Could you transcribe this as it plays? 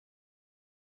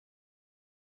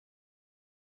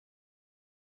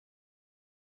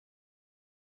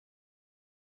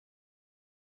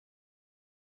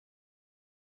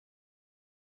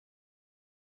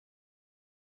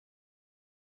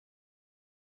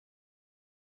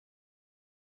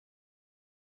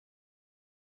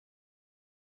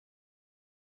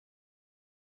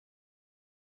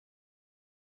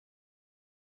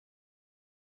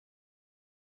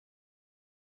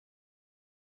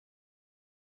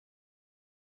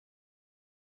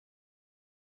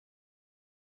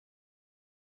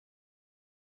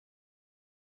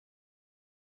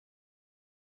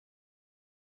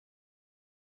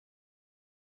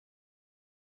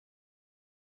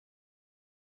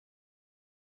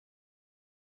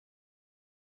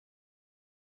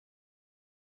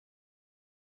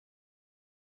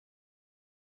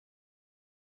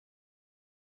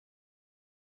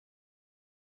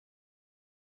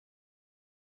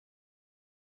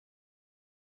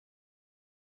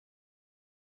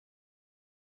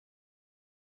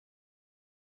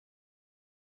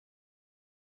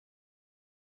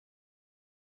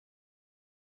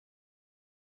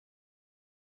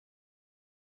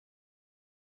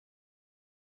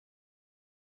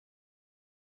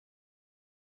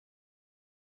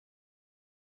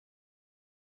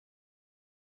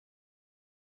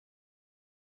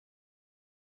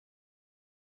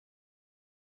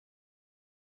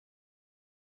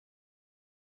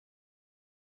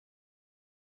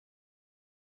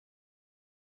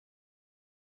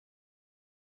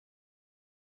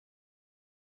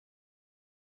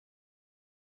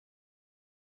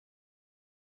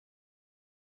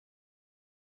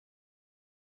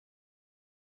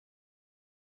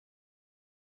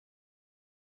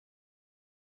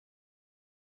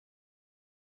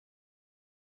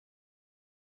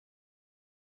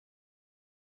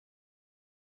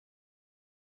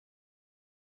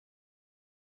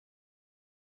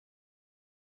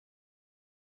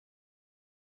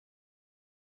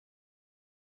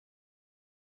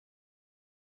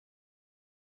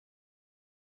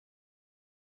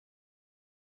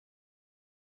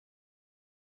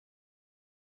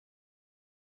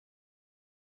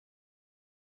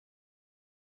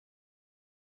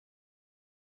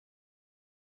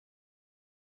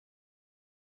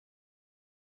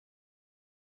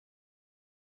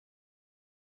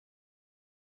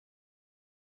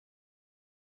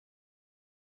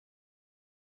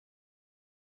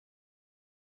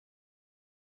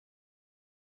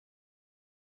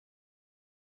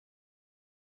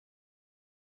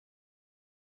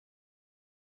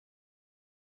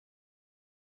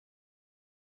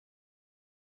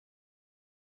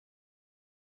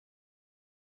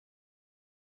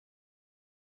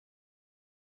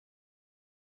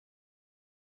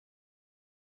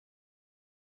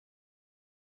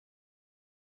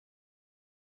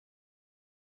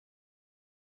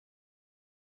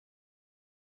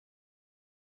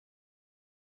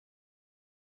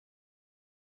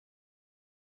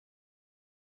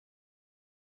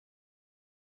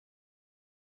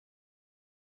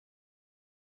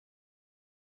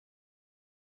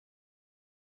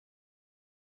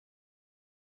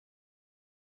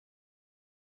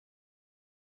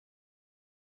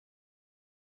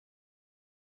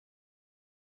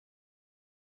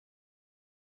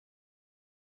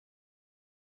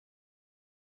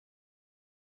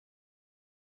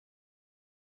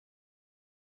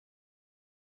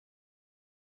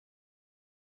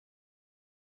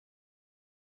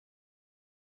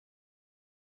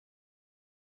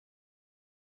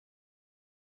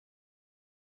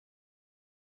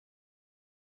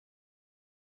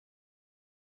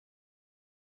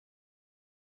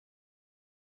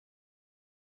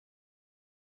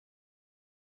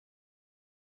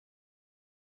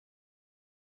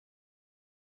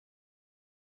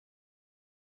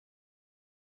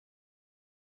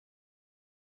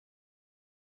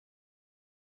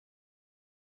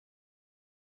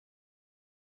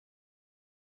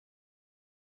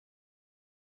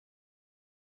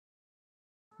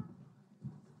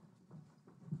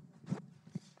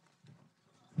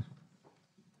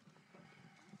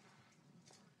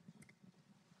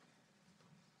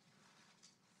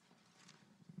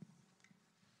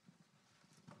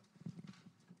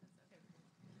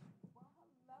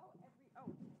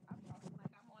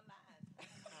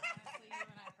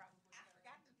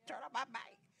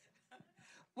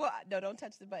Well, no, don't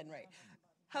touch the button, right?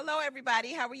 Hello,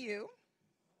 everybody. How are you?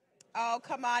 Oh,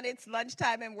 come on. It's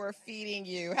lunchtime and we're feeding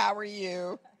you. How are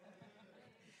you?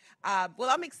 Well,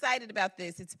 I'm excited about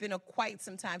this. It's been quite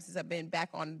some time since I've been back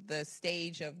on the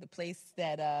stage of the place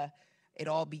that it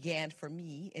all began for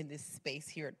me in this space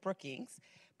here at Brookings.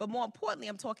 But more importantly,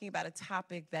 I'm talking about a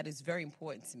topic that is very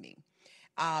important to me.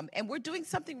 And we're doing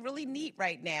something really neat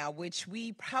right now, which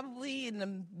we probably in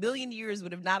a million years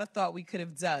would have not have thought we could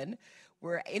have done.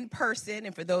 We're in person,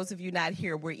 and for those of you not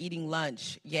here, we're eating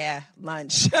lunch. Yeah,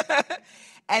 lunch.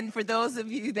 And for those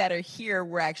of you that are here,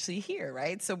 we're actually here,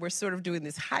 right? So we're sort of doing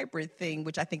this hybrid thing,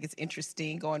 which I think is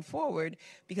interesting going forward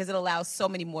because it allows so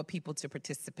many more people to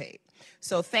participate.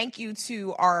 So thank you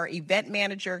to our event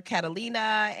manager,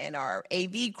 Catalina, and our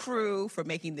AV crew for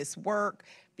making this work,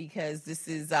 because this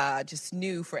is just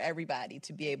new for everybody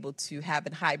to be able to have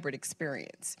a hybrid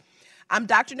experience. I'm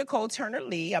Dr. Nicole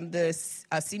Turner-Lee. I'm the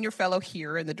senior fellow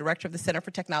here and the director of the Center for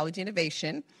Technology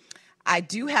Innovation. I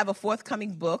do have a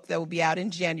forthcoming book that will be out in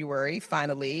January,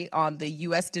 finally, on the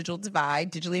U.S. digital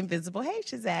divide, digitally invisible, hey,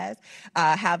 Shazaz,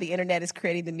 how the internet is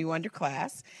creating the new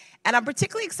underclass. And I'm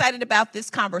particularly excited about this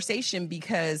conversation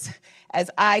because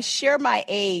as I share my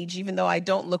age, even though I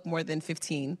don't look more than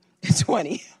 15,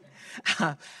 20,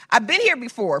 I've been here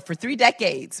before for 3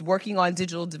 decades working on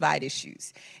digital divide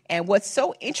issues. And what's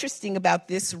so interesting about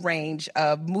this range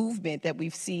of movement that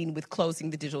we've seen with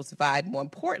closing the digital divide, more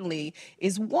importantly,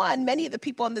 is one, many of the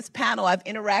people on this panel I've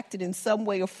interacted in some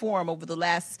way or form over the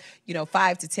last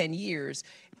 5 to 10 years.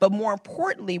 But more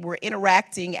importantly, we're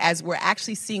interacting as we're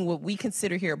actually seeing what we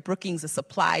consider here at Brookings a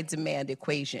supply-demand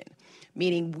equation.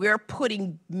 Meaning we're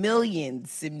putting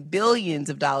millions and billions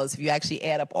of dollars, if you actually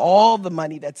add up all the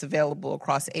money that's available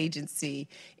across agency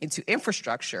into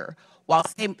infrastructure, while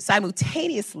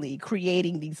simultaneously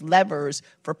creating these levers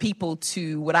for people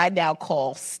to what I now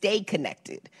call stay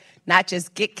connected. Not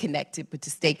just get connected, but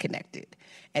to stay connected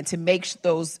and to make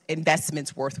those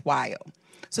investments worthwhile.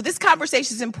 So this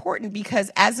conversation is important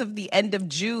because as of the end of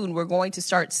June, we're going to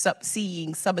start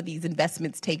seeing some of these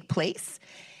investments take place.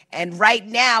 And right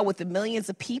now, with the millions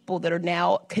of people that are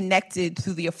now connected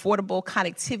through the Affordable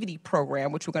Connectivity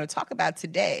Program, which we're going to talk about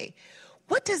today,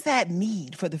 what does that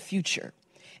mean for the future?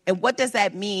 And what does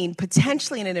that mean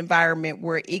potentially in an environment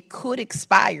where it could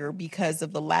expire because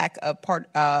of the lack of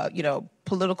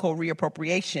political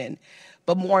reappropriation?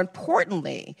 But more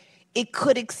importantly, it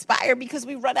could expire because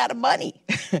we run out of money.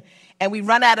 And we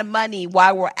run out of money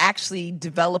while we're actually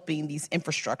developing these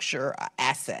infrastructure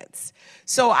assets.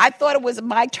 So I thought it was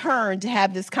my turn to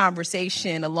have this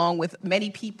conversation along with many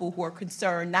people who are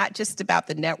concerned not just about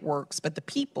the networks, but the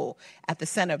people at the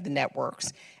center of the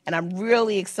networks. And I'm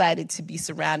really excited to be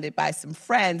surrounded by some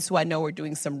friends who I know are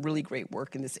doing some really great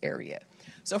work in this area.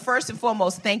 So first and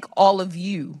foremost, thank all of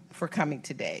you for coming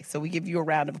today. So we give you a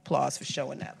round of applause for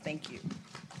showing up. Thank you.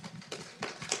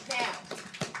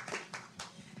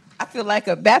 I feel like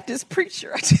a Baptist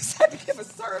preacher. I just had to give a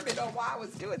sermon on why I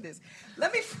was doing this.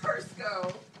 Let me first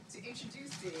go to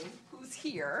introducing who's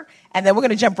here, and then we're going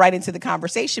to jump right into the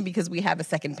conversation because we have a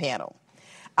second panel.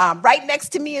 Right next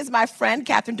to me is my friend,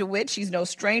 Catherine DeWitt. She's no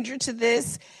stranger to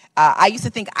this. I used to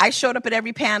think I showed up at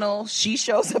every panel. She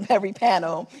shows up every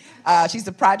panel. She's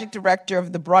the project director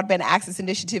of the Broadband Access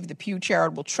Initiative, the Pew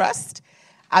Charitable Trust.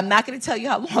 I'm not going to tell you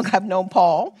how long I've known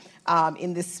Paul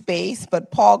in this space,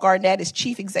 but Paul Garnett is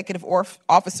Chief Executive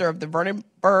Officer of the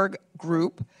Vernonburg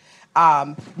Group.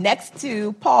 Next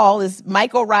to Paul is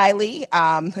Mike O'Reilly,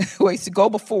 who I used to go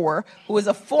before, who is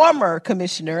a former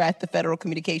commissioner at the Federal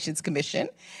Communications Commission,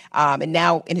 and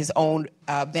now in his own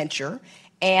venture.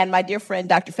 And my dear friend,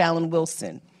 Dr. Fallon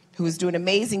Wilson, who is doing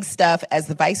amazing stuff as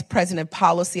the Vice President of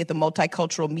Policy at the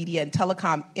Multicultural Media and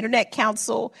Telecom Internet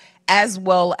Council, as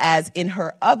well as in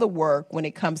her other work when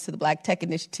it comes to the Black Tech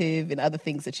Initiative and other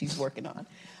things that she's working on.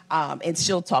 And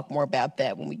she'll talk more about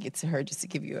that when we get to her, just to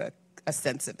give you a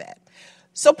sense of that.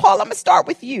 So, Paul, I'm going to start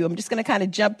with you. I'm just going to kind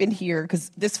of jump in here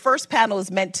because this first panel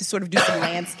is meant to sort of do some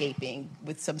landscaping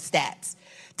with some stats.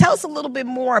 Tell us a little bit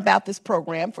more about this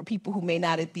program for people who may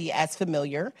not be as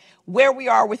familiar, where we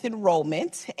are with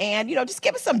enrollment, and just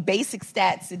give us some basic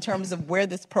stats in terms of where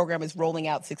this program is rolling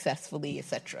out successfully, et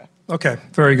cetera. Okay,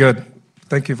 very good.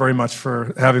 Thank you very much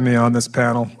for having me on this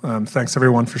panel. Thanks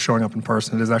everyone for showing up in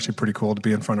person. It is actually pretty cool to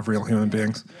be in front of real human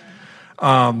beings.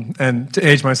 And to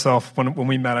age myself, when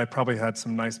we met, I probably had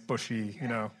some nice bushy,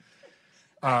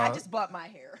 I just bought my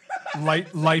hair.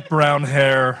 light brown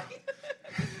hair.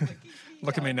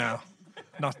 Look at me now.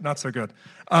 Not so good.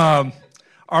 All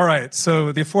right.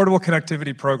 So the Affordable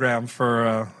Connectivity Program,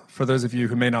 for those of you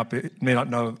who may not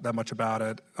know that much about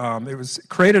it, it was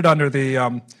created under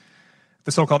the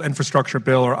the so-called infrastructure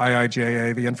bill, or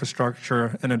IIJA, the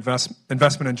Infrastructure and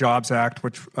Investment in Jobs Act,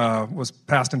 which was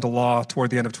passed into law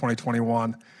toward the end of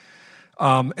 2021.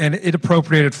 And it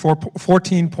appropriated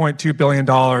 $14.2 billion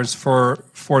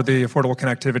for the Affordable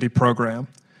Connectivity Program.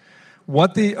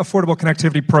 What the Affordable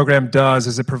Connectivity Program does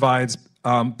is it provides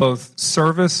both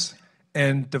service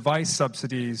and device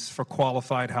subsidies for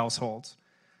qualified households.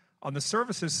 On the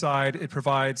services side, it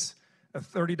provides a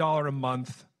 $30 a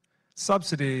month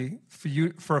subsidy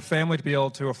for a family to be able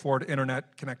to afford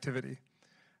internet connectivity.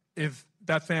 If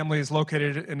that family is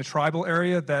located in a tribal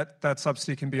area, that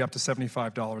subsidy can be up to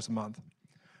 $75 a month.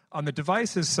 On the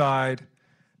devices side,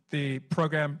 the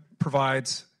program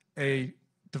provides a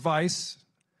device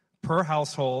per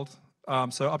household,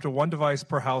 so up to one device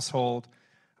per household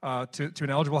to an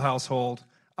eligible household,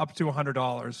 up to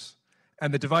 $100.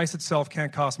 And the device itself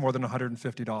can't cost more than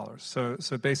 $150.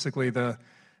 So basically, the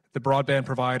broadband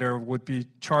provider would be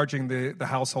charging the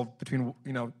household between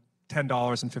 $10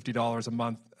 and $50 a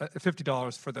month,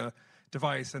 $50 for the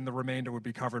device, and the remainder would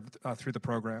be covered through the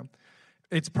program.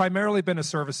 It's primarily been a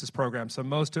services program, so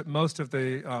most of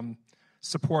the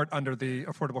support under the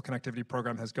Affordable Connectivity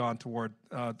Program has gone toward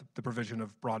the provision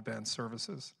of broadband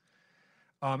services.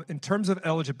 In terms of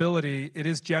eligibility, it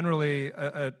is generally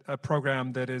a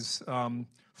program that is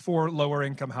for lower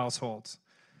income households.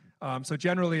 So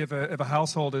generally, if a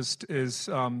household is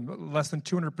less than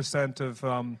 200%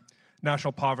 of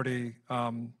national poverty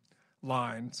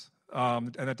lines,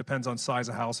 and that depends on size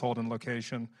of household and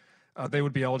location, they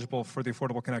would be eligible for the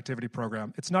Affordable Connectivity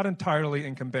Program. It's not entirely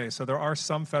income-based, so there are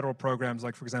some federal programs,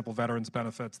 like, for example, veterans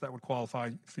benefits, that would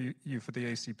qualify you for the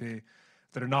ACP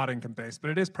that are not income-based,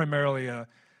 but it is primarily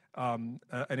an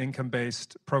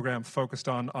income-based program focused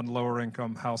on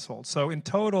lower-income households. So in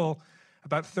total,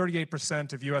 about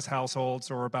 38% of U.S. households,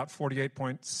 or about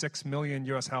 48.6 million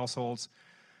U.S. households,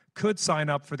 could sign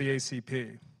up for the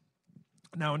ACP.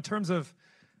 Now, in terms of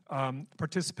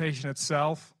participation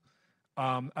itself,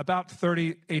 about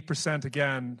 38%,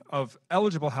 again, of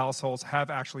eligible households have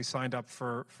actually signed up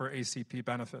for ACP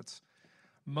benefits.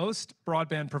 Most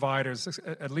broadband providers,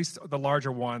 at least the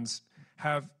larger ones,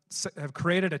 have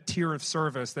created a tier of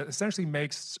service that essentially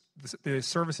makes the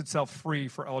service itself free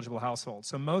for eligible households.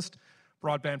 So most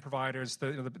broadband providers,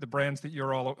 the brands that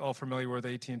you're all familiar with,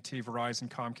 AT&T, Verizon,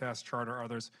 Comcast, Charter,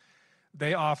 others,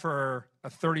 they offer a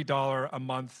 $30 a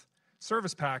month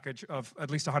service package of at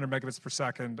least 100 megabits per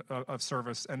second of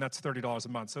service, and that's $30 a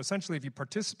month. So essentially, if you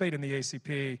participate in the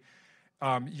ACP,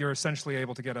 you're essentially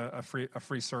able to get a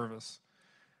free service.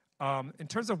 In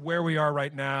terms of where we are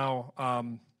right now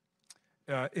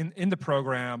in the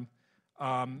program,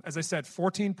 as I said,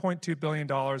 $14.2 billion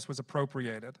was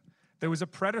appropriated. There was a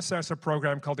predecessor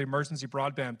program called the Emergency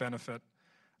Broadband Benefit,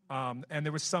 and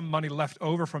there was some money left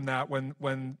over from that when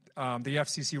the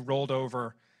FCC rolled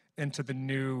over into the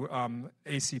new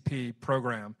ACP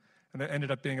program, and it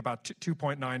ended up being about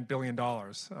 $2.9 billion,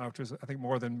 which was, I think,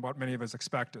 more than what many of us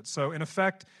expected. So in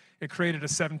effect, it created a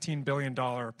 $17 billion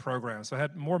program. So it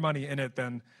had more money in it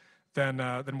than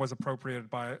was appropriated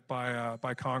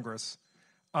by Congress.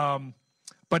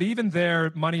 But even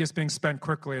there, money is being spent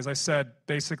quickly. As I said,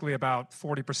 basically about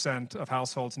 40% of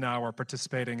households now are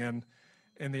participating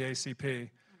in the ACP.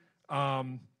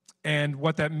 And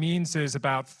what that means is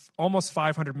about almost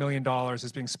 $500 million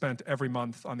is being spent every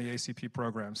month on the ACP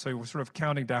program. So we're sort of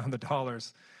counting down the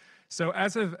dollars. So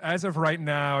as of right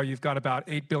now, you've got about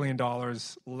 $8 billion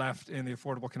left in the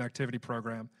Affordable Connectivity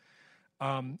Program.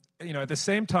 At the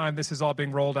same time, this is all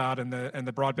being rolled out, and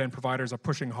the broadband providers are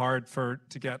pushing hard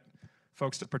to get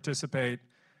folks to participate.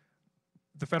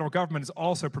 The federal government is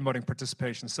also promoting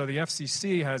participation. So the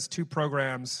FCC has two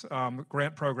programs,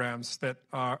 grant programs, that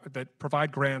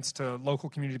provide grants to local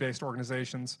community-based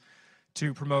organizations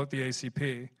to promote the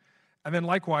ACP. And then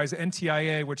likewise,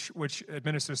 NTIA, which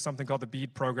administers something called the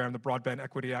BEAD program, the Broadband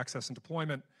Equity Access and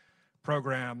Deployment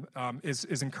Program, is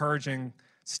encouraging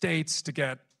states to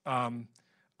get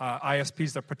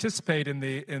ISPs that participate in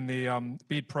the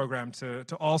BEAD program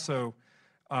to also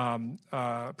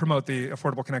promote the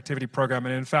Affordable Connectivity Program,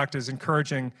 and in fact is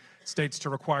encouraging states to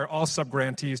require all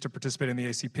subgrantees to participate in the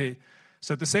ACP.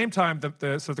 So at the same time,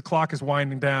 the clock is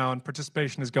winding down,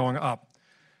 participation is going up.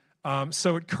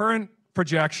 So at current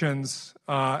projections,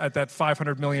 at that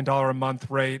 $500 million a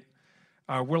month rate,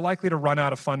 we're likely to run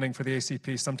out of funding for the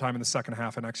ACP sometime in the second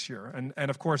half of next year. And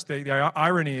of course, the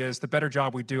irony is the better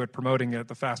job we do at promoting it,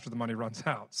 the faster the money runs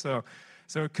out. So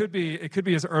it could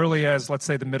be as early as, let's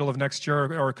say, the middle of next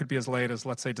year, or it could be as late as,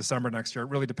 let's say, December next year. It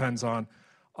really depends on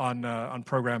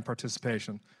program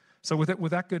participation. So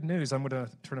with that good news, I'm going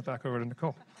to turn it back over to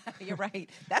Nicole. You're right.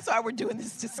 That's why we're doing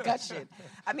this discussion.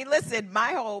 I mean, listen,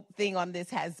 my whole thing on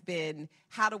this has been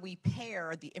how do we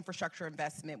pair the infrastructure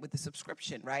investment with the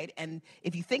subscription, right? And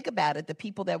if you think about it, the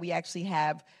people that we actually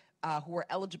have who are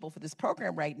eligible for this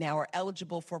program right now are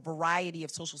eligible for a variety of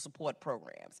social support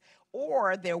programs,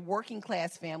 or they're working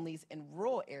class families in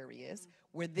rural areas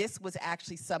where this was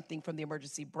actually something from the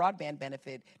emergency broadband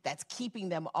benefit that's keeping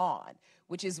them on,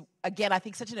 which is, again, I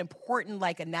think such an important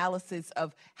analysis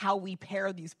of how we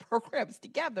pair these programs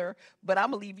together. But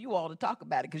I'm gonna leave you all to talk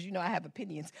about it because you know I have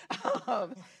opinions.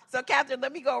 So Catherine,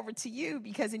 let me go over to you,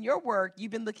 because in your work,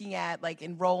 you've been looking at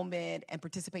enrollment and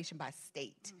participation by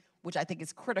state, which I think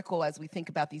is critical as we think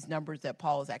about these numbers that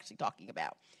Paul is actually talking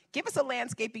about. Give us a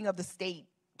landscaping of the state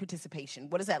participation.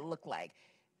 What does that look like?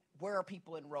 Where are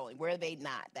people enrolling? Where are they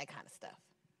not? That kind of stuff.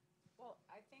 Well,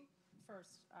 I think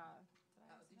first,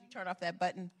 did you turn off that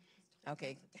button?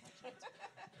 Okay. it's blinking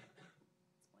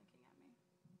at me.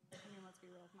 I mean, let's be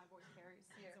real, if my voice carries.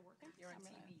 Is it working? You're on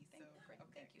TV, Great. okay.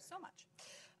 Thank you so much.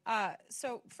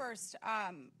 So first,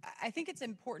 I think it's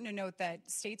important to note that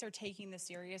states are taking this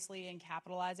seriously and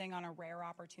capitalizing on a rare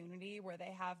opportunity where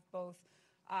they have both,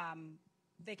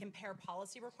 they can pair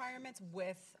policy requirements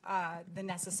with the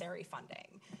necessary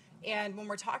funding. And when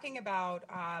we're talking about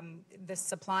the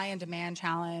supply and demand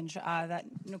challenge that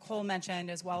Nicole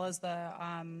mentioned, as well as the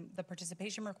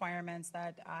participation requirements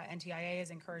that NTIA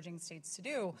is encouraging states to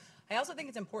do, I also think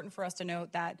it's important for us to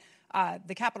note that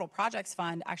the Capital Projects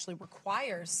Fund actually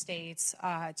requires states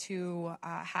to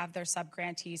have their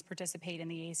subgrantees participate in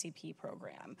the ACP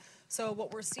program. So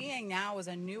what we're seeing now is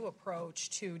a new approach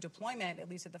to deployment, at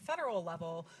least at the federal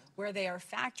level, where they are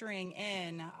factoring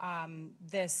in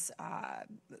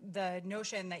the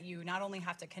notion that you not only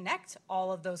have to connect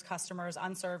all of those customers,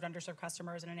 unserved, underserved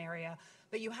customers in an area,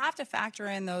 but you have to factor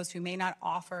in those who may not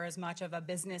offer as much of a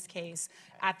business case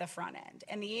at the front end.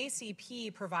 And the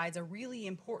ACP provides a really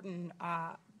important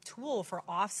tool for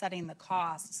offsetting the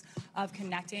costs of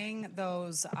connecting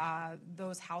those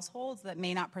households that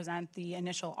may not present the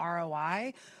initial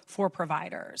ROI for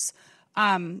providers.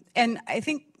 And I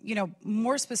think,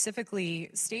 more specifically,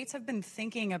 states have been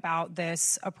thinking about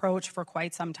this approach for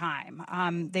quite some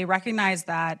time. They recognize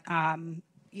that,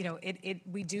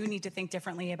 we do need to think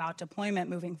differently about deployment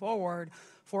moving forward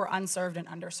for unserved and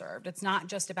underserved. It's not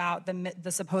just about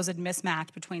the supposed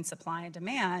mismatch between supply and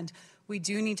demand. We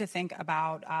do need to think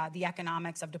about the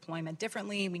economics of deployment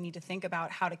differently. We need to think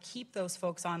about how to keep those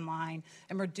folks online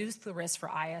and reduce the risk for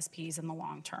ISPs in the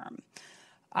long term.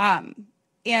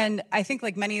 And I think,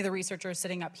 like many of the researchers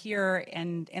sitting up here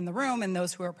and in the room, and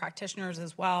those who are practitioners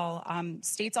as well,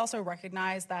 states also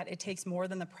recognize that it takes more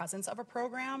than the presence of a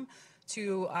program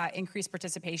to increase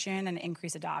participation and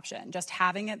increase adoption. Just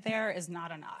having it there is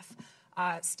not enough.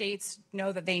 States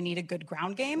know that they need a good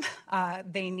ground game.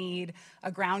 They need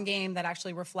a ground game that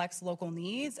actually reflects local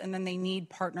needs, and then they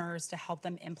need partners to help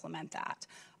them implement that.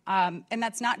 And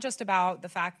that's not just about the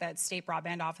fact that state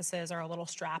broadband offices are a little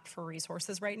strapped for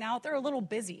resources right now. They're a little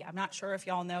busy. I'm not sure if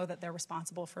y'all know that they're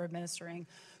responsible for administering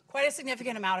quite a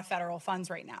significant amount of federal funds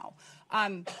right now.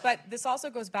 But this also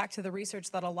goes back to the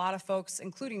research that a lot of folks,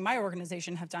 including my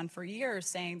organization, have done for years,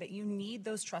 saying that you need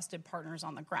those trusted partners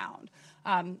on the ground.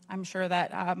 I'm sure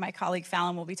that my colleague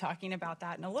Fallon will be talking about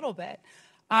that in a little bit.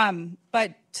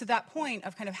 But to that point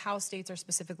of kind of how states are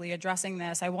specifically addressing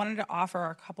this, I wanted to offer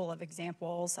a couple of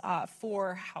examples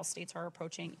for how states are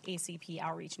approaching ACP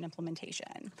outreach and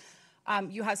implementation.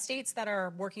 You have states that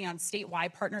are working on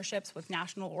statewide partnerships with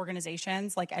national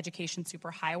organizations like Education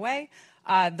Superhighway.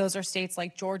 Those are states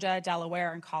like Georgia,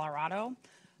 Delaware, and Colorado.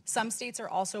 Some states are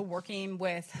also working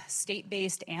with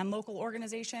state-based and local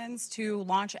organizations to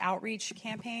launch outreach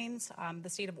campaigns. The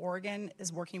state of Oregon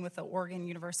is working with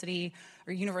the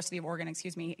University of Oregon,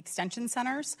 extension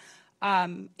centers.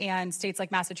 And states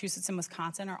like Massachusetts and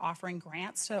Wisconsin are offering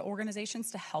grants to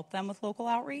organizations to help them with local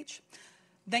outreach.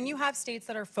 Then you have states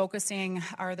that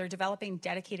are they're developing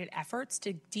dedicated efforts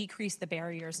to decrease the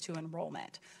barriers to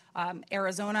enrollment.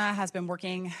 Arizona has been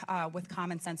working with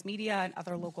Common Sense Media and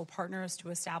other local partners to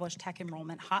establish tech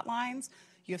enrollment hotlines.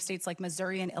 You have states like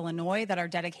Missouri and Illinois that are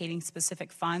dedicating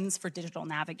specific funds for digital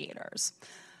navigators.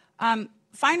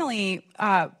 Finally,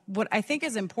 what I think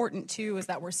is important too is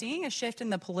that we're seeing a shift in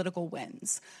the political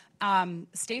winds.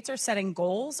 States are setting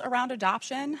goals around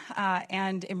adoption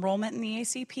and enrollment in the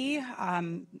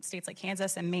ACP. States like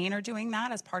Kansas and Maine are doing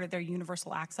that as part of their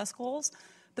universal access goals.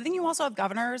 But then you also have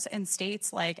governors in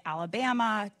states like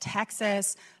Alabama,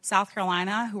 Texas, South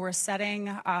Carolina, who are setting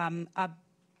a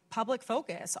public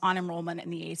focus on enrollment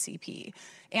in the ACP.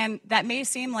 And that may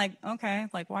seem like, okay,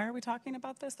 like, why are we talking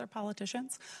about this? They're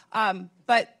politicians.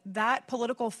 But that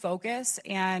political focus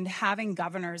and having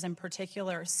governors in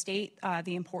particular state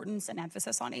the importance and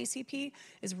emphasis on ACP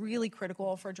is really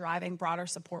critical for driving broader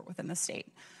support within the state.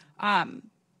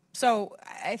 So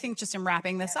I think just in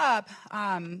wrapping this up,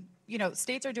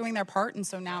 states are doing their part, and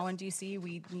so now in DC,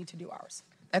 we need to do ours.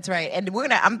 That's right. And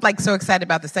I'm like so excited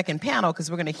about the second panel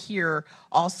because we're going to hear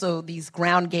also these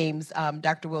ground games,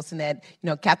 Dr. Wilson, that,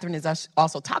 Catherine is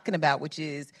also talking about, which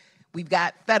is we've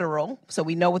got federal, so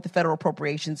we know what the federal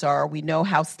appropriations are. We know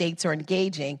how states are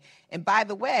engaging. And by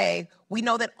the way, we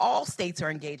know that all states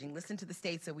are engaging. Listen to the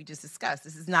states that we just discussed.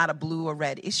 This is not a blue or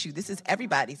red issue. This is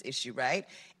everybody's issue, right?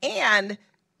 And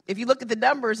if you look at the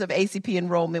numbers of ACP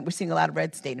enrollment, we're seeing a lot of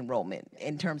red state enrollment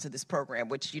in terms of this program,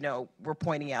 which, we're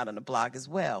pointing out on the blog as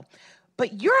well.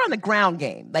 But you're on the ground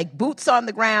game, like boots on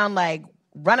the ground, like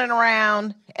running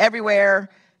around everywhere,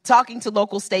 talking to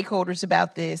local stakeholders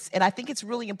about this. And I think it's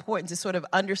really important to sort of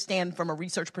understand from a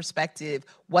research perspective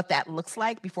what that looks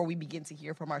like before we begin to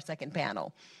hear from our second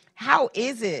panel. How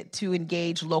is it to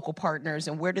engage local partners,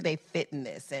 and where do they fit in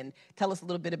this? And tell us a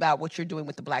little bit about what you're doing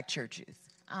with the Black churches.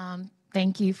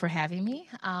 Thank you for having me.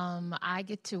 I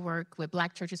get to work with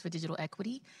Black Churches for Digital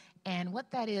Equity. And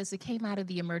what that is, it came out of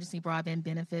the emergency broadband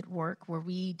benefit work where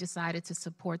we decided to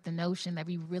support the notion that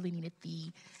we really needed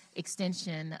the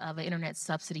extension of an internet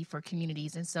subsidy for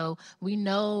communities. And so we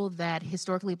know that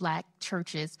historically Black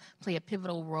churches play a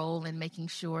pivotal role in making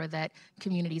sure that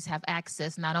communities have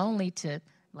access not only to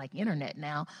like internet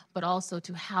now, but also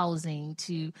to housing,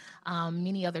 to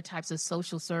many other types of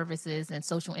social services and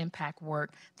social impact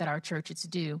work that our churches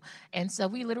do. And so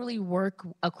we literally work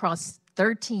across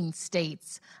 13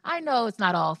 states. I know it's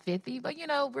not all 50, but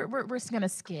we're going to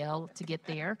scale to get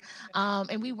there.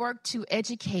 And we work to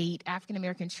educate African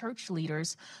American church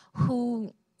leaders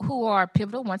who are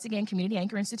pivotal, once again, community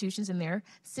anchor institutions in their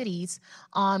cities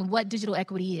on what digital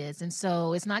equity is. And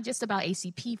so it's not just about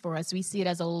ACP for us. We see it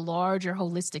as a larger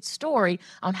holistic story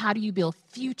on how do you build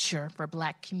future for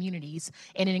Black communities.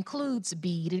 And it includes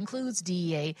BEAD, it includes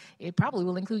DEA, it probably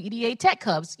will include EDA tech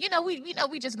hubs.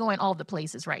 We just go in all the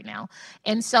places right now.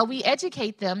 And so we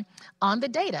educate them on the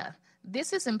data.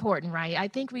 This is important, right? I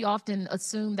think we often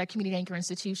assume that community anchor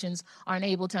institutions aren't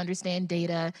able to understand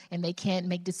data and they can't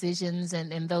make decisions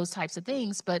and those types of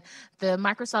things. But the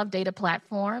Microsoft Data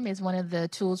Platform is one of the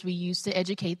tools we use to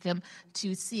educate them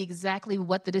to see exactly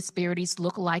what the disparities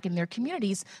look like in their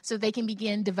communities so they can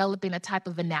begin developing a type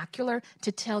of vernacular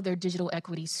to tell their digital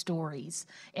equity stories.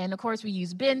 And of course, we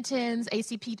use Benton's,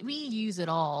 ACP, we use it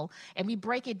all. And we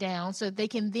break it down so they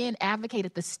can then advocate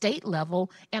at the state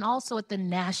level and also at the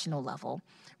national level.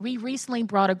 We recently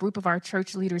brought a group of our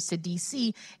church leaders to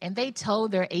DC, and they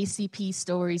told their ACP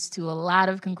stories to a lot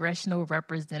of congressional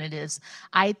representatives.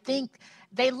 I think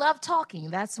they love talking.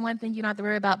 That's one thing you don't have to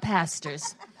worry about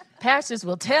pastors. Pastors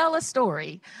will tell a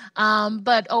story.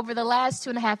 But over the last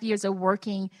 2.5 years of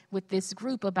working with this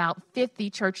group, about 50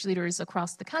 church leaders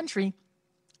across the country,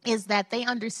 is that they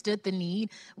understood the need.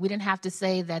 We didn't have to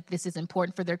say that this is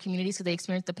important for their communities because they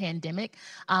experienced the pandemic.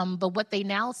 But what they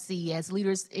now see as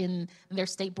leaders in their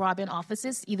state broadband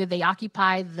offices, either they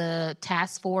occupy the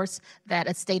task force that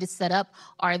a state has set up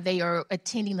or they are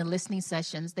attending the listening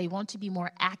sessions. They want to be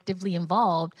more actively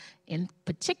involved, in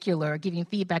particular, giving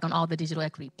feedback on all the digital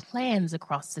equity plans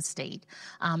across the state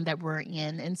that we're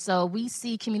in. And so we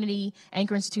see community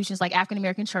anchor institutions like African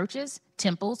American churches,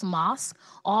 temples, mosques,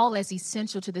 all as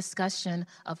essential to discussion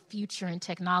of future and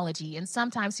technology. And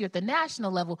sometimes here at the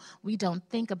national level, we don't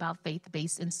think about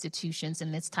faith-based institutions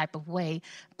in this type of way,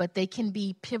 but they can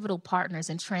be pivotal partners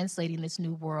in translating this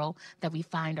new world that we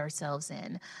find ourselves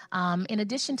in. In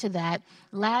addition to that,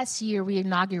 last year we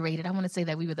inaugurated, I want to say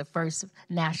that we were the first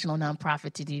national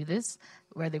nonprofit to do this,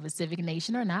 whether it was Civic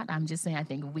Nation or not. I'm just saying I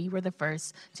think we were the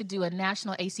first to do a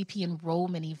national ACP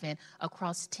enrollment event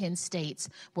across 10 states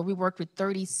where we worked with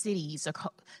 30 cities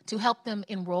to help them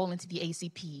enroll into the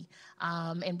ACP.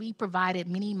 And we provided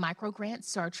many micro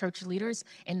grants to our church leaders,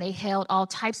 and they held all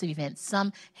types of events.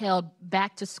 Some held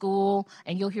back to school,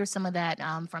 and you'll hear some of that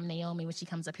from Naomi when she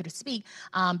comes up here to speak,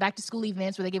 back to school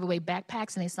events where they gave away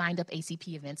backpacks and they signed up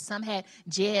ACP events. Some had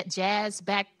jazz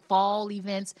back fall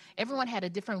events. Everyone had a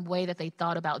different way that they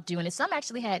thought about doing it. Some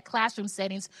actually had classroom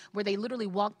settings where they literally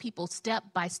walked people step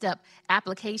by step,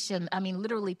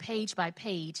 literally page by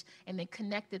page, and then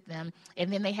connected them.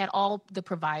 And then they had all the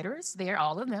providers there,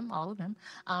 all of them,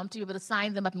 to be able to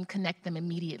sign them up and connect them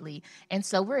immediately. And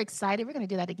so we're excited. We're going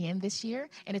to do that again this year,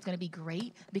 and it's going to be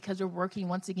great because we're working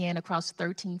once again across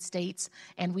 13 states,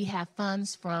 and we have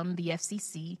funds from the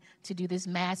FCC to do this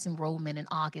mass enrollment in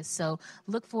August. So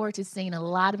look forward to seeing a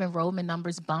lot of enrollment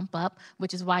numbers bump up,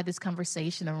 which is why this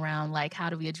conversation around like how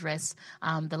do we address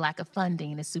the lack of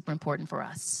funding is super important for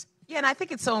us. Yeah, and I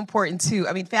think it's so important too.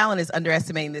 I mean, Fallon is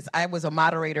underestimating this. I was a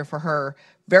moderator for her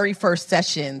very first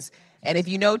sessions. And if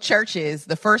you know churches,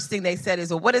 the first thing they said is,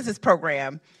 well, what is this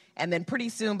program? And then pretty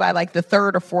soon by like the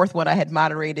third or fourth one I had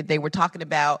moderated, they were talking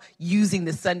about using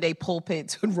the Sunday pulpit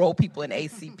to enroll people in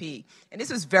ACP. And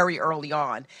this was very early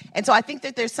on. And so I think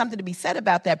that there's something to be said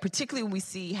about that, particularly when we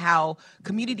see how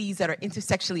communities that are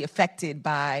intersectionally affected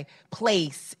by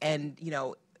place and,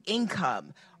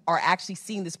 income are actually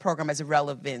seeing this program as a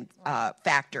relevant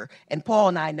factor. And Paul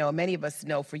and I know, and many of us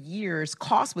know, for years,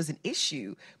 cost was an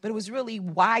issue, but it was really,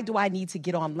 why do I need to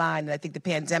get online? And I think the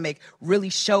pandemic really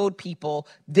showed people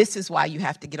this is why you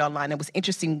have to get online. It was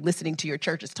interesting listening to your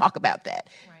churches talk about that.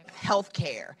 Right.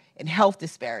 Healthcare and health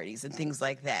disparities and things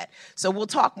like that. So we'll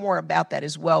talk more about that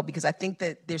as well, because I think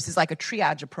that this is like a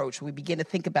triage approach when we begin to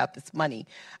think about this money.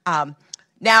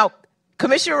 Now,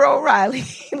 Commissioner O'Reilly,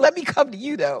 let me come to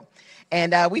you, though.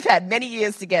 And we've had many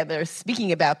years together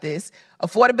speaking about this.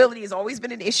 Affordability has always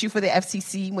been an issue for the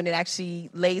FCC when it actually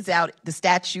lays out the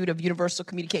statute of universal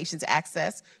communications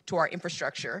access to our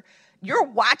infrastructure. You're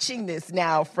watching this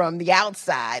now from the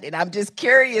outside, and I'm just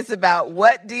curious about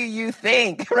what do you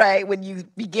think, right, when you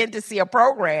begin to see a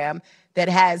program that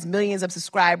has millions of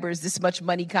subscribers, this much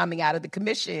money coming out of the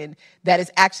commission that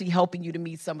is actually helping you to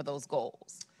meet some of those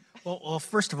goals? Well,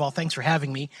 first of all, thanks for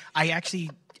having me.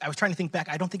 I was trying to think back.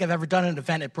 I don't think I've ever done an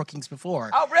event at Brookings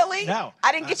before. Oh, really? No.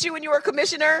 I didn't get you when you were a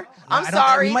commissioner. I'm I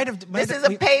sorry. we might have.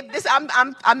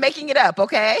 I'm making it up.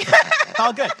 Okay. It's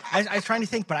all good. I was trying to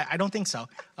think, but I don't think so.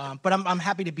 But I'm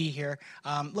happy to be here.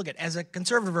 Look, as a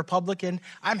conservative Republican,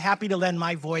 I'm happy to lend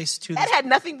my voice to. That had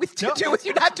nothing to do with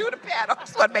you not doing a panel. I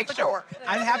just want to make sure.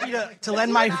 I'm happy to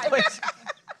lend my voice.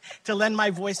 To lend my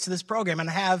voice to this program, and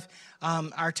I have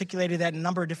articulated that in a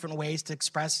number of different ways to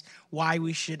express why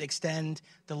we should extend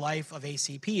the life of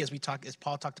ACP, as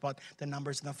Paul talked about the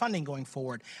numbers and the funding going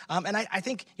forward. And I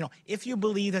think if you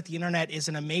believe that the internet is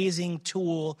an amazing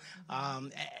tool,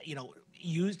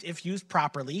 if used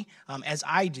properly, as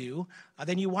I do,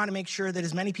 then you want to make sure that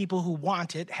as many people who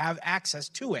want it have access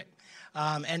to it.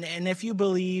 And if you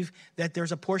believe that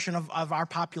there's a portion of our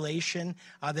population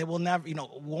that will never,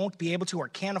 won't be able to or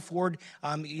can't afford,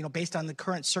 based on the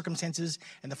current circumstances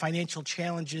and the financial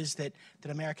challenges that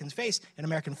Americans face and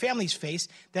American families face,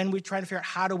 then we try to figure out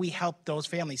how do we help those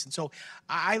families. And so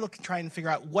I look and try and figure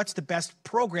out what's the best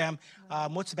program,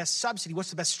 what's the best subsidy, what's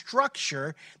the best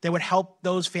structure that would help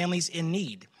those families in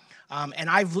need. And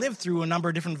I've lived through a number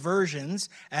of different versions,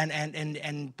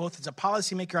 and both as a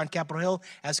policymaker on Capitol Hill,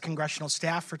 as congressional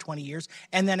staff for 20 years,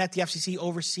 and then at the FCC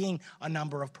overseeing a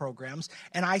number of programs.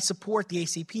 And I support the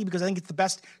ACP because I think it's the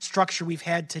best structure we've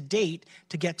had to date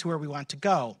to get to where we want to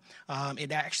go.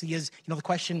 It actually is, the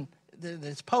question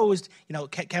that's posed,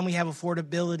 can we have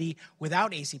affordability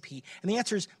without ACP? And the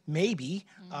answer is maybe,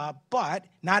 but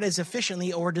not as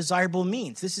efficiently or desirable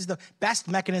means. This is the best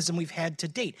mechanism we've had to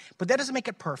date. But that doesn't make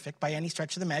it perfect by any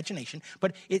stretch of the imagination.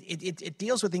 But it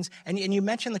deals with things. And you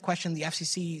mentioned the question, the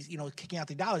FCC, kicking out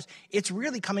the dollars. It's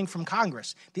really coming from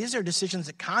Congress. These are decisions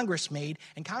that Congress made,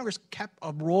 and Congress kept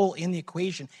a role in the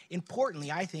equation.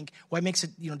 Importantly, I think, what makes it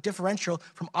differential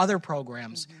from other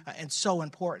programs and so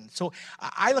important. So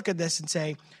I look at this and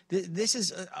say, this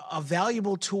is a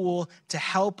valuable tool to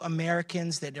help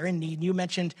Americans that are in need. You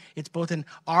mentioned it's both an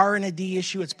R and a D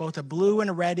issue. It's both a blue and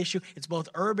a red issue. It's both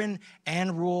urban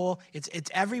and rural. It's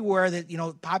everywhere that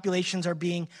populations are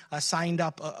being signed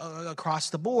up across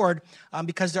the board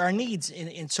because there are needs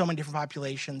in so many different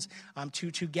populations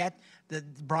to get the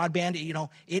broadband.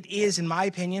 It is, in my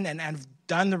opinion, and I've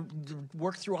done the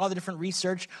work through all the different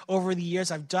research over the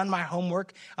years. I've done my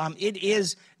homework. It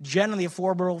is generally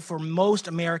affordable for most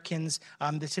Americans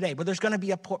today, but there's going to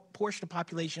be a portion of the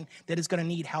population that is going to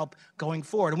need help going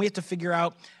forward. And we have to figure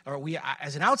out, or we,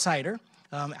 as an outsider,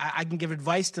 I can give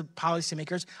advice to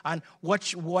policymakers on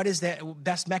what is the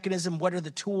best mechanism, what are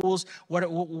the tools,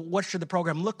 what should the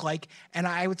program look like. And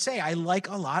I would say I like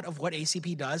a lot of what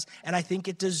ACP does, and I think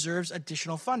it deserves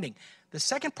additional funding. The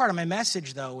second part of my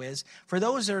message, though, is for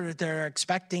those that are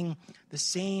expecting the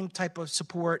same type of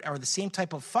support or the same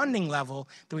type of funding level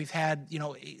that we've had,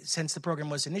 since the program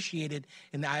was initiated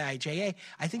in the IIJA,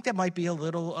 I think that might be a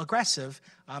little aggressive.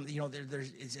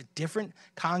 There's a different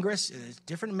Congress, there's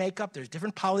different makeup, there's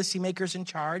different policymakers in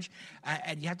charge,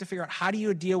 and you have to figure out how do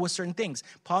you deal with certain things.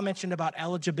 Paul mentioned about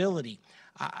eligibility.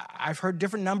 I've heard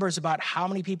different numbers about how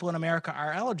many people in America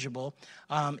are eligible.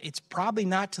 It's probably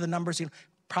not to the numbers,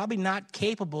 probably not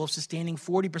capable of sustaining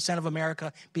 40% of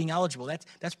America being eligible.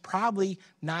 That's probably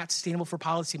not sustainable for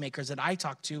policymakers that I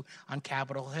talk to on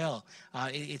Capitol Hill.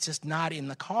 It's just not in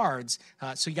the cards.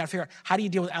 So you got to figure out how do you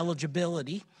deal with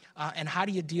eligibility. And how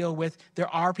do you deal with, there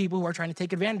are people who are trying to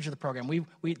take advantage of the program.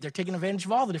 They're taking advantage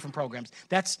of all the different programs.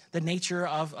 That's the nature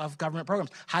of government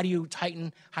programs. How do you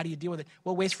tighten, how do you deal with it?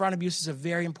 Well, waste, fraud, and abuse is a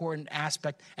very important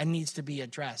aspect and needs to be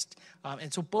addressed.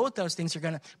 And so both those things are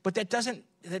going to, but that doesn't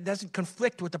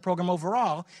conflict with the program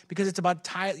overall, because it's about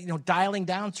dialing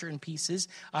down certain pieces.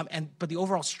 But the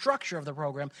overall structure of the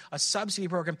program, a subsidy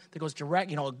program that goes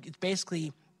direct, it's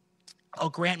basically a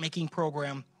grant-making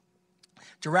program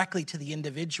directly to the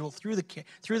individual through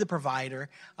the provider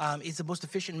is the most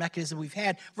efficient mechanism we've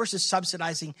had versus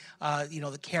subsidizing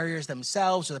the carriers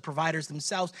themselves or the providers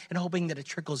themselves and hoping that it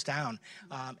trickles down.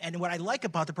 And what I like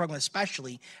about the program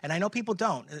especially, and I know people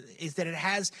don't, is that it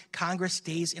has Congress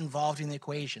stays involved in the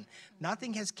equation.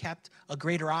 Nothing has kept a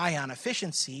greater eye on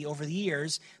efficiency over the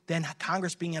years than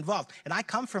Congress being involved. And I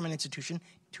come from an institution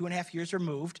 2.5 years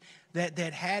removed, that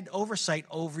had oversight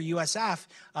over USF,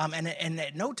 and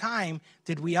at no time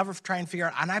did we ever try and figure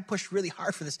out, and I pushed really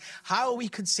hard for this, how we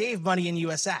could save money in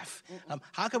USF.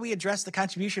 How could we address the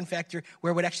contribution factor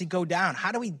where it would actually go down?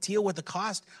 How do we deal with the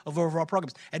cost of overall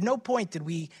programs? At no point did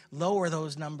we lower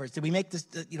those numbers. Did we make this,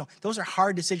 those are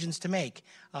hard decisions to make.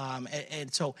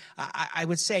 And so I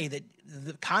would say that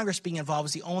the Congress being involved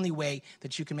is the only way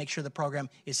that you can make sure the program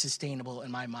is sustainable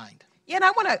in my mind. Yeah, and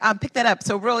I want to pick that up.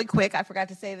 So really quick, I forgot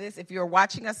to say this. If you're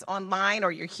watching us online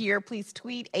or you're here, please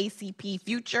tweet ACP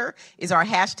Future is our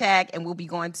hashtag, and we'll be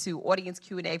going to audience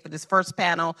Q&A for this first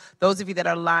panel. Those of you that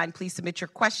are online, please submit your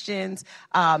questions,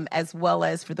 as well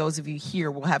as for those of you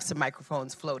here, we'll have some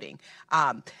microphones floating.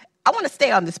 I want to stay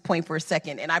on this point for a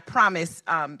second, and I promise,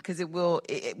 because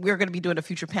we're going to be doing a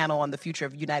future panel on the future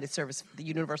of the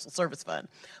Universal Service Fund.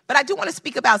 But I do want to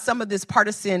speak about some of this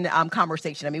partisan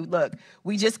conversation. I mean, look,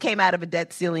 we just came out of a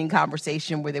debt ceiling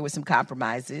conversation where there were some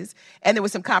compromises, and there were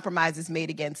some compromises made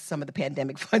against some of the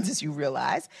pandemic funds, as you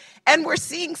realize. And we're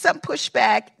seeing some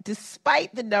pushback,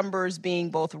 despite the numbers being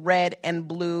both red and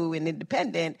blue and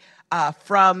independent,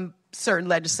 from certain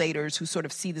legislators who sort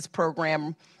of see this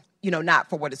program not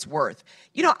for what it's worth.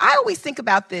 I always think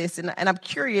about this, and I'm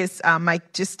curious,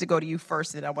 Mike, just to go to you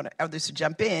first, and I want others to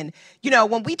jump in.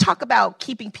 When we talk about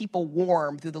keeping people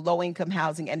warm through the Low-Income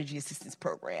Housing Energy Assistance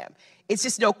Program, it's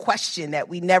just no question that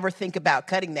we never think about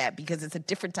cutting that because it's a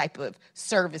different type of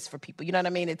service for people. You know what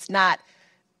I mean? It's not,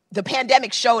 the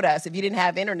pandemic showed us if you didn't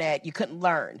have internet, you couldn't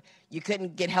learn. You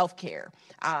couldn't get health care.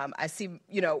 I see,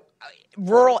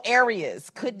 rural areas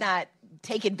could not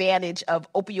take advantage of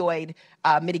opioid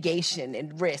mitigation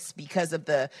and risk because of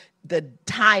the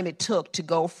time it took to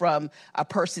go from a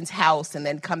person's house and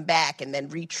then come back and then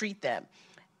retreat them.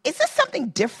 Is this something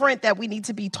different that we need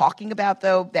to be talking about,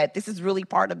 though, that this is really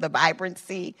part of the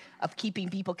vibrancy of keeping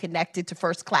people connected to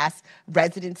first-class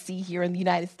residency here in the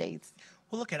United States?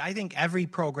 Well, look, I think every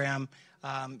program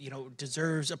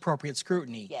deserves appropriate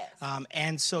scrutiny. Yes.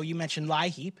 And so you mentioned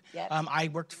LIHEAP. Yep.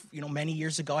 I worked, many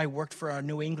years ago, I worked for a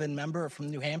New England member from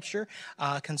New Hampshire,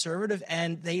 conservative,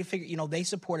 and they figured, they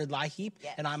supported LIHEAP,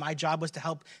 yes. and my job was to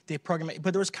help the program.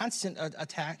 But there was constant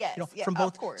attack, yes. from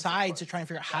both sides to try and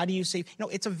figure out how do you save.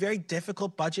 It's a very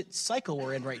difficult budget cycle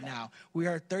we're in right now. We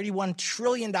are $31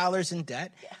 trillion in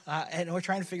debt, and we're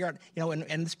trying to figure out,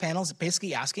 and this panel is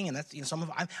basically asking, and that's,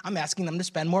 I'm asking them to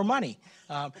spend more money.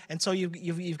 And so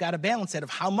you've got to balance that of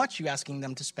how much you're asking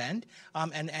them to spend,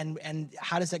 and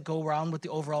how does that go around with the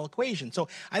overall equation. So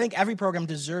I think every program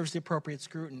deserves the appropriate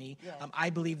scrutiny. Yeah.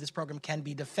 I believe this program can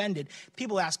be defended.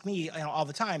 People ask me all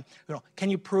the time, can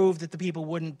you prove that the people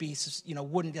wouldn't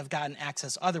have gotten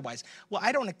access otherwise? Well,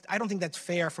 I don't think that's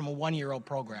fair from a 1-year-old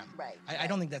program. Right. I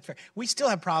don't think that's fair. We still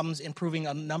have problems improving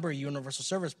a number of universal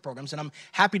service programs, and I'm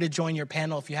happy to join your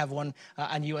panel if you have one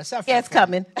on USF. Yeah, it's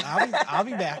coming. I'll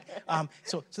be back.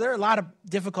 So there are a lot of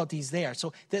difficulties there.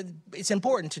 So it's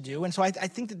important to do. And so I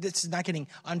think that this is not getting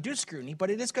undue scrutiny, but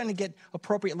it is going to get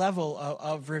appropriate level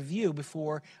of review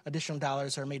before additional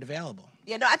dollars are made available.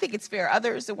 Yeah, no, I think it's fair.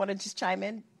 Others that want to just chime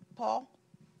in? Paul?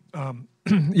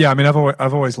 Yeah, I mean,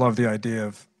 I've always loved the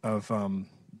idea of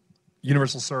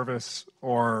universal service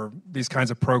or these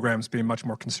kinds of programs being much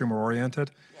more consumer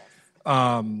oriented.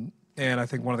 And I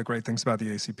think one of the great things about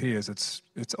the ACP is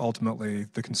it's ultimately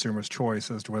the consumer's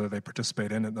choice as to whether they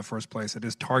participate in it in the first place. It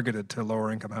is targeted to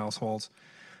lower income households.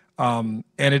 And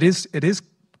it is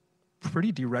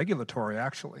pretty deregulatory,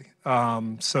 actually.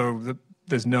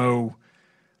 There's no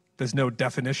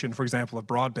definition, for example, of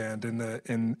broadband in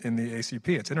the ACP.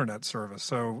 It's internet service.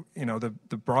 So the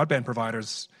broadband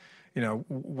providers,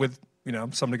 with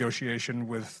some negotiation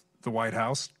with the White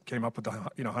House, came up with the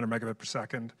 100 megabit per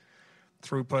second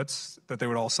throughputs that they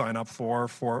would all sign up for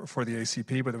the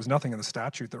ACP, but there was nothing in the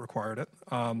statute that required it.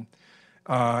 And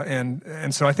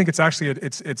so I think it's actually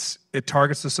it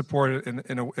targets the support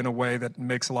in a way that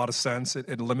makes a lot of sense.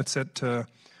 It limits it to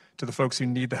the folks who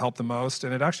need the help the most,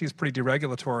 and it actually is pretty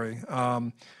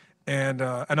deregulatory. And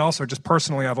also, just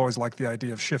personally, I've always liked the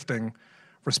idea of shifting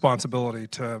responsibility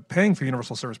to paying for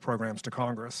universal service programs to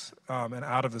Congress, and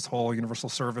out of this whole universal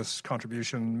service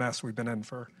contribution mess we've been in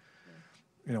for.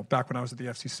 Back when I was at the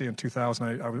FCC in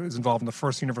 2000, I was involved in the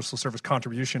first universal service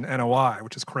contribution NOI,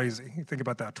 which is crazy. You think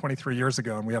about that, 23 years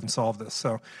ago, and we haven't solved this.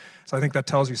 So I think that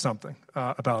tells you something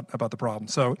about the problem.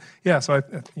 So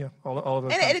all of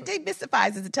those. And it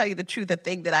demystifies it, to tell you the truth. The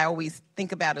thing that I always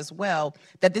think about as well,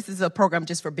 that this is a program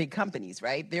just for big companies,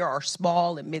 right? There are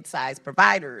small and mid-sized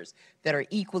providers that are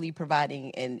equally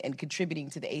providing and contributing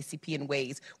to the ACP in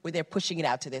ways where they're pushing it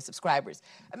out to their subscribers.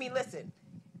 I mean, listen.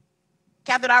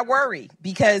 Catherine, I worry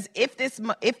because if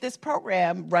this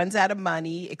program runs out of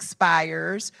money,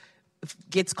 expires,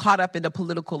 gets caught up in a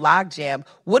political logjam,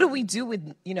 what do we do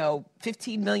with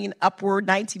 15 million upward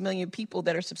 19 million people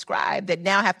that are subscribed that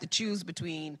now have to choose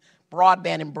between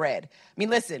broadband and bread? I mean,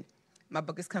 listen, my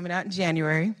book is coming out in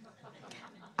January.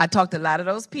 I talked to a lot of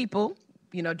those people.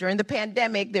 During the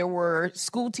pandemic, there were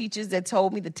school teachers that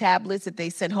told me the tablets that they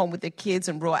sent home with their kids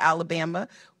in rural Alabama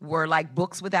were like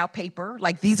books without paper.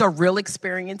 Like, these are real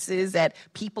experiences that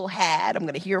people had. I'm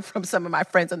going to hear from some of my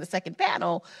friends on the second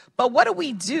panel. But what do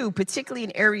we do, particularly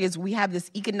in areas we have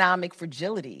this economic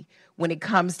fragility when it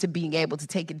comes to being able to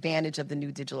take advantage of the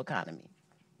new digital economy?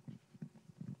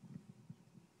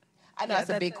 I know that's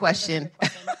a big question.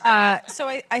 So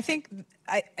I think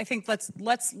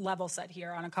let's level set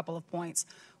here on a couple of points.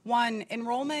 One,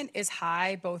 enrollment is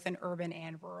high both in urban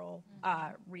and rural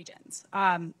regions.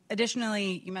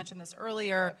 Additionally, you mentioned this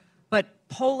earlier, but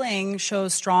polling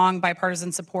shows strong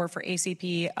bipartisan support for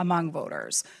ACP among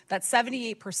voters. That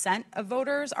 78% of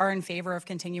voters are in favor of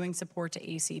continuing support to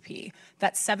ACP.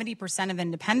 That's 70% of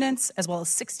independents as well as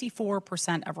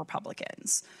 64% of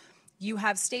Republicans. You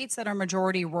have states that are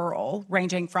majority rural,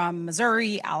 ranging from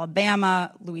Missouri,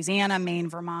 Alabama, Louisiana, Maine,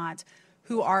 Vermont,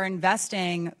 who are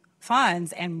investing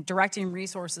funds and directing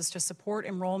resources to support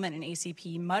enrollment in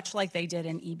ACP, much like they did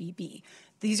in EBB.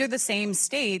 These are the same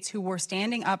states who were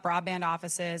standing up broadband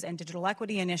offices and digital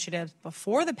equity initiatives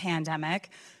before the pandemic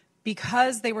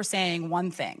because they were saying one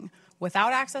thing: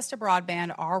 without access to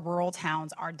broadband, our rural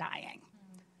towns are dying.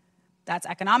 That's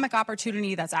economic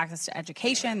opportunity, that's access to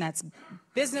education, that's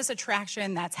business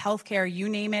attraction, that's healthcare, you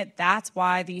name it. That's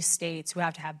why these states, who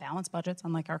have to have balanced budgets,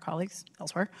 unlike our colleagues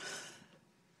elsewhere,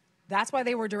 that's why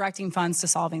they were directing funds to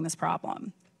solving this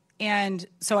problem. And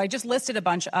so I just listed a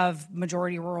bunch of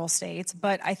majority rural states,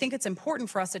 but I think it's important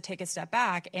for us to take a step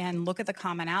back and look at the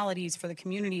commonalities for the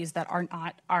communities that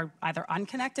are either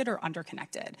unconnected or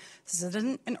underconnected. This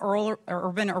isn't an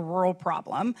urban or rural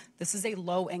problem. This is a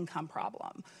low-income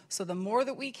problem. So the more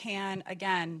that we can,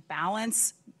 again,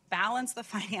 balance the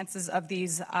finances of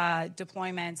these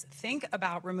deployments, think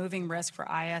about removing risk for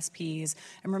ISPs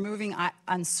and removing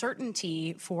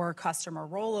uncertainty for customer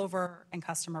rollover and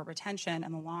customer retention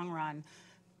in the long run,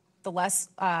 the less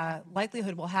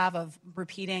likelihood we'll have of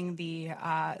repeating the,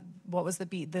 what was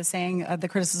the saying, the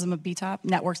criticism of BTOP,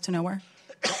 networks to nowhere?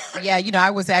 Yeah,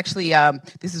 I was actually,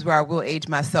 this is where I will age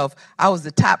myself. I was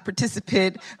the top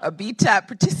participant, a BTOP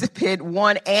participant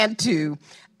 1 and 2.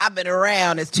 I've been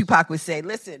around, as Tupac would say.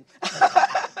 Listen,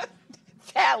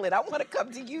 talent, I want to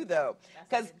come to you, though,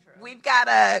 because we've got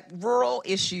a rural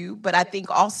issue, but I think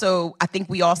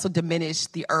we also diminish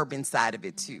the urban side of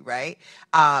it too, right?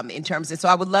 In terms of, so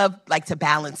I would love to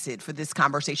balance it for this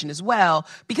conversation as well,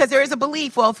 because there is a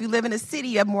belief, well, if you live in a city,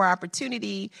 you have more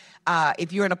opportunity.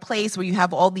 If you're in a place where you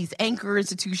have all these anchor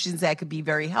institutions that could be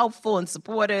very helpful and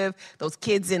supportive, those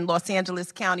kids in Los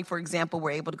Angeles County, for example,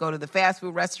 were able to go to the fast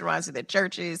food restaurants or their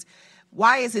churches.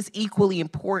 Why is this equally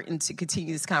important to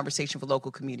continue this conversation for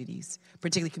local communities,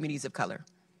 particularly communities of color?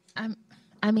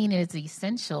 I mean, it's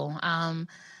essential. I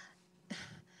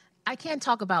can't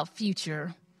talk about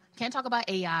future can't talk about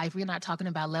AI if we're not talking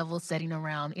about level setting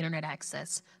around internet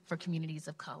access for communities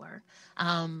of color.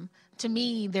 To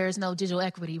me, there's no digital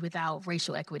equity without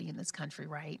racial equity in this country,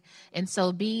 right? And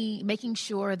so making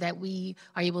sure that we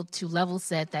are able to level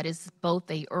set that is both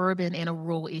a urban and a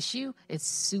rural issue is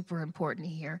super important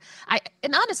here.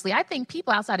 And honestly, I think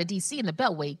people outside of DC and the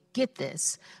Beltway get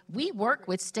this. We work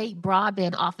with state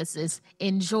broadband offices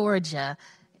in Georgia,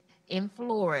 in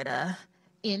Florida,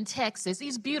 in Texas,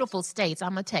 these beautiful states.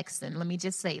 I'm a Texan, let me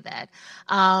just say that.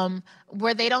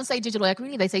 Where they don't say digital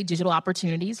equity, they say digital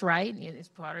opportunities, right? It's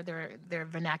part of their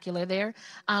vernacular there.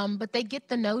 But they get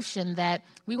the notion that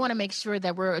we want to make sure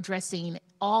that we're addressing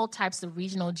all types of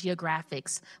regional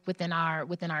geographics within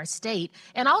our state.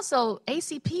 And also,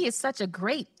 ACP is such a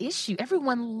great issue.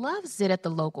 Everyone loves it at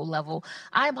the local level.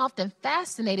 I'm often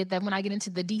fascinated that when I get into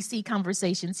the DC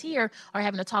conversations here or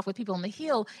having to talk with people on the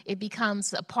Hill, it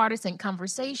becomes a partisan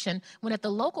conversation, when at the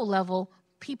local level,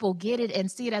 people get it and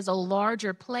see it as a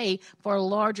larger play for a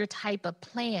larger type of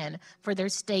plan for their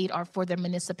state or for their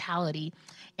municipality.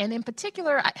 And in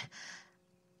particular, I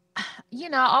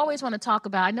always want to talk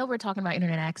about, I know we're talking about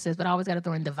internet access, but I always got to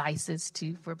throw in devices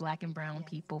too for Black and brown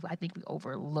people. I think we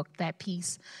overlooked that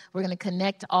piece. We're going to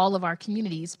connect all of our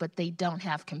communities, but they don't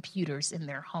have computers in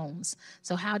their homes.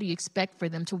 So how do you expect for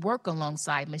them to work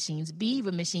alongside machines, be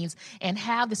with machines, and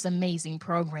have this amazing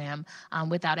program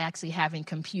without actually having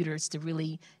computers to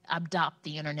really adopt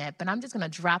the internet? But I'm just going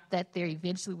to drop that there.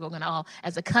 Eventually, we're going to all,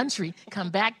 as a country, come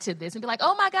back to this and be like,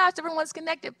 oh my gosh, everyone's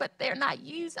connected, but they're not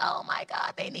used. Oh my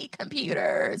God, they need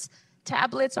computers.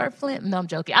 Tablets are flint. No, I'm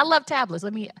joking. I love tablets.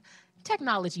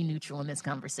 Technology neutral in this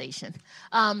conversation.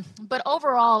 But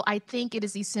overall, I think it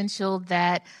is essential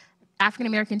that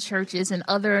African-American churches and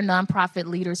other nonprofit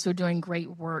leaders who are doing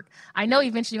great work. I know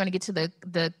eventually you're going to get to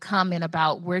the comment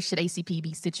about where should ACP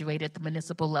be situated at the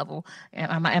municipal level.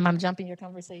 Am I jumping your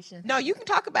conversation? No, you can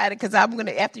talk about it, because I'm going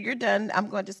to, after you're done, I'm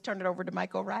going to just turn it over to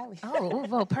Mike O'Reilly.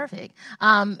 Oh, perfect.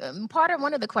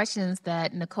 One of the questions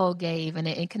that Nicole gave, and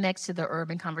it connects to the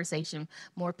urban conversation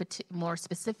more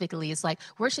specifically, is like,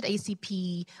 where should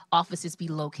ACP offices be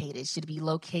located? Should it be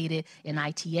located in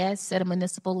ITS at a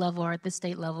municipal level or at the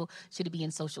state level? Should it be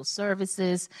in social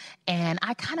services? And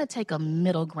I kind of take a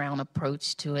middle ground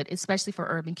approach to it, especially for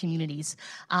urban communities.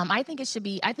 I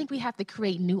think we have to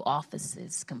create new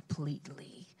offices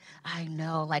completely. I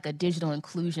know, like a digital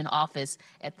inclusion office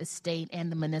at the state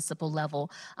and the municipal level.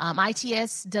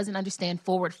 ITS doesn't understand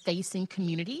forward-facing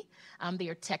community. They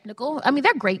are technical.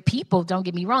 They're great people, don't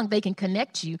get me wrong. They can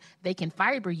connect you. They can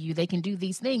fiber you. They can do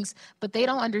these things. But they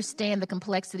don't understand the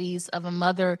complexities of a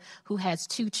mother who has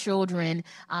 2 children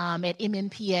at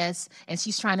MNPS, and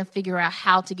she's trying to figure out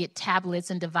how to get tablets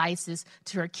and devices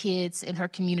to her kids and her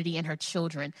community and her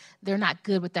children. They're not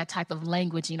good with that type of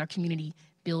language in our community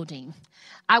building.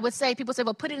 I would say, people say,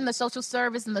 well, put it in the social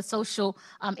service and the social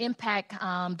impact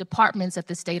departments at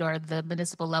the state or the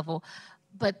municipal level.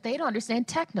 But they don't understand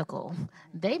technical.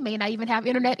 They may not even have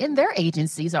internet in their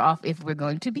agencies, or if we're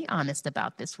going to be honest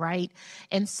about this, right?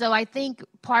 And so I think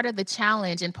part of the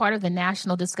challenge and part of the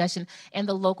national discussion and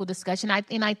the local discussion,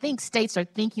 I think states are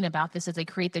thinking about this as they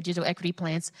create their digital equity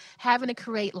plans, having to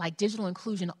create like digital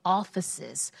inclusion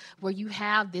offices where you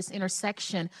have this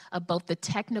intersection of both the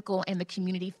technical and the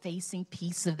community-facing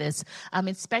piece of this,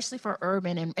 especially for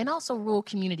urban and also rural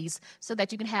communities, so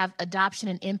that you can have adoption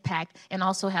and impact and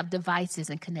also have devices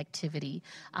and connectivity.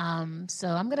 So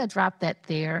I'm going to drop that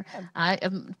there.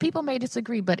 People may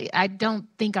disagree, but I don't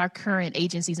think our current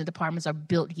agencies and departments are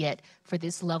built yet for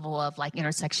this level of like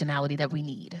intersectionality that we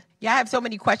need. Yeah, I have so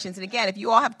many questions. And again, if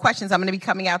you all have questions, I'm going to be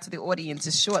coming out to the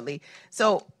audience shortly.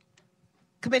 So,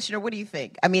 Commissioner, what do you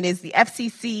think? Is the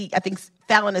FCC, I think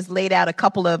Fallon has laid out a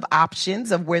couple of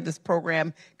options of where this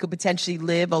program could potentially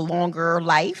live a longer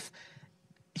life.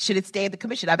 Should it stay at the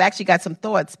commission? I've actually got some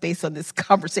thoughts based on this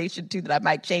conversation, too, that I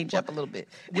might change up a little bit.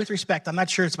 With respect, I'm not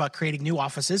sure it's about creating new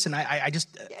offices, and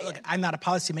look, I'm not a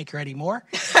policymaker anymore,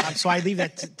 so I leave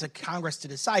that to Congress to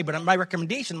decide. But my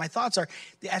recommendation, my thoughts are,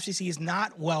 the FCC is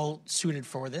not well suited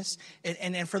for this.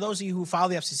 And for those of you who follow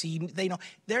the FCC, they know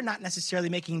they're not necessarily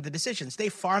making the decisions. They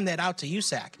farm that out to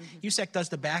USAC. Mm-hmm. USAC does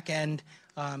the back end.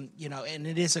 And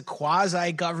it is a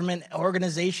quasi-government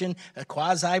organization, a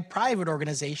quasi-private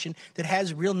organization that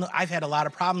has I've had a lot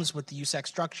of problems with the USAC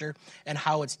structure and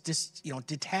how it's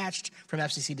detached from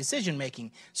FCC decision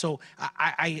making. So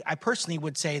I personally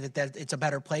would say that it's a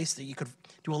better place, that you could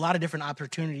do a lot of different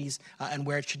opportunities and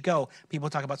where it should go. People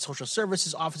talk about social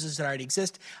services offices that already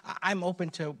exist. I'm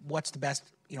open to what's the best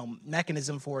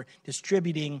mechanism for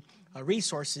distributing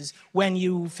resources when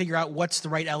you figure out what's the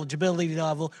right eligibility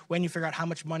level, when you figure out how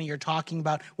much money you're talking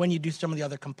about, when you do some of the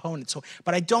other components. So,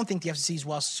 but I don't think the FCC is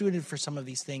well suited for some of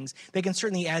these things. They can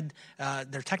certainly add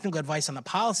their technical advice on the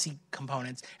policy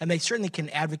components, and they certainly can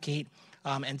advocate.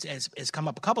 And as come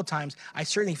up a couple times, I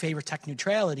certainly favor tech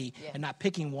neutrality and not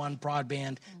picking one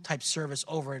broadband type service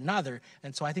over another.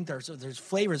 And so I think there's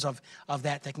flavors of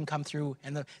that can come through,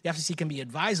 and the FCC can be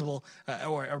advisable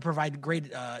or provide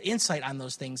great insight on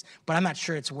those things. But I'm not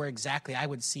sure it's where exactly I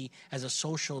would see as a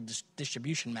social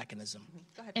distribution mechanism.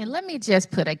 And let me just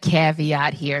put a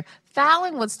caveat here.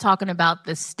 Fallon was talking about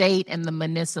the state and the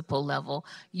municipal level.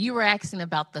 You were asking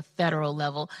about the federal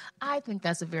level. I think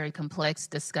that's a very complex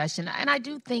discussion. And I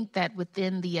do think that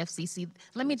within the FCC,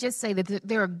 let me just say that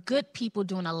there are good people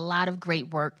doing a lot of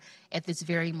great work at this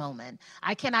very moment.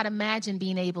 I cannot imagine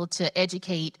being able to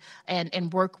educate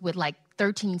and work with like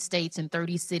 13 states and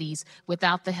 30 cities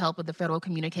without the help of the Federal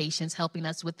Communications helping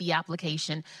us with the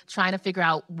application, trying to figure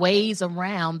out ways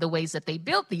around the ways that they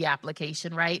built the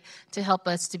application, right, to help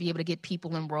us to be able to get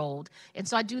people enrolled. And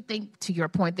so I do think, to your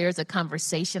point, there's a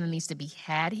conversation that needs to be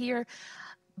had here,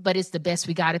 but it's the best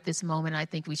we got at this moment. I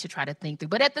think we should try to think through.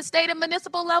 But at the state and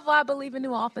municipal level, I believe in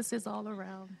new offices all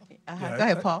around. Go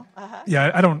ahead, Paul.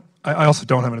 Yeah, I also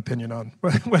don't have an opinion on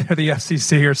whether the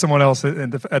FCC or someone else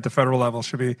at the federal level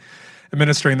should be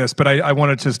administering this. But I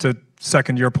wanted just to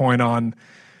second your point on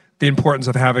the importance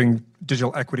of having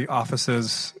digital equity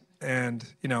offices, and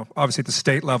obviously at the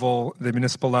state level, the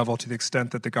municipal level, to the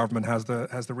extent that the government has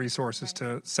the resources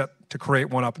to create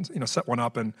one up and set one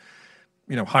up and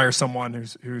hire someone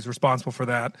who's responsible for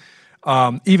that.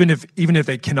 Even if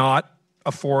they cannot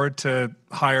afford to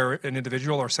hire an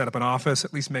individual or set up an office,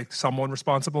 at least make someone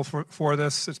responsible for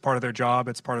this. It's part of their job.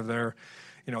 It's part of their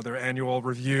annual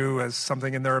review as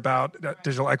something in there about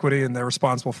digital equity, and they're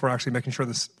responsible for actually making sure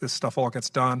this stuff all gets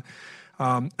done.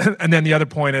 And then the other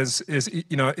point is to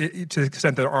the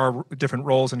extent that there are different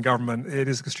roles in government, it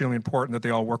is extremely important that they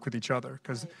all work with each other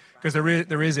because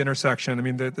there is intersection. I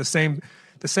mean, the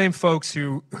same folks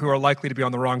who are likely to be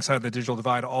on the wrong side of the digital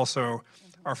divide also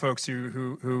are folks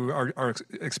who are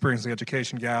experiencing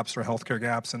education gaps or healthcare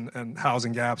gaps and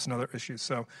housing gaps and other issues.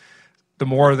 So the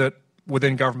more that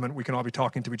within government we can all be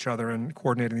talking to each other and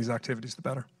coordinating these activities, the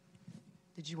better.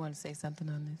 Did you want to say something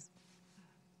on this?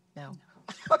 No.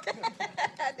 Okay. I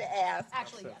had to ask.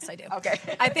 Actually, yes, I do. Okay.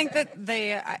 I think that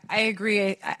I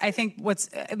agree. I think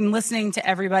I'm listening to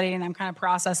everybody, and I'm kind of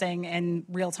processing in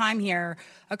real time here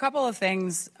a couple of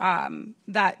things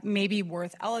that may be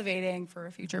worth elevating for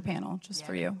a future panel, just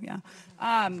for you.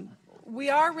 Yeah. We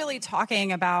are really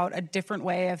talking about a different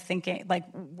way of thinking. Like,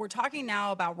 we're talking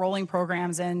now about rolling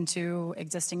programs into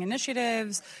existing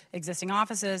initiatives, existing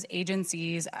offices,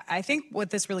 agencies. I think what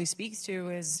this really speaks to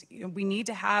is we need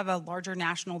to have a larger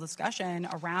national discussion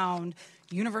around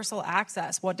universal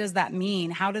access. What does that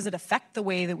mean? How does it affect the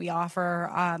way that we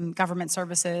offer government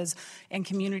services and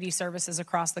community services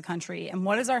across the country? And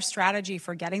what is our strategy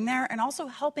for getting there? And also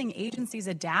helping agencies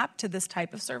adapt to this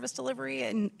type of service delivery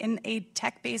in a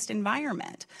tech-based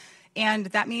environment. And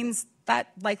that means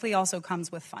that likely also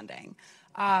comes with funding.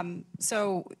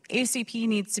 So ACP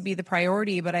needs to be the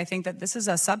priority, but I think that this is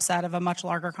a subset of a much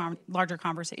larger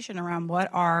conversation around what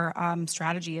our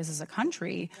strategy is as a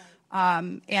country.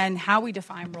 And how we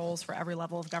define roles for every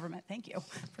level of government. Thank you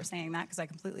for saying that, because I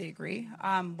completely agree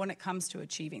when it comes to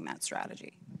achieving that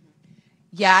strategy.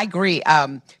 Yeah, I agree.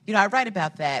 I write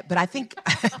about that, but I think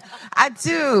I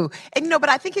do. And, but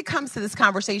I think it comes to this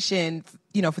conversation,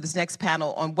 for this next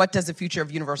panel on what does the future of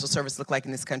universal service look like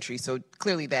in this country. So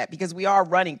clearly that, because we are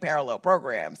running parallel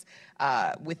programs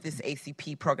with this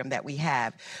ACP program that we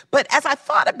have. But as I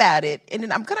thought about it, and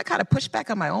then I'm going to kind of push back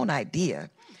on my own idea,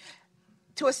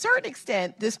 to a certain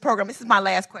extent, this program, this is my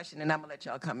last question, and I'm going to let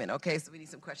y'all come in, okay? So we need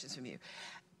some questions from you.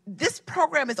 This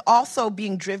program is also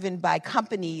being driven by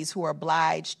companies who are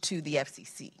obliged to the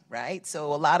FCC, right?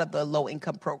 So a lot of the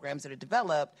low-income programs that are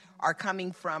developed are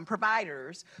coming from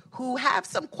providers who have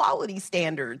some quality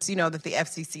standards, that the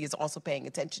FCC is also paying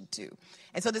attention to.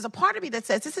 And so there's a part of me that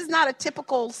says this is not a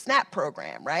typical SNAP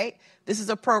program, right? This is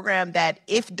a program that,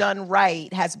 if done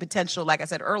right, has the potential, like I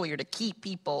said earlier, to keep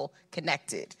people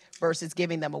connected versus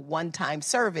giving them a one-time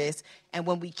service. And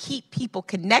when we keep people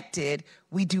connected,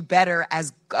 we do better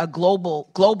as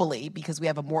globally because we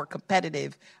have a more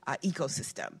competitive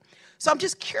ecosystem. So I'm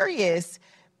just curious,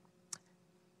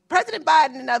 President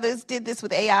Biden and others did this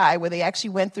with AI, where they actually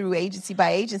went through agency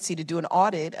by agency to do an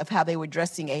audit of how they were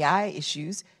addressing AI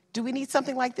issues. Do we need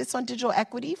something like this on digital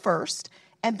equity first?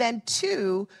 And then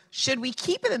 2, should we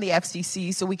keep it in the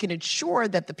FCC so we can ensure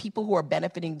that the people who are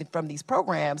benefiting from these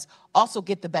programs also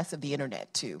get the best of the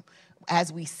internet too,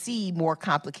 as we see more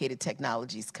complicated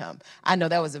technologies come? I know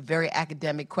that was a very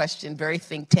academic question, very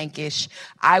think tankish.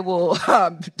 I will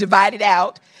divide it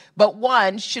out. But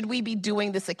 1, should we be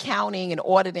doing this accounting and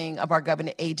auditing of our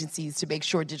government agencies to make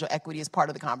sure digital equity is part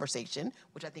of the conversation,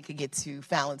 which I think could get to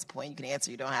Fallon's point. You can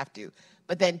answer, you don't have to.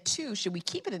 But then 2, should we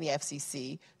keep it in the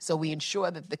FCC so we ensure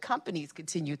that the companies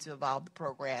continue to evolve the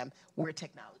program where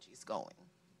technology is going?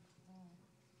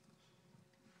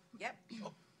 Yep.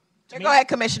 Go ahead,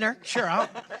 Commissioner. Sure. Well,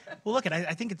 look,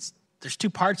 I think there's 2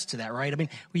 parts to that, right? I mean,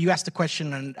 you asked the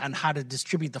question on how to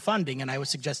distribute the funding, and I was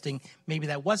suggesting maybe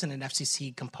that wasn't an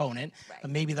FCC component,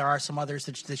 but maybe there are some others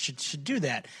that should do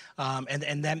that.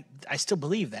 And then I still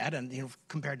believe that, and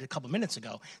compared to a couple minutes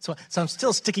ago, so I'm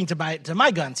still sticking to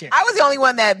my guns here. I was the only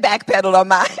one that backpedaled on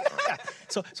mine. Yeah.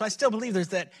 So I still believe there's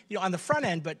that, on the front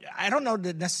end, but I don't know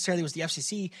that necessarily it was the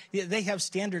FCC. They have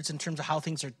standards in terms of how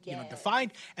things are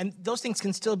defined, and those things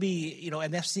can still be,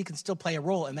 and the FCC can still play a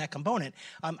role in that component.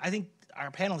 I think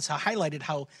our panelists have highlighted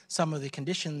how some of the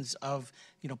conditions of,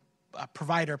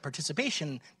 provider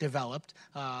participation developed,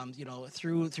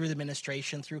 through the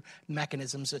administration, through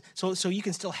mechanisms. So you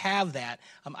can still have that,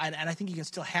 and I think you can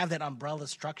still have that umbrella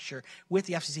structure with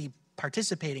the FCC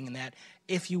participating in that.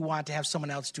 If you want to have someone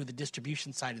else do the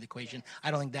distribution side of the equation,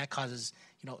 I don't think that causes,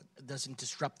 doesn't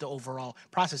disrupt the overall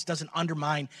process. Doesn't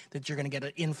undermine that you're going to get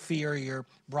an inferior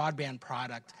broadband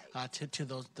product to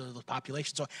those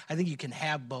populations. So I think you can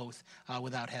have both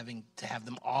without having to have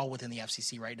them all within the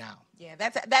FCC right now. Yeah,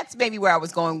 that's maybe where I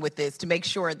was going with this, to make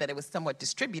sure that it was somewhat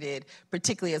distributed,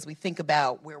 particularly as we think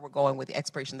about where we're going with the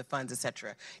expiration of the funds, et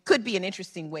cetera. Could be an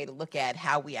interesting way to look at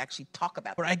how we actually talk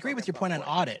about. But I agree with your point on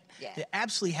audit. Yeah. They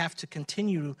absolutely have to continue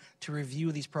to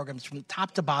review these programs from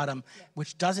top to bottom,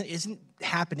 which isn't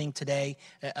happening today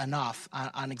enough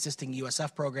on existing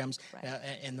USF programs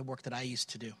and the work that I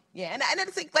used to do. Yeah, and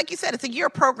it's like you said, it's a year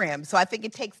program, so I think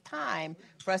it takes time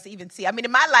for us to even see. I mean,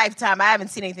 in my lifetime, I haven't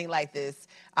seen anything like this,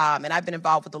 and I've been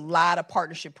involved with a lot of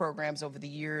partnership programs over the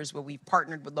years where we've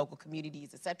partnered with local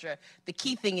communities, et cetera. The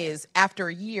key thing is, after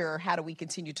a year, how do we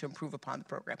continue to improve upon the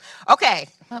program? Okay.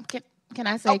 Can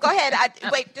I say? Oh, go ahead.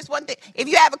 Wait, just one thing. If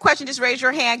you have a question, just raise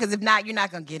your hand, because if not, you're not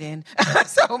going to get in.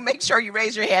 So make sure you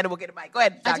raise your hand and we'll get a mic. Go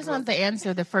ahead, Dr. I just wanted to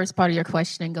answer the first part of your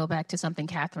question and go back to something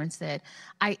Catherine said.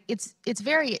 It's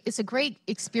a great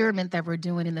experiment that we're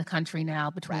doing in the country now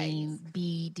between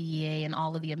BDA and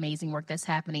all of the amazing work that's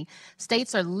happening.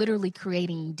 States are literally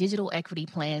creating digital equity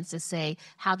plans to say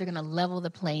how they're going to level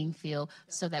the playing field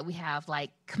so that we have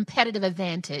competitive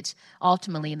advantage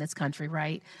ultimately in this country,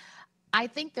 right? I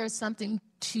think there's something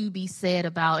to be said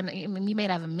about, and you may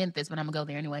not have meant this, but I'm going to go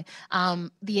there anyway,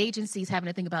 the agencies having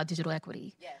to think about digital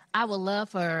equity. Yes. I would love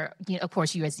for, of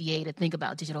course, USDA to think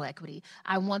about digital equity.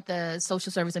 I want the Social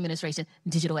Service Administration,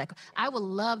 digital equity. I would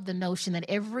love the notion that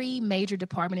every major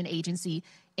department and agency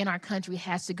in our country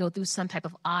has to go through some type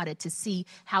of audit to see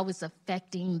how it's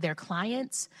affecting their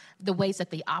clients, the ways that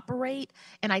they operate.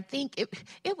 And I think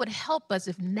it would help us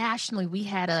if nationally we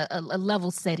had a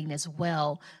level setting as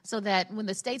well, so that when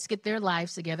the states get their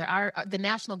lives together, the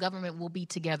national government will be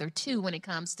together too when it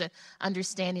comes to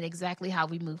understanding exactly how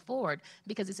we move forward.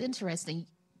 Because it's interesting.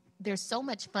 There's so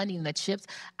much funding in the CHIPS.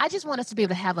 I just want us to be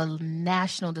able to have a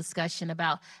national discussion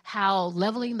about how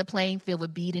leveling the playing field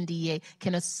with BEAD and DEA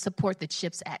can support the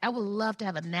CHIPS Act. I would love to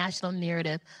have a national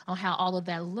narrative on how all of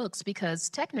that looks, because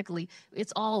technically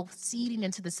it's all seeding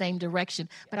into the same direction,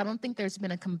 but I don't think there's been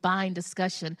a combined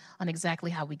discussion on exactly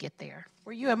how we get there.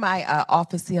 Were you in my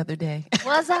office the other day?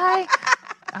 Was I?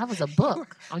 I was a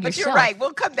book on your shelf. But you're right.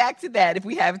 We'll come back to that if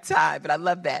we have time, but I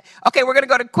love that. Okay, we're going to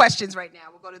go to questions right now.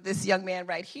 We'll go to this young man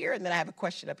right here, and then I have a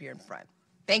question up here in front.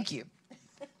 Thank you.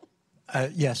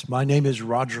 Yes, my name is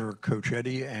Roger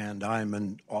Cochetti, and I'm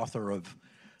an author of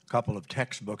a couple of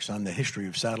textbooks on the history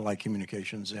of satellite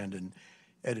communications and an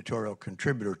editorial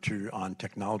contributor on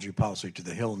technology policy to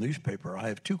the Hill newspaper. I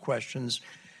have 2 questions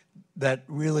that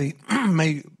really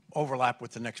may overlap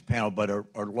with the next panel, but are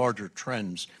larger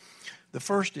trends. The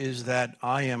first is that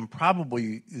I am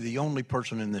probably the only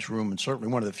person in this room, and certainly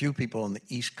one of the few people on the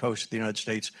East Coast of the United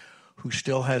States, who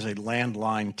still has a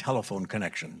landline telephone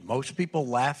connection. Most people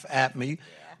laugh at me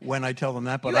when I tell them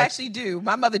that. But you actually do.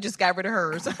 My mother just got rid of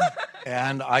hers.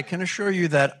 And I can assure you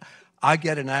that I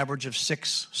get an average of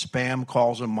 6 spam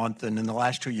calls a month, and in the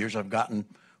last 2 years I've gotten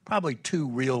probably 2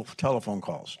 real telephone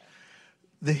calls.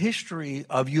 The history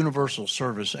of universal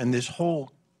service and this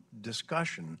whole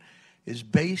discussion is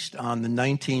based on the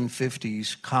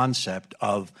 1950s concept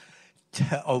of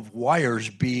of wires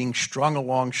being strung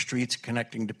along streets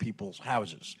connecting to people's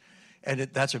houses. And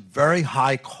that's a very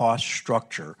high cost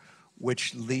structure,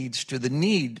 which leads to the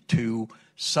need to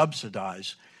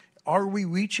subsidize. Are we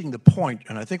reaching the point,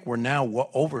 and I think we're now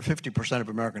over 50% of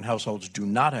American households do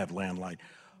not have landline,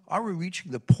 are we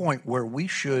reaching the point where we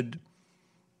should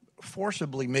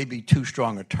forcibly, maybe too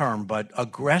strong a term, but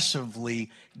aggressively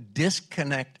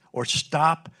disconnect or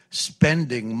stop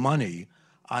spending money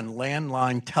on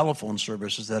landline telephone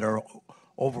services that are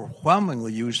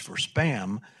overwhelmingly used for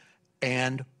spam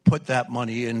and put that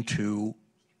money into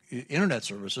internet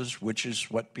services, which is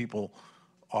what people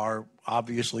are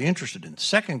obviously interested in?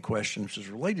 Second question, which is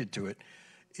related to it,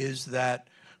 is that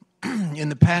in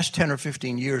the past 10 or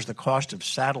 15 years, the cost of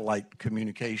satellite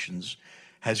communications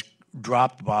has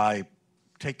dropped by,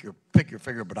 pick your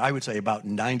figure, but I would say about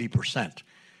 90%.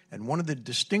 And one of the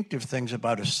distinctive things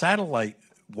about a satellite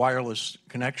wireless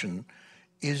connection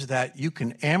is that you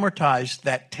can amortize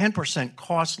that 10%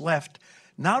 cost left,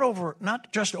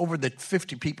 not just over the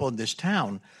 50 people in this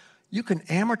town. You can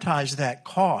amortize that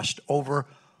cost over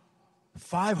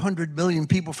 500 million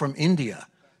people from India,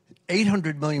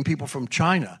 800 million people from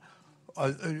China,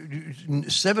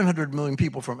 700 million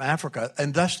people from Africa,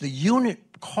 and thus the unit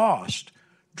cost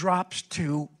drops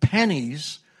to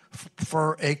pennies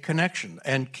for a connection.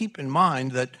 And keep in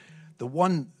mind that the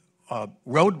one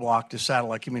roadblock to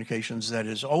satellite communications that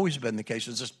has always been the case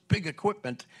is this big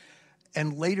equipment.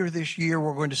 And later this year,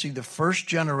 we're going to see the first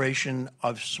generation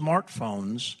of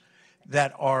smartphones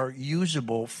that are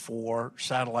usable for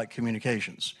satellite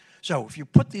communications. So if you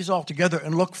put these all together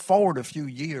and look forward a few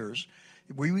years,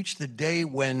 we reach the day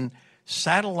when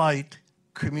satellite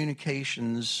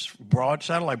communications,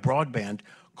 satellite broadband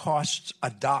costs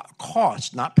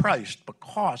not priced, but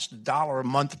costs $1 a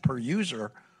month per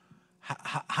user.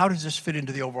 How does this fit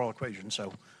into the overall equation?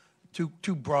 So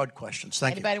two broad questions.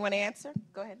 Thank you. Anybody want to answer?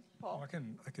 Go ahead, Paul.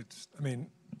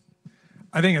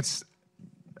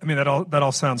 That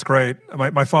all sounds great.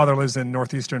 My father lives in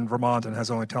northeastern Vermont and has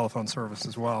only telephone service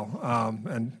as well,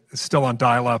 and is still on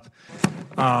dial-up.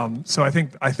 So I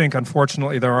think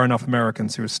unfortunately there are enough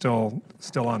Americans who are still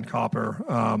on copper,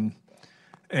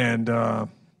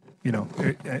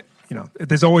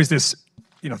 there's always this,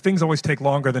 things always take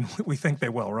longer than we think they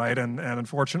will, right? And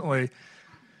unfortunately,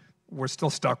 we're still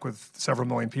stuck with several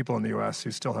million people in the U.S.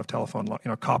 who still have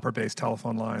copper-based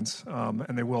telephone lines,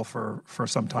 and they will for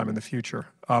some time in the future.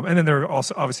 And then there are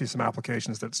also obviously some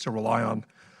applications that still rely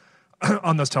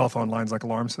on those telephone lines, like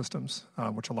alarm systems,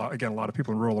 which a lot of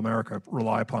people in rural America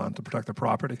rely upon to protect their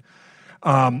property.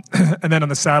 And then on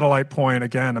the satellite point,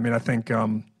 again, I think,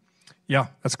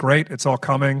 that's great. It's all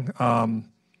coming.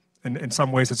 In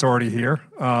some ways, it's already here.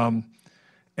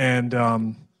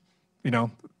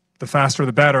 The faster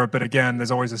the better, but again,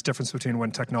 there's always this difference between when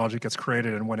technology gets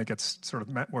created and when it gets sort of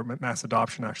where mass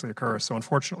adoption actually occurs. So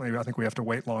unfortunately, I think we have to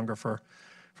wait longer for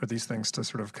these things to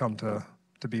sort of come to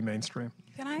be mainstream.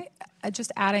 Can I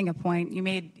just adding a point?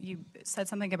 You said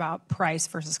something about price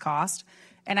versus cost,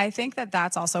 and I think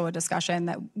that's also a discussion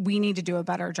that we need to do a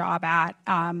better job at.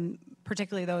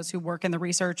 Particularly those who work in the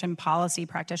research and policy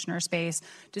practitioner space,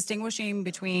 distinguishing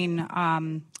between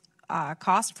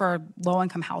cost for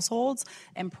low-income households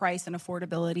and price and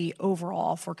affordability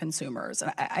overall for consumers.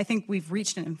 And I think we've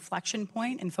reached an inflection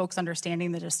point in folks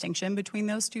understanding the distinction between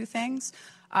those two things,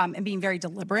 and being very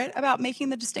deliberate about making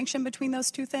the distinction between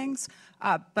those two things.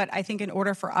 But I think in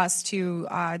order for us to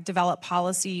develop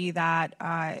policy that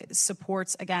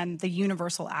supports, again, the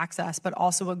universal access, but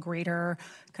also a greater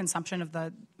consumption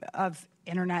of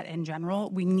internet in general,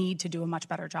 we need to do a much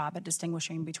better job at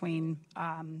distinguishing between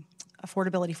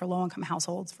affordability for low-income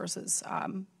households versus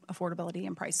affordability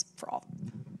and price for all.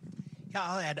 Yeah,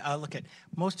 I'll add, look at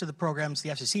most of the programs the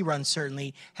FCC runs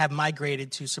certainly have migrated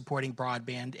to supporting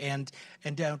broadband and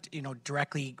don't,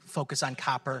 directly focus on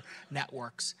copper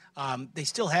networks. They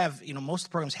still have, most of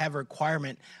the programs have a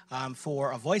requirement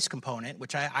for a voice component,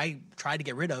 which I tried to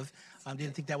get rid of.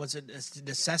 Didn't think that was a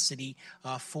necessity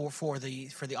for the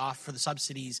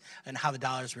subsidies and how the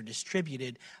dollars were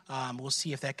distributed. We'll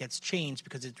see if that gets changed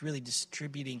because it's really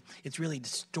distorting,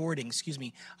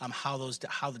 how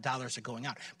the dollars are going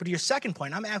out. But to your second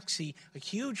point, I'm actually a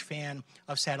huge fan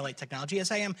of satellite technology, as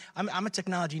I am. I'm a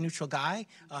technology neutral guy.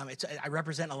 I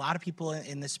represent a lot of people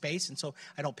in this space, and so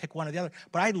I don't pick one or the other.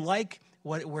 But I like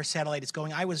where satellite is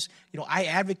going. I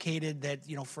advocated that,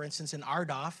 for instance, in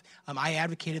RDOF, I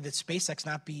advocated that SpaceX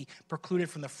not be precluded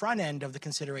from the front end of the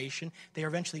consideration. They were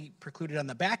eventually precluded on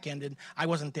the back end, and I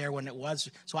wasn't there when it was,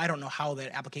 so I don't know how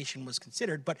that application was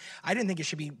considered, but I didn't think it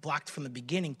should be blocked from the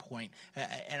beginning point,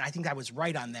 and I think I was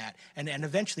right on that. And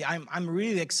eventually, I'm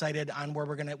really excited on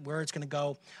where it's gonna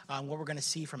go, what we're gonna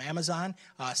see from Amazon,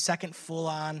 second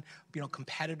full-on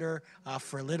competitor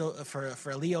for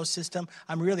a LEO system.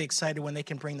 I'm really excited when they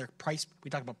can bring their price. We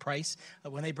talk about price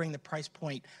when they bring the price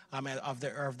point of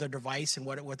their device and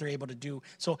what they're able to do.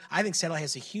 So I think satellite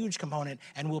has a huge component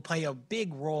and will play a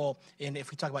big role in,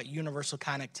 if we talk about universal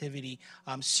connectivity.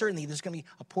 Certainly, there's going to be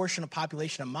a portion of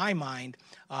population, in my mind,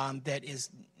 that is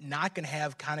not going to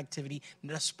have connectivity,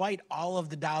 despite all of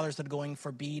the dollars that are going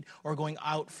for BEAD or going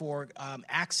out for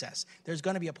access. There's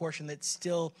going to be a portion that's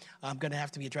still going to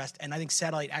have to be addressed. And I think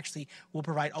satellite actually will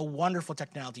provide a wonderful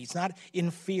technology. It's not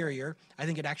inferior. I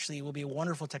think it actually will be a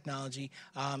wonderful technology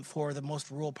for the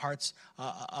most rural parts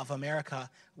of America,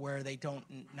 where they don't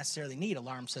necessarily need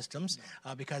alarm systems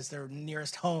because their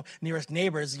nearest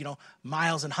neighbors,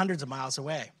 miles and hundreds of miles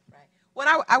away.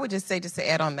 Well, I would just say, just to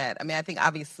add on that, I mean, I think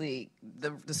obviously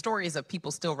the stories of people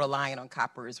still relying on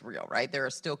copper is real, right? There are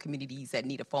still communities that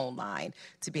need a phone line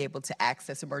to be able to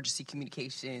access emergency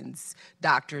communications,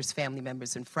 doctors, family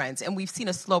members, and friends. And we've seen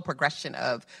a slow progression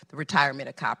of the retirement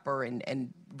of copper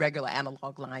and regular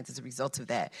analog lines as a result of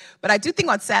that. But I do think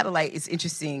on satellite it's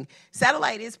interesting.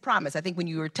 Satellite is promise. I think when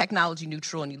you are technology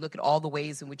neutral and you look at all the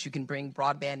ways in which you can bring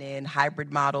broadband in,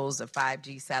 hybrid models of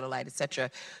 5G, satellite, et cetera,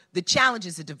 the challenge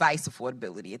is the device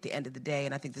affordability at the end of the day.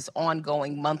 And I think this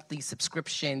ongoing monthly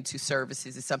subscription to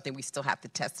services is something we still have to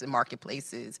test in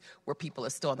marketplaces where people are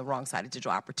still on the wrong side of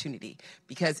digital opportunity.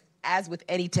 Because as with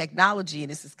any technology,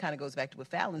 and this kind of goes back to what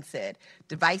Fallon said,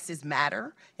 devices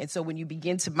matter. And so when you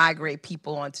begin to migrate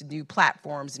people onto new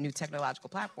platforms, new technological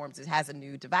platforms, it has a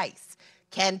new device.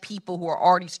 Can people who are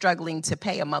already struggling to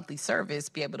pay a monthly service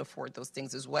be able to afford those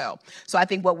things as well? So I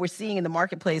think what we're seeing in the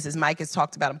marketplace, as Mike has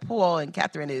talked about in Paul and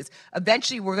Catherine, is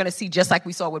eventually we're going to see, just like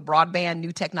we saw with broadband,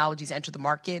 new technologies enter the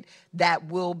market that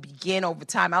will begin over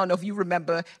time. I don't know if you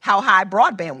remember how high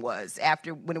broadband was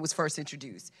when it was first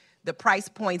introduced. The price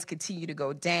points continue to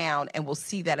go down, and we'll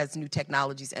see that as new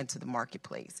technologies enter the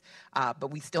marketplace.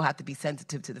 But we still have to be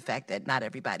sensitive to the fact that not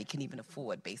everybody can even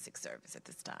afford basic service at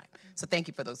this time. So thank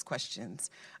you for those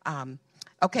questions.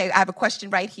 Okay, I have a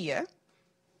question right here.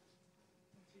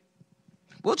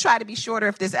 We'll try to be shorter.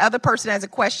 If this other person has a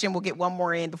question, we'll get one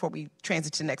more in before we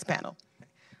transit to the next panel.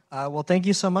 Well, thank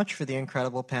you so much for the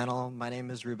incredible panel. My name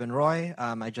is Ruben Roy.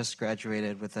 I just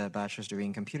graduated with a bachelor's degree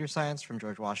in computer science from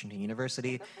George Washington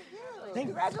University.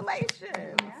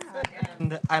 Congratulations.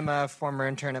 And I'm a former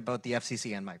intern at both the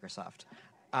FCC and Microsoft.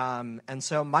 And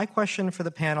so my question for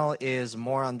the panel is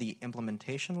more on the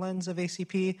implementation lens of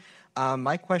ACP.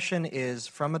 My question is,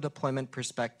 from a deployment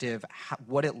perspective,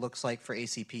 what it looks like for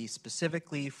ACP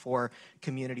specifically for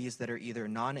communities that are either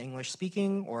non-English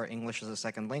speaking or English as a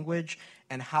second language,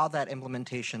 and how that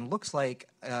implementation looks like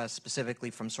specifically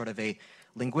from sort of a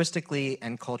linguistically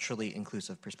and culturally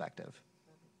inclusive perspective.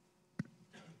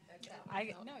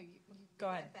 Go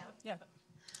ahead. Yeah.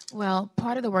 Well,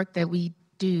 part of the work that we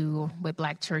do with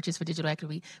Black Churches for Digital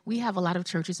Equity, we have a lot of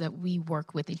churches that we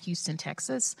work with in Houston,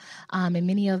 Texas, and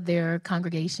many of their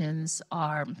congregations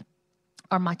are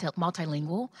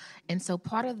multilingual. And so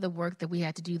part of the work that we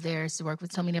had to do there is to work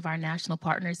with so many of our national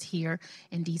partners here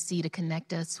in DC to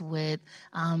connect us with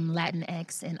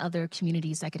Latinx and other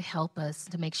communities that could help us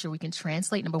to make sure we can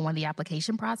translate, number one, the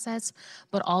application process,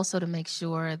 but also to make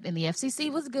sure, and the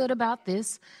FCC was good about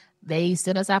this, they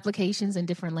send us applications in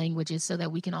different languages so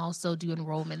that we can also do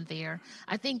enrollment there.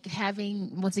 I think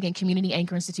having, once again, community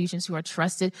anchor institutions who are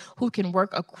trusted, who can work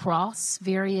across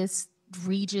various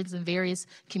regions and various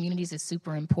communities is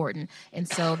super important. And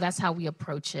so that's how we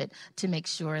approach it, to make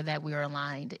sure that we're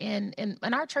aligned. And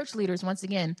our church leaders, once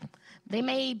again, they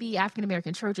may be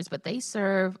African-American churches, but they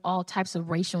serve all types of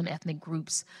racial and ethnic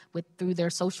groups through their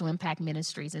social impact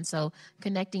ministries. And so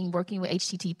working with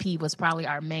HTTP was probably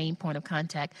our main point of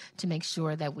contact to make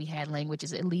sure that we had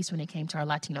languages, at least when it came to our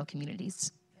Latino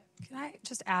communities. Can I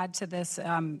just add to this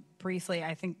briefly?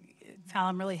 I think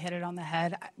Fallon really hit it on the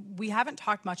head. We haven't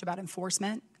talked much about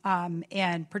enforcement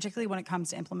and particularly when it comes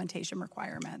to implementation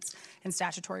requirements and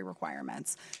statutory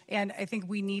requirements. And I think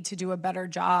we need to do a better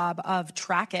job of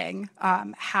tracking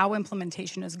how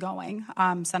implementation is going.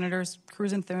 Senators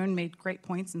Cruz and Thune made great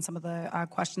points in some of the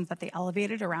questions that they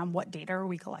elevated around what data are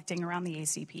we collecting around the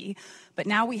ACP. But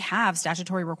now we have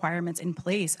statutory requirements in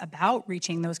place about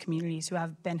reaching those communities who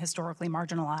have been historically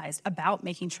marginalized, about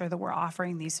making sure that we're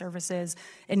offering these services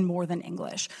in more than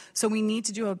English. So we need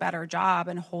to do a better job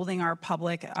in holding our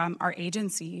public, our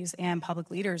agencies and public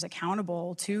leaders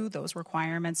accountable to those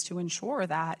requirements to ensure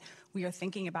that we are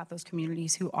thinking about those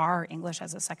communities who are English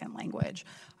as a second language.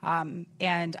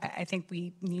 And I think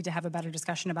we need to have a better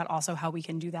discussion about also how we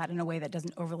can do that in a way that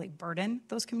doesn't overly burden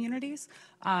those communities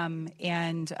and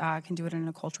can do it in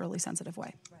a culturally sensitive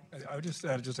way. I would just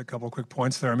add just a couple of quick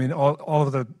points there. I mean, all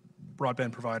of the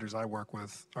broadband providers I work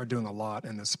with are doing a lot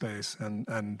in this space,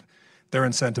 and they're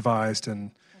incentivized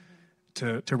and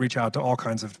to reach out to all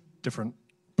kinds of different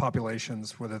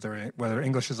populations, whether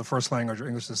English is a first language or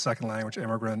English is a second language,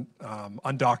 immigrant,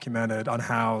 undocumented,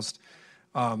 unhoused.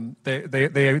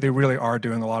 They really are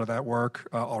doing a lot of that work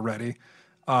already.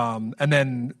 And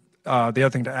then the other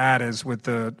thing to add is with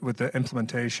the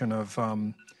implementation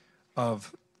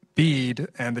of BEAD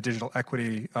and the Digital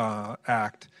Equity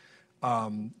Act,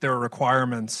 there are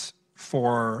requirements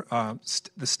for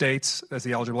the states as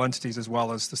the eligible entities as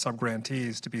well as the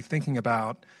subgrantees to be thinking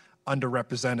about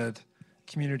underrepresented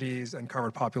communities and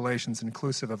covered populations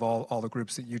inclusive of all the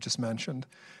groups that you just mentioned.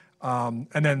 And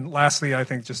then lastly, I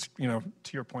think just, to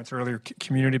your points earlier,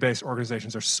 community-based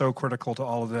organizations are so critical to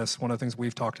all of this. One of the things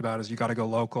we've talked about is you got to go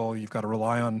local. You've got to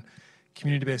rely on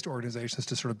community-based organizations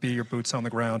to sort of be your boots on the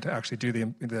ground to actually do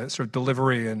the sort of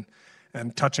delivery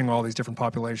and touching all these different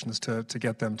populations to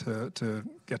get them to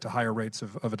get to higher rates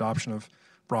of adoption of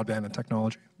broadband and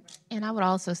technology. And I would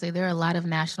also say there are a lot of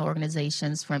national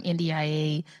organizations from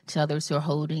NDIA to others who are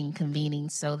holding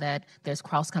convenings so that there's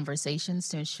cross conversations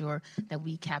to ensure that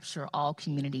we capture all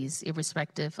communities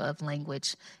irrespective of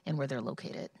language and where they're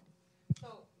located. So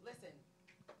listen,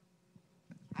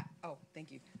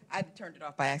 thank you. I turned it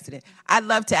off by accident. I'd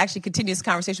love to actually continue this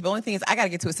conversation, but the only thing is I got to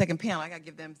get to a second panel. I got to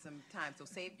give them some time. So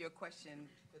save your question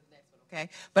for the next one, okay?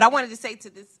 But I wanted to say to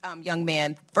this young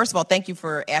man, first of all, thank you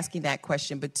for asking that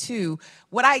question. But two,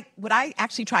 what I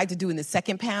actually tried to do in the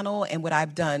second panel and what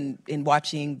I've done in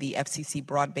watching the FCC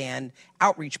broadband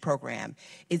outreach program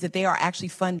is that they are actually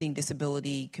funding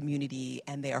disability community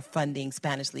and they are funding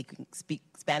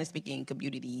Spanish-speaking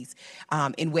communities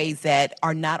in ways that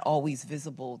are not always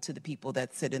visible to the people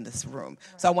that sit in this room.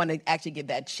 So I want to actually give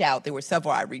that shout. There were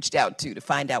several I reached out to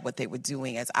find out what they were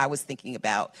doing as I was thinking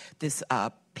about this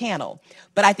panel.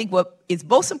 But I think what is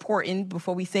most important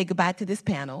before we say goodbye to this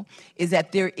panel is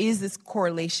that there is this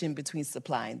correlation between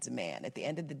supply and demand. At the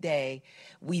end of the day,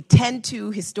 we tend to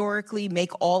historically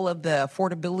make all of the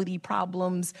affordability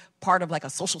problems part of like a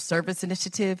social service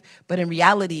initiative, but in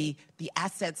reality, the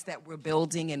assets that we're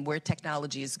building and where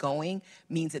technology is going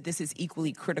means that this is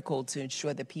equally critical to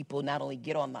ensure that people not only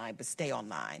get online, but stay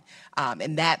online.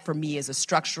 And that, for me, is a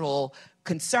structural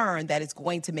concern that is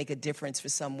going to make a difference for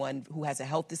someone who has a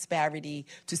health disparity,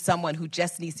 to someone who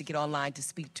just needs to get online to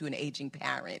speak to an aging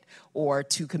parent or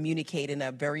to communicate in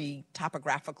a very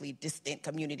topographically distant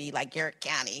community like Garrett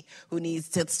County who needs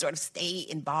to sort of stay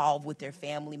involved with their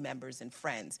family members and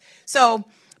friends. So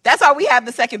that's why we have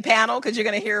the second panel, because you're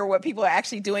going to hear what people are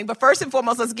actually doing. But first and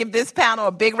foremost, let's give this panel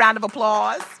a big round of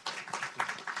applause.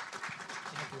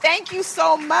 Thank you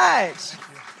so much.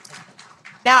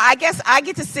 Now, I guess I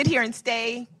get to sit here and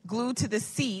stay glued to the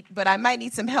seat, but I might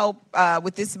need some help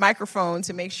with this microphone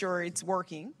to make sure it's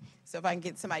working. So if I can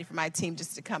get somebody from my team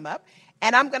just to come up.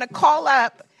 And I'm going to call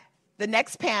up the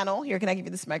next panel. Here, can I give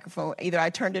you this microphone? Either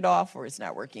I turned it off or it's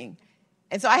not working.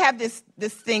 And so I have this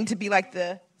thing to be like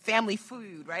the family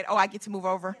food, right? Oh, I get to move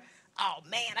over? Oh,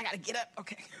 man, I got to get up.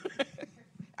 Okay.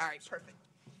 All right, perfect.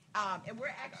 And we're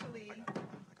actually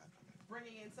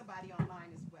bringing in somebody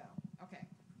online as well. Okay.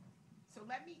 So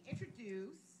let me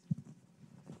introduce.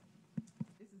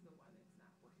 This is the one that's not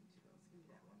working too well. Give me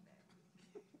that one back.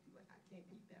 I can't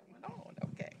keep that one on.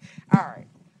 Okay. All right.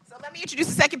 So let me introduce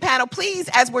the second panel. Please,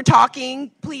 as we're talking,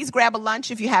 please grab a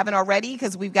lunch if you haven't already,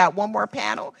 because we've got one more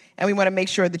panel, and we want to make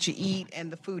sure that you eat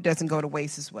and the food doesn't go to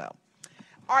waste as well.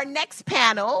 Our next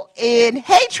panel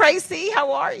hey, Tracy,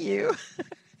 how are you?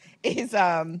 is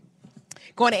going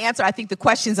to answer, I think, the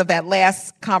questions of that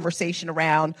last conversation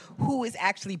around who is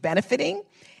actually benefiting.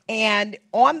 And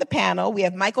on the panel, we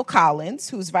have Michael Collins,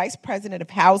 who's Vice President of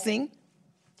Housing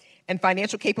and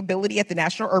Financial Capability at the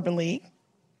National Urban League.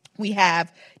 We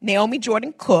have Naomi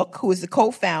Jordan Cook, who is the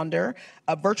co-founder,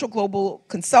 a virtual global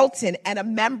consultant, and a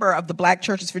member of the Black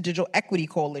Churches for Digital Equity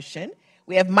Coalition.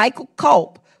 We have Michael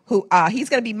Culp, who he's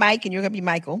going to be Mike and you're going to be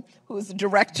Michael, who is the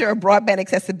director of broadband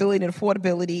accessibility and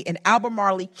affordability in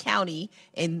Albemarle County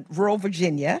in rural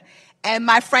Virginia. And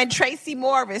my friend Tracy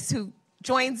Morris, who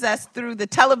joins us through the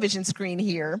television screen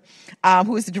here,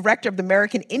 who is the director of the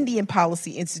American Indian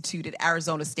Policy Institute at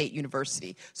Arizona State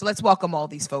University. So let's welcome all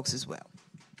these folks as well.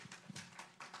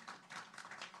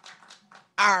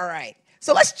 All right.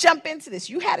 So let's jump into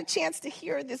this. You had a chance to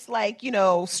hear this,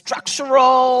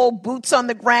 structural boots on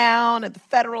the ground at the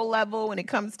federal level when it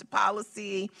comes to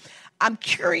policy. I'm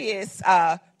curious,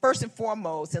 first and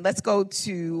foremost, and let's go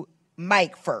to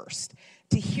Mike first,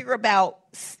 to hear about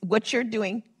what you're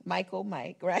doing. Mike,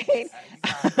 right? You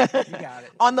got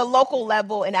it. On the local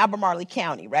level in Albemarle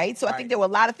County, right? So I Right. think there were a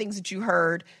lot of things that you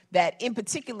heard that, in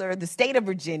particular, the state of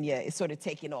Virginia is sort of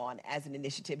taking on as an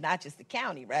initiative, not just the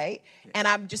county, right? Yeah. And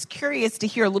I'm just curious to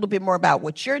hear a little bit more about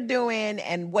what you're doing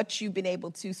and what you've been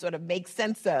able to sort of make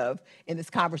sense of in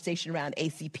this conversation around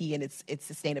ACP and its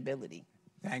sustainability.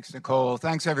 Thanks, Nicole.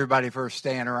 Thanks, everybody, for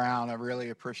staying around. I really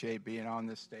appreciate being on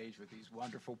this stage with these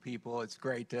wonderful people. It's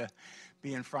great to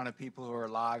be in front of people who are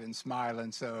alive and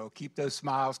smiling, so keep those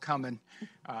smiles coming.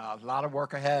 A lot of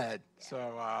work ahead.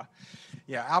 So,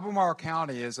 Albemarle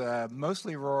County is a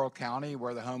mostly rural county.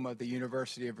 We're the home of the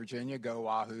University of Virginia, Go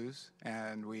Wahoos,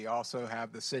 and we also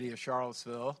have the city of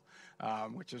Charlottesville,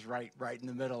 which is right in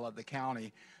the middle of the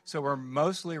county. So we're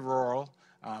mostly rural.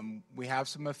 We have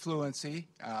some affluency,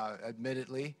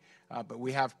 admittedly, but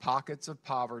we have pockets of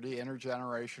poverty,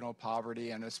 intergenerational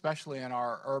poverty, and especially in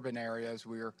our urban areas,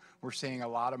 we're seeing a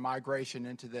lot of migration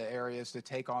into the areas to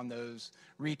take on those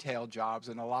retail jobs,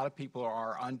 and a lot of people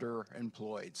are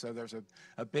underemployed. So there's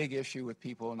a big issue with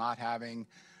people not having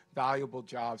valuable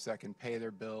jobs that can pay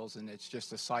their bills, and it's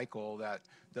just a cycle that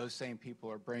those same people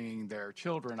are bringing their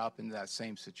children up into that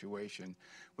same situation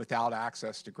without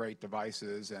access to great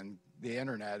devices and the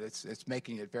internet. It's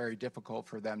making it very difficult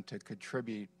for them to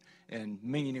contribute in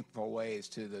meaningful ways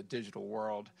to the digital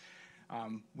world.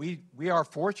 We are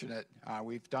fortunate.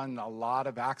 We've done a lot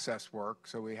of access work,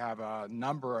 so we have a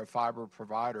number of fiber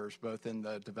providers, both in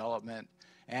the development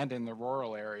and in the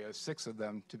rural areas, 6 of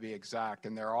them to be exact,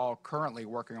 and they're all currently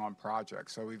working on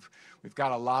projects. So we've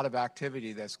got a lot of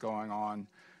activity that's going on,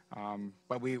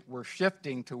 but we're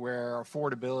shifting to where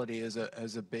affordability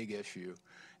is a big issue.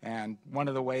 And one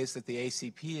of the ways that the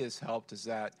ACP has helped is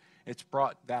that it's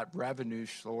brought that revenue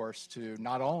source to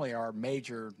not only our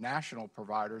major national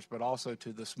providers, but also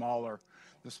to the smaller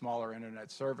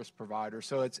internet service providers.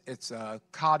 So it's a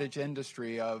cottage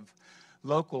industry of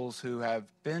locals who have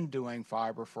been doing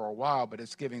fiber for a while, but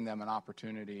it's giving them an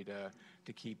opportunity to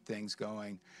keep things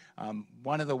going.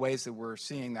 One of the ways that we're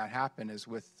seeing that happen is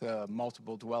with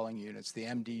multiple dwelling units, the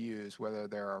MDUs, whether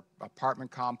they're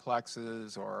apartment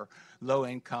complexes or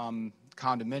low-income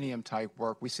condominium type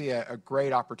work. We see a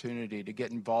great opportunity to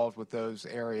get involved with those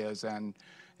areas and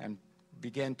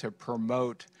begin to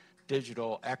promote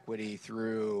digital equity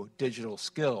through digital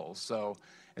skills. So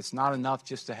it's not enough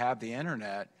just to have the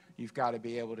internet. You've got to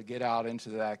be able to get out into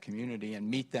that community and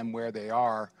meet them where they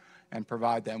are and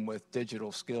provide them with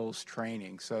digital skills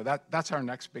training. So that's our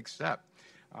next big step.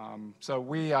 So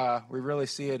we really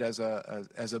see it as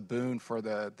a boon for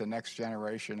the next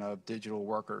generation of digital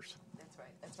workers.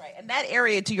 That's right. And that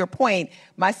area, to your point,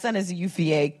 my son is a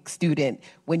UVA student.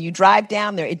 When you drive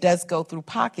down there, it does go through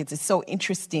pockets. It's so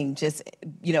interesting, just,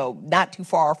 not too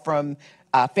far from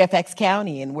Fairfax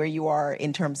County and where you are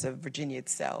in terms of Virginia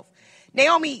itself.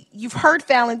 Naomi, you've heard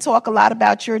Fallon talk a lot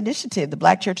about your initiative, the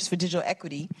Black Churches for Digital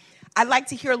Equity. I'd like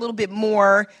to hear a little bit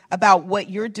more about what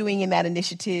you're doing in that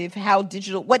initiative, what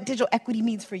digital equity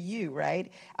means for you,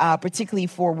 right? Particularly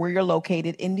for where you're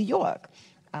located in New York.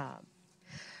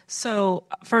 So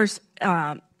first,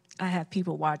 I have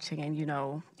people watching,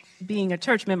 and being a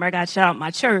church member, I got to shout out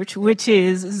my church, which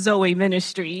is Zoe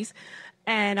Ministries.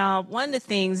 And one of the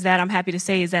things that I'm happy to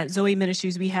say is that Zoe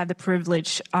Ministries, we have the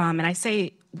privilege, and I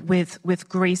say with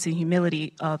grace and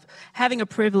humility, of having a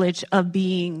privilege of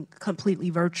being completely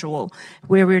virtual,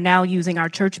 where we're now using our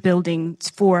church buildings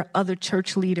for other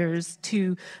church leaders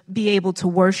to be able to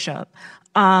worship.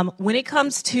 When it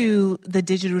comes to the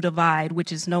digital divide,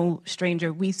 which is no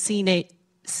stranger, we've seen it,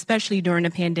 especially during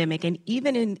the pandemic, and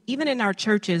even in our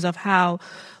churches, of how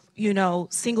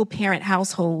single parent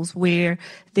households where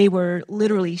they were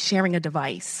literally sharing a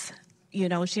device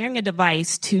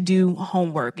to do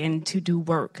homework and to do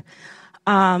work.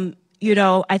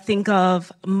 I think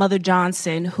of Mother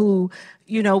Johnson, who,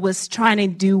 was trying to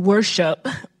do worship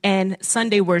and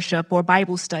Sunday worship or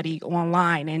Bible study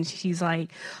online. And she's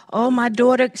like, oh, my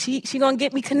daughter, she gonna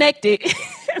get me connected.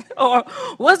 Or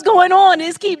what's going on?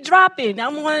 This keep dropping.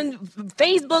 I'm on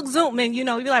Facebook, Zoom, and you're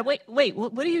like, wait,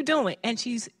 what are you doing? And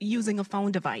she's using a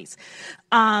phone device.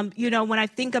 When I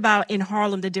think about in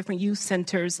Harlem, the different youth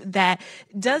centers, that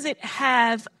does it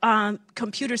have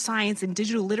computer science and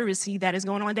digital literacy that is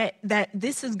going on, that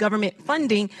this is government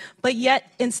funding, but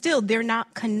yet and still they're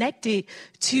not connected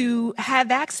to have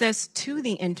access to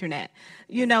the internet.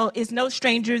 It's no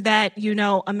stranger that,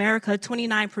 America,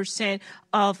 29%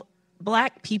 of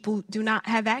Black people do not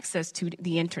have access to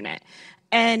the internet.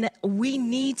 And we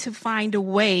need to find a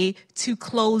way to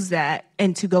close that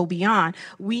and to go beyond.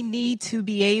 We need to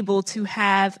be able to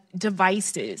have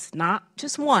devices, not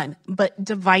just one, but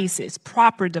devices,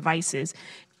 proper devices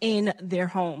in their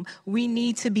home. We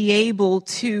need to be able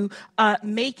to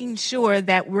making sure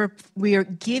that we're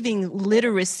giving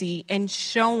literacy and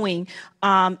showing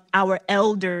our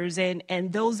elders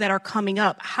and those that are coming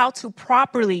up how to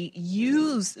properly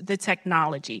use the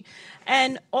technology,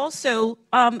 and also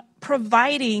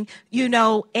providing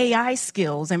AI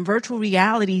skills and virtual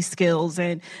reality skills,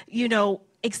 and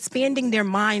expanding their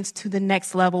minds to the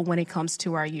next level when it comes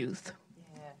to our youth.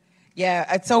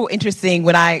 Yeah, it's so interesting.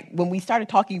 When we started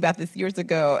talking about this years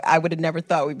ago, I would have never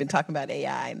thought we'd been talking about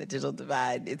AI and the digital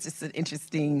divide. It's just an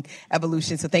interesting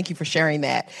evolution. So thank you for sharing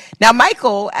that. Now,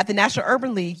 Michael, at the National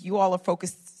Urban League, you all are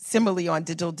focused similarly on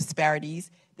digital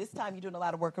disparities. This time you're doing a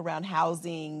lot of work around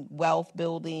housing, wealth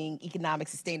building, economic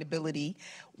sustainability.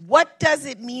 What does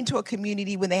it mean to a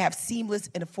community when they have seamless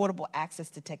and affordable access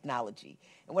to technology?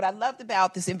 And what I loved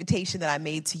about this invitation that I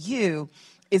made to you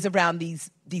is around these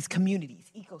communities,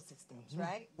 ecosystems,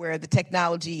 right? Where the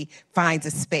technology finds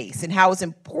a space. And how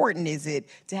important is it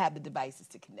to have the devices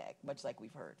to connect, much like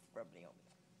we've heard from Naomi?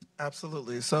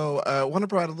 Absolutely. So I want to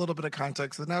provide a little bit of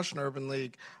context. The National Urban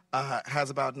League has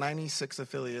about 96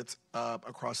 affiliates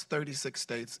across 36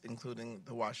 states, including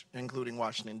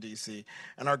Washington, D.C.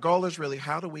 And our goal is really,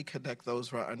 how do we connect those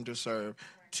who are underserved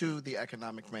to the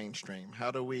economic mainstream? How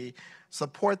do we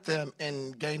support them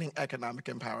in gaining economic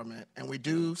empowerment? And we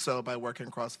do so by working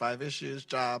across 5 issues: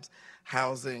 jobs,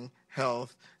 housing,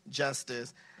 health,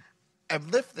 justice. I've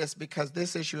lifted this because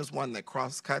this issue is one that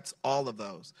cross-cuts all of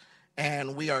those.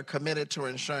 And we are committed to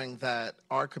ensuring that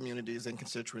our communities and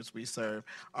constituents we serve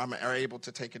are able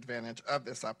to take advantage of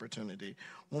this opportunity.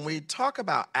 When we talk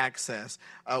about access,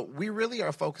 we really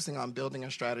are focusing on building a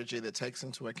strategy that takes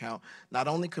into account not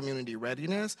only community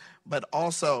readiness, but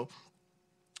also,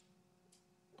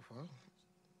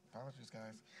 apologies,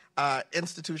 guys.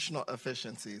 Institutional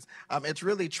efficiencies. It's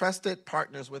really trusted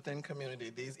partners within community,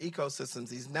 these ecosystems,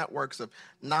 these networks of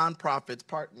nonprofits,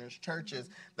 partners, churches,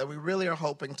 that we really are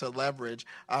hoping to leverage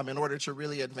in order to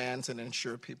really advance and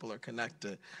ensure people are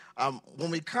connected. When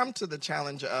we come to the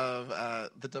challenge of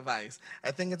the device,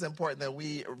 I think it's important that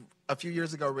we, a few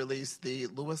years ago, released the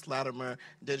Lewis Latimer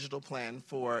Digital Plan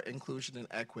for Inclusion and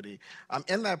Equity.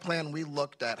 In that plan, we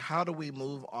looked at how do we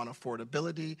move on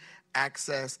affordability,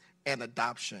 access, and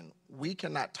adoption. We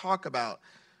cannot talk about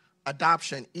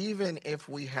adoption even if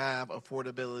we have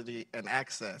affordability and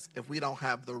access, if we don't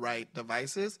have the right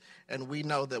devices. And we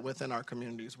know that within our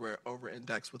communities, we're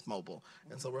over-indexed with mobile.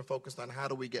 And so we're focused on how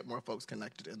do we get more folks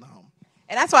connected in the home.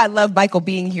 And that's why I love Michael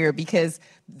being here, because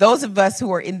those of us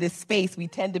who are in this space, we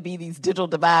tend to be these digital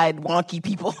divide wonky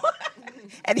people.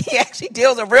 And he actually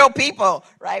deals with real people,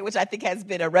 right? Which I think has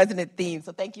been a resonant theme.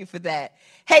 So thank you for that.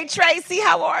 Hey, Tracy,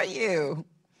 how are you?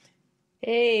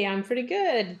 Hey, I'm pretty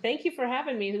good. Thank you for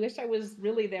having me. I wish I was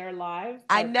really there live.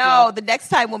 I know. The next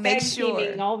time we'll make tag sure.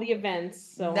 teaming all the events.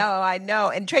 So. No, I know.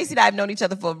 And Tracy and I have known each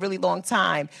other for a really long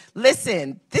time.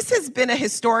 Listen, this has been a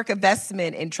historic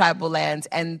investment in tribal lands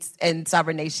and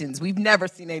sovereign nations. We've never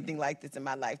seen anything like this in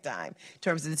my lifetime in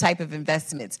terms of the type of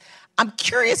investments. I'm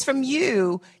curious from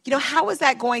you, how is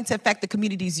that going to affect the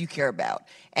communities you care about?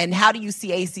 And how do you see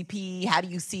ACP? How do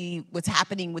you see what's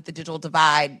happening with the digital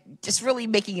divide just really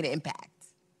making an impact?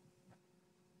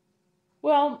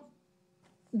 Well,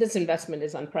 this investment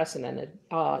is unprecedented.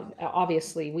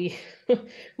 Obviously,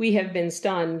 we have been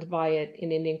stunned by it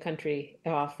in Indian country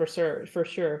for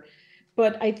sure.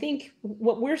 But I think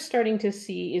what we're starting to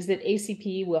see is that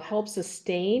ACP will help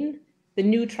sustain the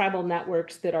new tribal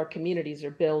networks that our communities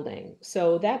are building.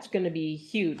 So that's going to be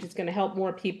huge. It's going to help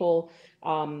more people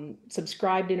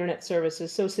subscribe to internet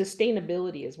services. So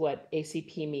sustainability is what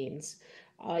ACP means.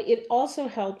 It also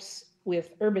helps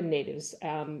with urban natives.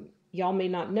 Y'all may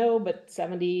not know, but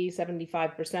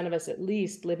 75% of us at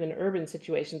least live in urban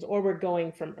situations, or we're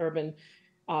going from urban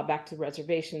back to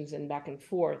reservations and back and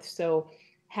forth. So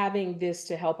having this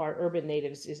to help our urban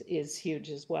natives is huge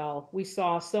as well. We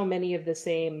saw so many of the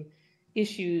same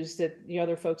issues that the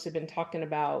other folks have been talking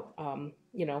about,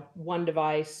 one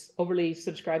device, overly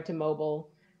subscribed to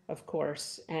mobile, of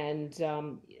course. And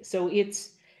so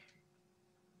it's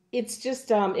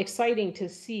just exciting to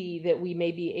see that we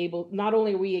may be able, not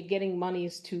only are we getting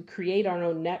monies to create our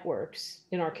own networks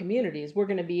in our communities, we're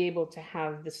going to be able to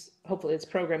have this, hopefully this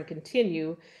program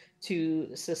continue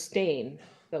to sustain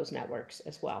those networks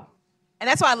as well. And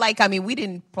that's why we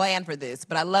didn't plan for this,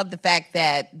 but I love the fact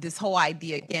that this whole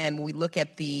idea, again, when we look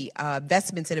at the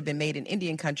investments that have been made in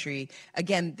Indian country,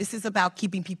 again, this is about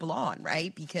keeping people on,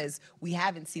 right? Because we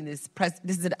haven't seen this.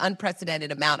 This is an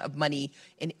unprecedented amount of money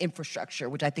in infrastructure,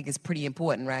 which I think is pretty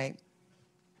important, right?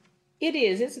 It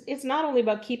is. It's not only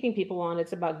about keeping people on,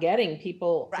 it's about getting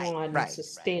people on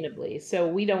sustainably. Right. So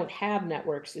we don't have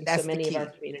networks in so many of our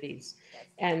communities.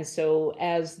 And so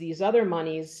as these other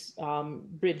monies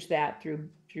bridge that through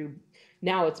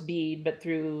now it's BEAD, but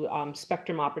through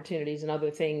spectrum opportunities and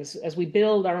other things, as we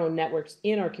build our own networks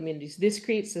in our communities, this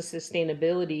creates a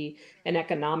sustainability and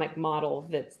economic model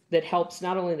that helps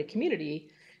not only the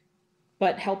community,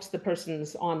 but helps the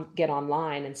persons get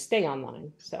online and stay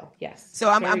online. So yes. So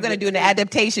I'm going to do an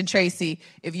adaptation, Tracy.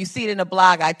 If you see it in a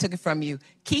blog, I took it from you.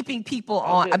 Keeping people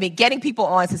on, getting people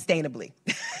on sustainably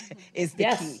is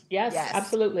the key. Yes,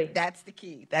 absolutely. That's the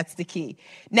key. That's the key.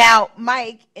 Now,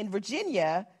 Mike, in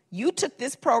Virginia, you took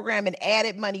this program and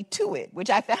added money to it, which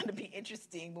I found to be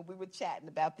interesting when we were chatting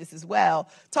about this as well.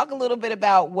 Talk a little bit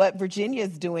about what Virginia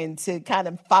is doing to kind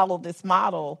of follow this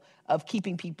model of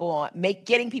keeping people on,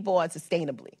 getting people on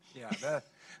sustainably. Yeah,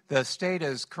 the state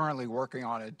is currently working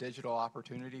on a digital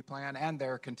opportunity plan, and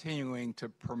they're continuing to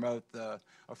promote the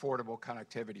affordable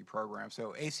connectivity program.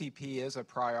 So ACP is a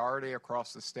priority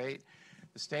across the state.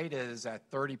 The state is at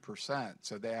 30%,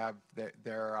 so they're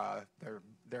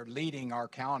leading our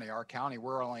county. Our county,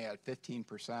 we're only at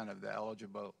 15% of the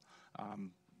eligible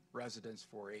residents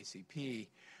for ACP.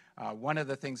 One of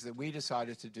the things that we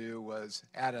decided to do was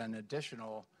add an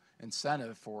additional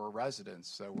incentive for residents.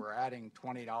 So we're adding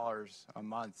 $20 a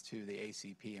month to the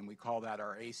ACP, and we call that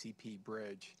our ACP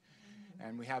Bridge.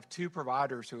 And we have 2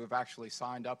 providers who have actually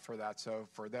signed up for that. So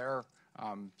for their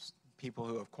people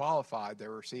who have qualified,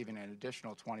 they're receiving an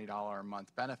additional $20 a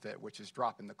month benefit, which is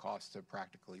dropping the cost to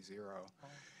practically zero.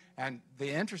 And the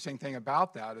interesting thing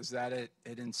about that is that it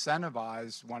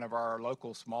incentivized one of our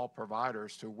local small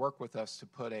providers to work with us to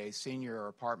put a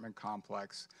senior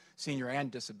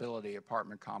and disability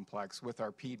apartment complex with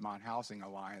our Piedmont Housing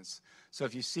Alliance. So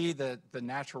if you see the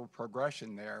natural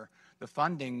progression there, the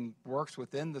funding works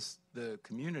within the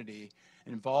community,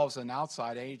 involves an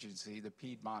outside agency, the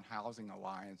Piedmont Housing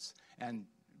Alliance, and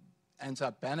ends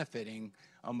up benefiting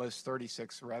almost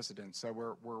 36 residents. So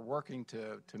we're working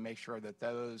to make sure that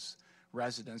those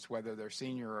residents, whether they're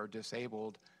senior or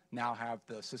disabled, now have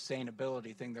the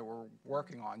sustainability thing that we're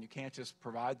working on. You can't just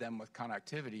provide them with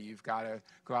connectivity. You've got to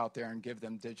go out there and give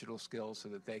them digital skills so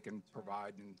that they can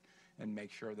provide and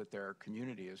make sure that their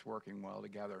community is working well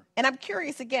together. And I'm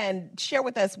curious, again, share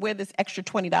with us where this extra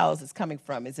 $20 is coming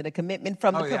from. Is it a commitment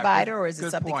from the provider, or is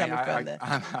it something coming from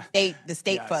the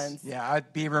state funds? Yeah,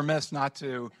 I'd be remiss not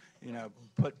to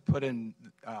put in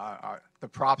the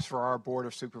props for our Board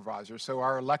of Supervisors. So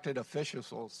our elected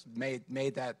officials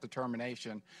made that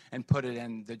determination and put it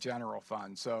in the general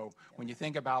fund. So when you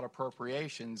think about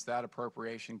appropriations, that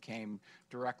appropriation came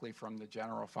directly from the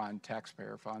general fund,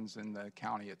 taxpayer funds in the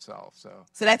county itself. So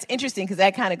that's interesting, because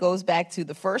that kind of goes back to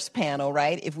the first panel,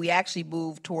 right? If we actually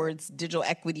move towards digital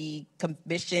equity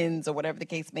commissions or whatever the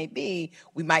case may be,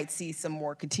 we might see some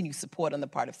more continued support on the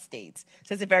part of states.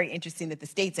 So it's very interesting that the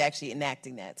state's actually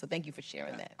enacting that. So thank you for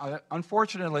sharing that.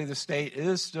 Unfortunately, the state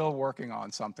is still working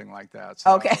on something like that.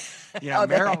 So, okay.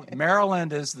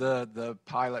 Maryland is the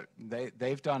pilot.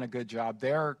 They've done a good job.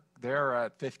 They're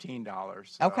at $15.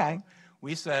 So okay.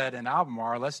 We said in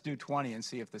Albemarle, let's do 20 and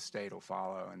see if the state will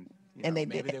follow. And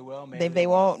maybe they will, maybe they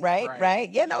won't. Right.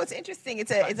 Yeah, no, it's interesting.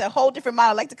 It's a whole different model.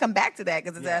 I'd like to come back to that,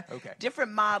 because it's a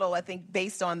different model, I think,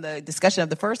 based on the discussion of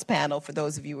the first panel, for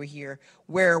those of you who are here,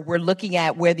 where we're looking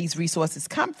at where these resources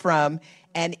come from,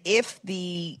 and if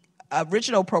the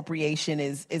original appropriation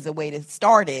is a way to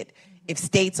start it, if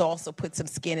states also put some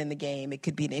skin in the game, it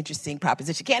could be an interesting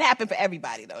proposition. Can't happen for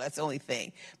everybody, though. That's the only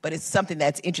thing. But it's something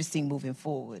that's interesting moving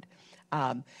forward.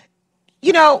 Naomi,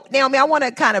 I want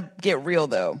to kind of get real,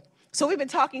 though. So we've been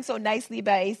talking so nicely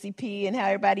about ACP and how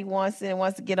everybody wants it and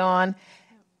wants to get on.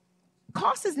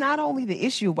 Cost is not only the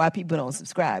issue why people don't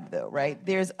subscribe, though, right?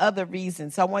 There's other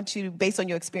reasons. So I want you to, based on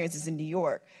your experiences in New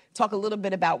York, talk a little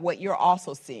bit about what you're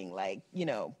also seeing. Like,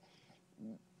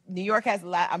 New York has a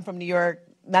lot. I'm from New York.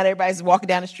 not everybody's walking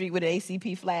down the street with an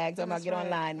ACP flag, talking about get right.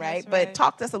 online, That's right? But right.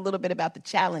 talk to us a little bit about the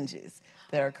challenges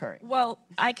that are occurring. Well,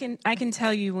 I can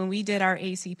tell you when we did our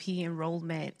ACP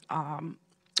enrollment.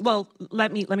 Well,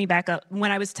 let me back up.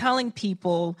 When I was telling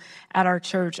people at our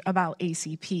church about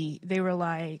ACP, they were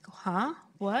like, "Huh?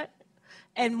 What?"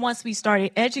 And once we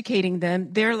started educating them,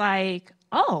 they're like,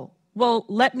 "Oh, well,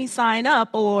 let me sign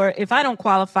up. Or if I don't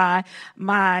qualify,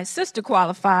 my sister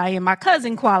qualify and my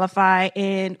cousin qualify."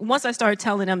 And once I started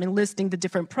telling them and listing the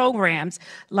different programs,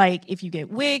 like if you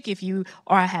get WIC, if you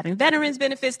are having veterans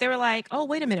benefits, they were like, "Oh,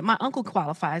 wait a minute, my uncle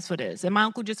qualifies for this. And my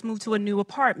uncle just moved to a new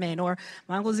apartment, or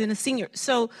my uncle's in a senior."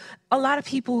 So a lot of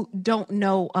people don't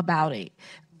know about it.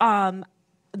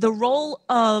 The role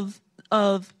of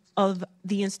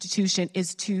the institution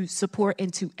is to support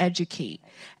and to educate.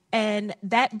 And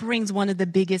that brings one of the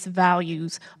biggest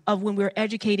values of when we're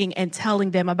educating and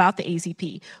telling them about the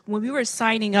ACP. When we were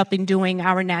signing up and doing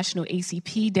our National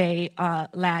ACP Day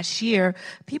last year,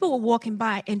 people were walking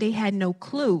by and they had no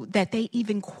clue that they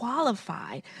even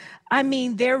qualified. I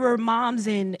mean, there were moms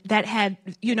that had,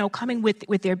 coming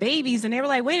with their babies, and they were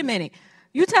like, "Wait a minute.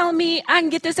 You telling me I can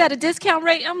get this at a discount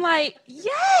rate?" I'm like,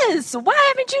 "Yes, why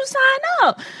haven't you signed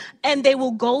up?" And they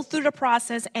will go through the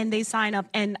process and they sign up.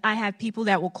 And I have people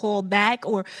that will call back,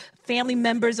 or family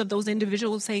members of those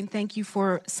individuals saying, "Thank you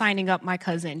for signing up my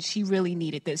cousin. She really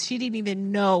needed this. She didn't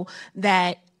even know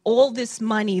that all this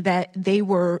money that they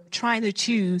were trying to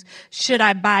choose, should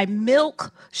I buy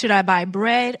milk, should I buy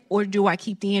bread, or do I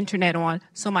keep the internet on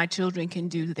so my children can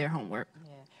do their homework?"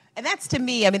 And that's, to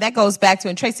me, that goes back to,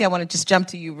 and Tracy, I want to just jump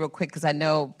to you real quick, because I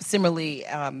know similarly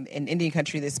in Indian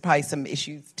country, there's probably some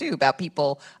issues too about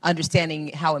people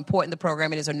understanding how important the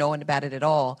program is or knowing about it at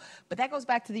all. But that goes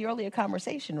back to the earlier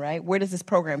conversation, right? Where does this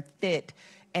program fit,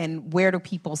 and where do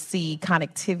people see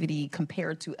connectivity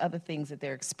compared to other things that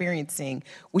they're experiencing,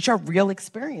 which are real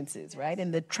experiences, right?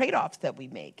 And the trade-offs that we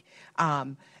make.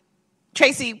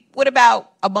 Tracy, what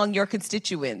about among your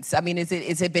constituents?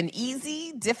 Is it been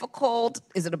easy, difficult?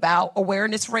 Is it about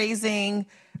awareness raising?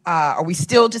 Are we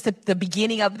still just at the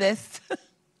beginning of this?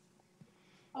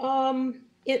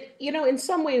 In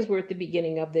some ways, we're at the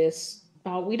beginning of this.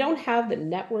 We don't have the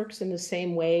networks in the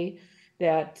same way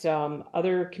that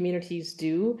other communities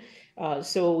do.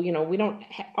 We don't.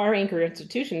 Our anchor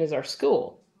institution is our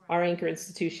school. Our anchor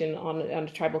institution on a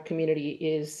tribal community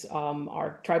is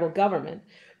our tribal government.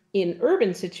 In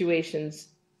urban situations,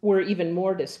 we're even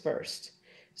more dispersed.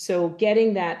 So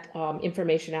getting that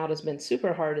information out has been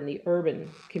super hard in the urban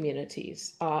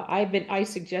communities. I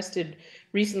suggested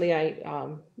recently, I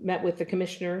met with the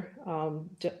commissioner,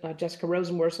 Jessica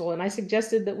Rosenworcel, and I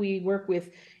suggested that we work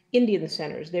with Indian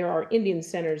centers. There are Indian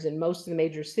centers in most of the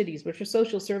major cities, which are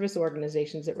social service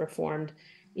organizations that were formed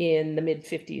in the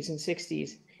mid-50s and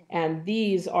 60s. And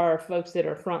these are folks that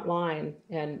are frontline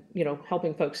and,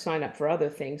 helping folks sign up for other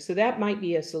things. So that might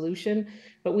be a solution,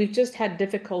 but we've just had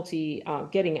difficulty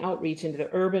getting outreach into the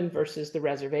urban versus the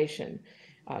reservation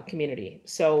community.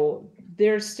 So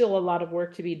there's still a lot of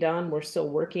work to be done. We're still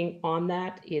working on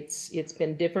that. It's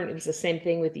been different. It was the same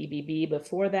thing with EBB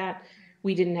before that.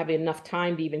 We didn't have enough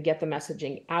time to even get the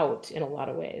messaging out in a lot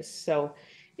of ways. So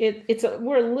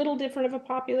we're a little different of a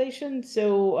population,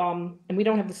 so and we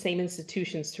don't have the same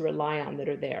institutions to rely on that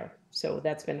are there, so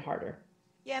that's been harder.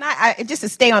 Yeah, and I just to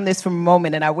stay on this for a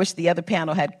moment, and I wish the other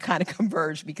panel had kind of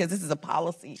converged, because this is a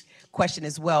policy question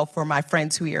as well for my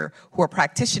friends who are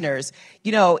practitioners.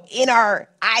 In our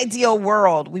ideal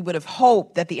world, we would have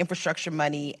hoped that the infrastructure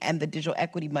money and the digital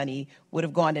equity money would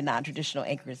have gone to non-traditional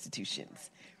anchor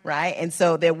institutions, right? And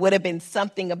so there would have been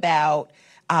something about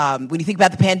when you think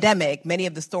about the pandemic, many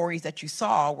of the stories that you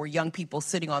saw were young people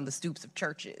sitting on the stoops of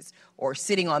churches or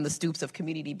sitting on the stoops of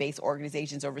community-based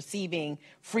organizations or receiving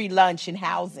free lunch and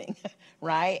housing,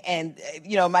 right? And,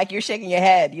 Mike, you're shaking your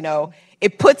head.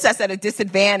 It puts us at a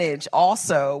disadvantage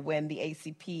also when the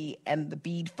ACP and the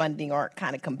BEAD funding aren't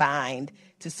kind of combined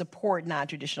to support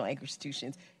non-traditional anchor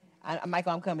institutions.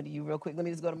 Michael, I'm coming to you real quick. Let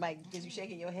me just go to Mike because you're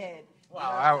shaking your head.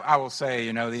 Well, I will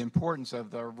say, the importance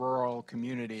of the rural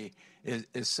community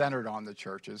is centered on the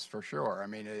churches for sure.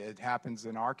 It happens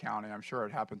in our county. I'm sure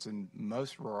it happens in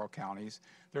most rural counties.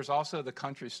 There's also the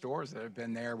country stores that have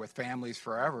been there with families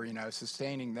forever.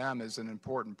 Sustaining them is an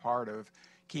important part of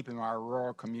keeping our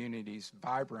rural communities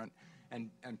vibrant and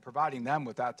providing them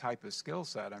with that type of skill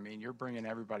set. You're bringing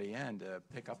everybody in to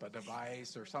pick up a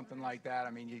device or something like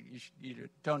that. You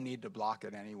don't need to block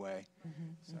it anyway.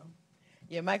 Mm-hmm. So.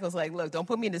 Yeah, Michael's like, look, don't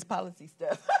put me in this policy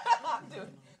stuff.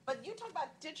 But you talk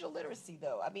about digital literacy,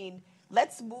 though.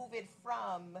 Let's move it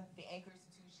from the anchor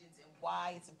institutions and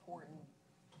why it's important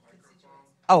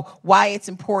Oh, why it's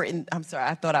important. I'm sorry,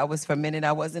 I thought I was for a minute.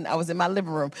 I wasn't. I was in my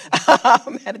living room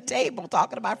at a table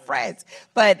talking to my friends.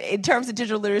 But in terms of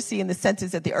digital literacy and the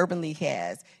census that the Urban League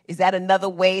has, is that another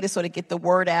way to sort of get the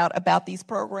word out about these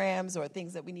programs or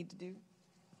things that we need to do?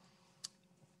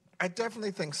 I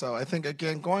definitely think so. I think,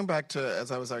 again, going back to,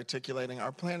 as I was articulating,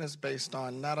 our plan is based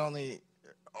on not only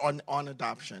on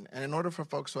adoption. And in order for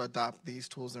folks to adopt these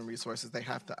tools and resources, they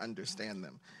have to understand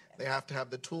them. They have to have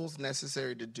the tools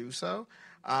necessary to do so.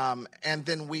 And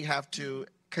then we have to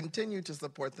continue to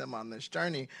support them on this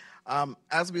journey.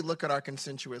 As we look at our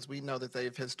constituents, we know that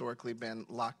they've historically been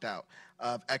locked out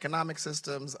of economic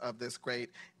systems, of this great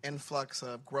influx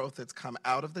of growth that's come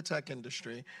out of the tech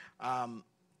industry. And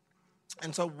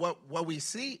so what we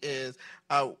see is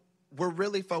we're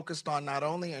really focused on not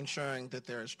only ensuring that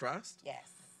there is trust. Yes.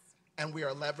 And we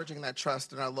are leveraging that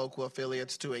trust in our local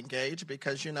affiliates to engage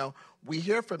because, you know, we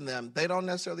hear from them. They don't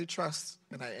necessarily trust,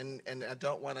 and I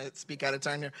don't want to speak out of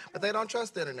turn here, but they don't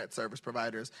trust the internet service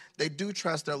providers. They do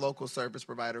trust their local service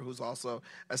provider who's also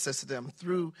assisted them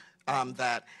through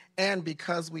that. And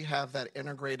because we have that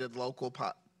integrated local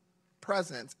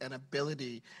presence and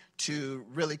ability to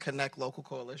really connect local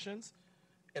coalitions,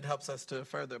 it helps us to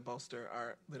further bolster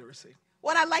our literacy.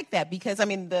 Well, I like that because, I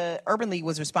mean, the Urban League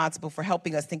was responsible for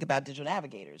helping us think about digital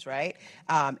navigators, right?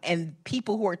 And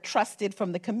people who are trusted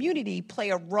from the community play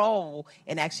a role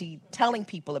in actually telling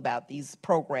people about these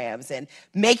programs and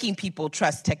making people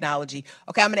trust technology.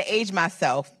 Okay, I'm going to age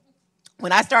myself.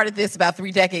 When I started this about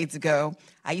 3 decades ago,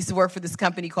 I used to work for this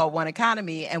company called One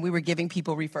Economy, and we were giving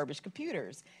people refurbished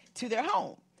computers to their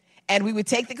home. And we would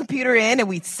take the computer in and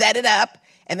we'd set it up.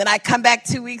 And then I'd come back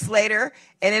 2 weeks later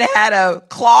and it had a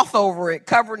cloth over it,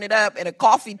 covering it up, and a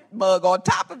coffee mug on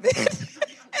top of it.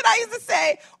 And I used to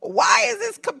say, why does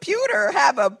this computer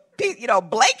have a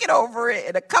blanket over it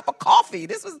and a cup of coffee?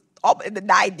 This was all in the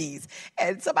 90s.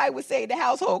 And somebody would say in the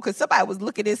household, because somebody was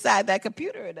looking inside that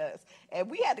computer at us. And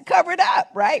we had to cover it up,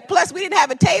 right? Plus, we didn't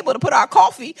have a table to put our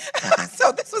coffee.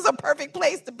 So this was a perfect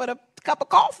place to put a cup of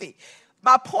coffee.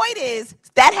 My point is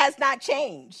that has not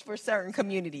changed for certain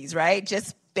communities, right?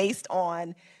 Just based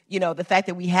on, the fact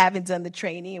that we haven't done the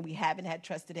training and we haven't had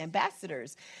trusted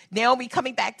ambassadors. Naomi,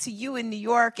 coming back to you in New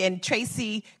York, and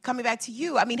Tracy, coming back to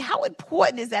you, I mean, how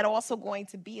important is that also going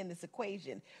to be in this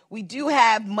equation? We do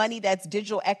have money that's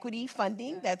digital equity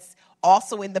funding that's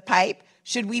also in the pipe.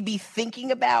 Should we be thinking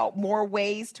about more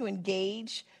ways to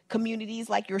engage communities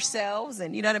like yourselves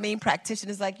and,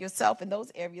 practitioners like yourself in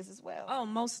those areas as well? Oh,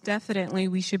 most definitely.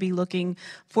 We should be looking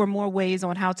for more ways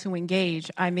on how to engage.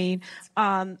 I mean,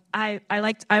 I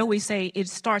always say it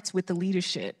starts with the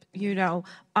leadership,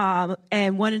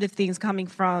 and one of the things coming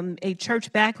from a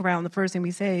church background, the first thing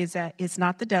we say is that it's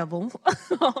not the devil.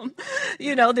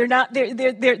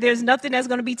 There's nothing that's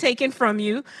going to be taken from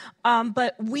you.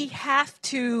 But we have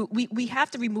to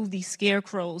remove these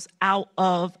scarecrows out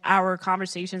of our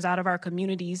conversations, out of our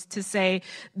communities, to say,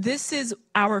 this is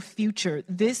our future.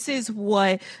 This is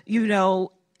what,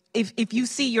 if you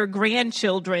see your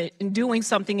grandchildren doing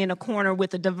something in a corner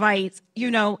with a device,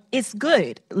 it's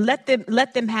good. Let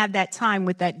them have that time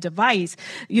with that device,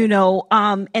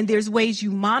 and there's ways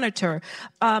you monitor.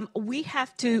 We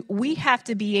have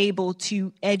to be able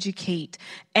to educate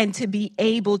and to be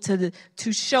able to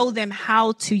show them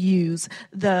how to use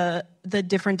the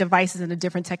different devices and the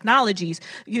different technologies.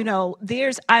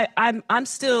 I'm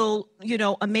still,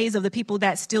 amazed of the people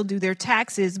that still do their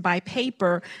taxes by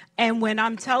paper. And when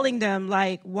I'm telling them,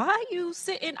 like, why are you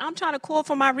sitting? I'm trying to call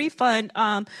for my refund,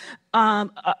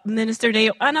 Minister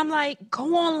Dale. And I'm like,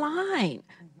 go online.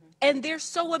 Mm-hmm. And they're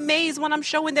so amazed when I'm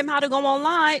showing them how to go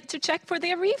online to check for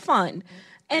their refund. Mm-hmm.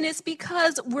 And it's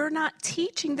because we're not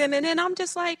teaching them. And then I'm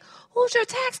just like, who's your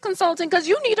tax consultant? Because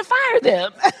you need to fire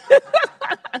them.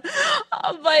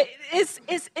 But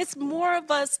it's more of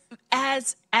us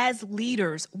as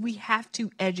leaders. We have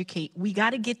to educate. We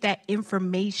got to get that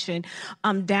information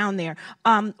down there.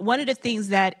 One of the things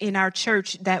that in our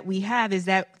church that we have is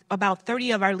that about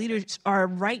 30 of our leaders are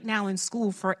right now in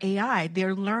school for AI.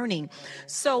 They're learning.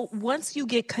 So once you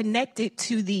get connected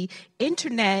to the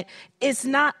internet, it's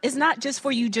not just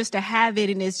for you just to have it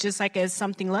and it's just like as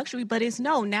something luxury, but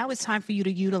now it's time for you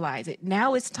to utilize it.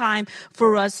 Now it's time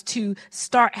for us to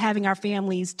start having our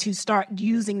families to start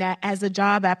using that as a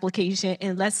job application,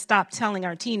 and let's stop telling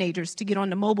our teenagers to get on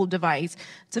the mobile device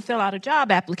to fill out a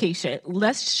job application.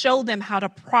 Let's show them how to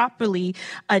properly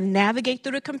navigate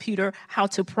through the computer, how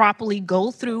to properly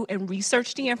go through and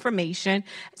research the information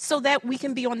so that we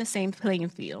can be on the same playing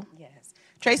field. Yes.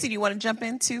 Tracy, do you want to jump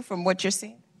in too from what you're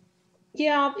seeing?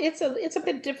 Yeah, it's a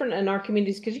bit different in our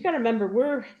communities because you got to remember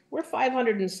we're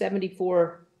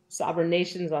 574 sovereign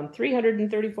nations on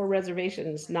 334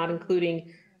 reservations, not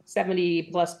including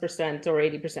 70+% or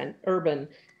 80% urban.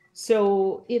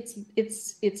 So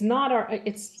it's not our,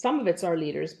 it's some of it's our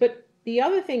leaders, but the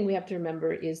other thing we have to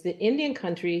remember is that Indian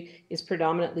country is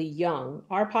predominantly young.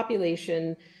 Our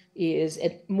population is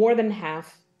at more than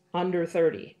half under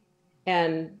 30.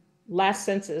 And last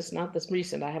census, not this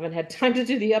recent, I haven't had time to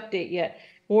do the update yet,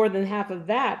 more than half of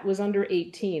that was under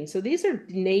 18. So these are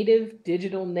native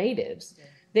digital natives. Yeah.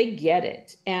 They get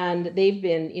it. And they've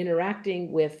been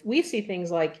interacting with, we see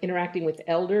things like interacting with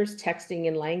elders, texting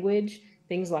in language,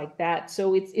 things like that.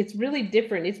 So it's really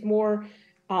different. It's more,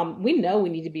 we know we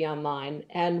need to be online,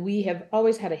 and we have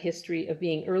always had a history of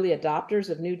being early adopters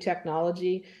of new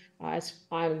technology.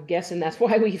 I'm guessing that's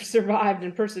why we've survived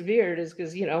and persevered, is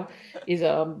because, you know, is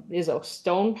a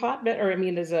stone pot better? Or I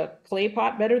mean, is a clay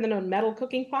pot better than a metal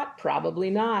cooking pot? Probably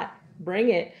not. Bring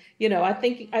it. You know, I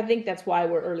think that's why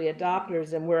we're early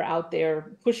adopters and we're out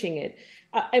there pushing it.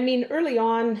 I mean, early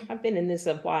on, I've been in this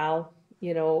a while.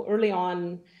 You know, early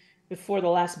on, before the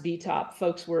last BTOP,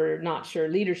 folks were not sure.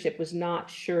 Leadership was not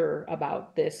sure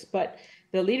about this, but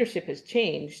the leadership has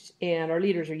changed, and our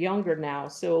leaders are younger now.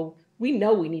 So we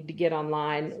know we need to get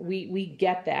online. We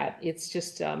get that. It's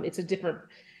just, it's a different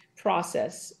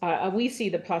process. We see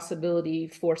the possibility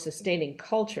for sustaining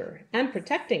culture and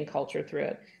protecting culture through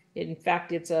it. In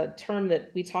fact, it's a term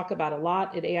that we talk about a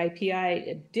lot at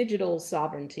AIPI, digital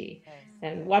sovereignty. Yes.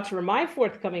 And watch for my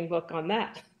forthcoming book on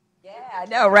that. Yeah, I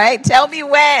know, right? Tell me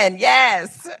when.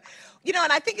 Yes. You know,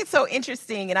 and I think it's so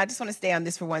interesting, and I just want to stay on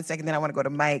this for 1 second, then I want to go to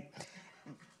Mike.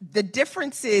 The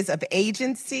differences of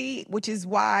agency, which is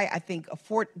why I think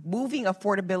moving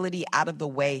affordability out of the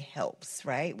way helps,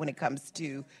 right, when it comes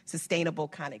to sustainable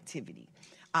connectivity.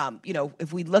 You know,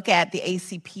 if we look at the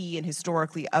ACP and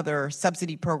historically other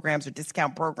subsidy programs or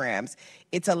discount programs,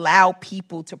 it's allowed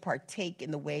people to partake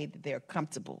in the way that they're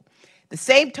comfortable. The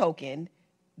same token,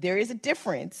 there is a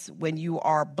difference when you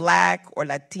are Black or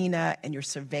Latina and you're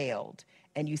surveilled.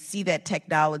 And you see that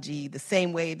technology the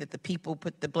same way that the people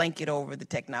put the blanket over the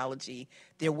technology.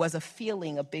 There was a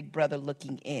feeling of Big Brother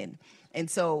looking in. And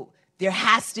so there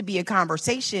has to be a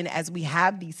conversation as we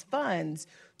have these funds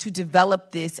to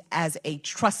develop this as a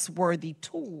trustworthy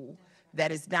tool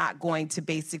that is not going to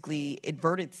basically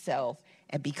invert itself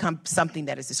and become something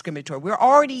that is discriminatory. We're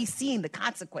already seeing the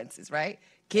consequences, right?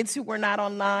 Kids who were not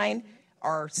online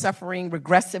are suffering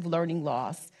regressive learning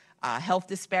loss. Health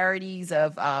disparities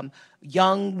of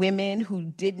young women who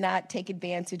did not take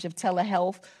advantage of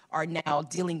telehealth are now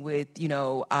dealing with, you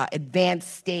know,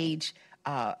 advanced stage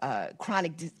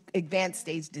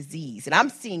disease. And I'm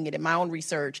seeing it in my own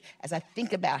research as I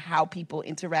think about how people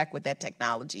interact with that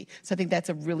technology. So I think that's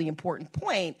a really important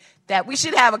point that we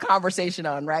should have a conversation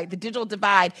on, right? The digital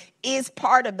divide is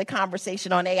part of the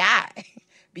conversation on AI.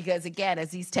 Because again, as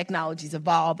these technologies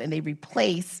evolve and they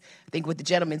replace, I think what the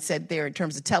gentleman said there in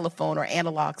terms of telephone or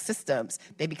analog systems,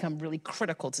 they become really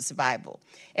critical to survival.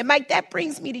 And Mike, that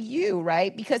brings me to you,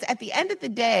 right? Because at the end of the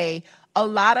day, a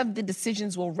lot of the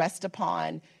decisions will rest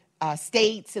upon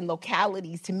states and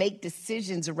localities to make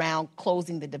decisions around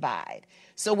closing the divide.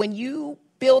 So when you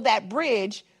build that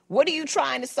bridge, what are you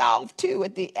trying to solve too?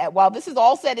 While this is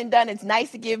all said and done, it's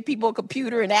nice to give people a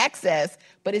computer and access,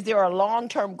 but is there a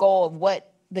long-term goal of what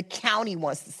the county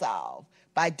wants to solve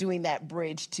by doing that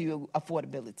bridge to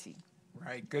affordability?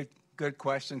 Right, good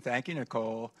question. Thank you,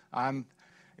 Nicole. I'm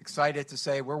excited to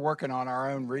say we're working on our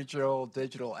own regional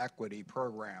digital equity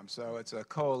program. So it's a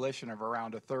coalition of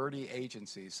around 30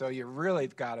 agencies. So you really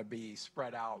got to be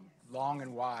spread out long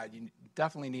and wide. You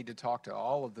definitely need to talk to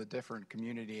all of the different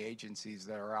community agencies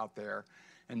that are out there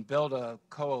and build a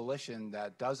coalition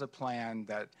that does a plan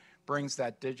that brings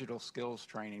that digital skills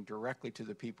training directly to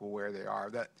the people where they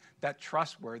are. That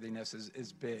trustworthiness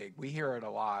is big. We hear it a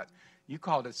lot. You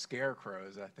called it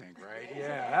scarecrows, I think, right?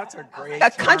 Yeah, that's a great a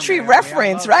term, country man.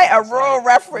 reference, right? A rural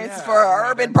reference for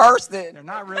an urban person. They're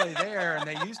not really there, and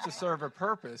they used to serve a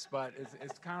purpose, but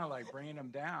it's kind of like bringing them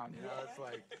down. You know, it's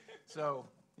like so.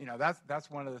 You know,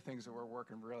 that's one of the things that we're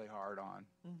working really hard on.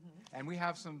 Mm-hmm. And we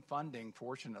have some funding,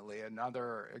 fortunately.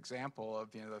 Another example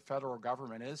of, you know, the federal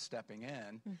government is stepping in,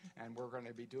 mm-hmm. and we're going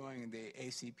to be doing the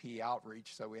ACP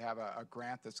outreach. So we have a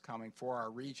grant that's coming for our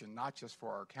region, not just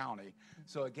for our county. Mm-hmm.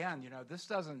 So again, you know, this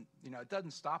doesn't, you know, it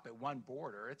doesn't stop at one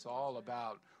border. It's all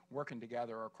about working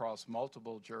together across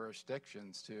multiple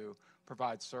jurisdictions to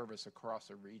provide service across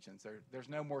the regions. There's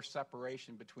no more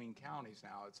separation between counties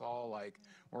now. It's all like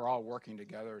we're all working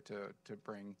together to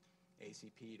bring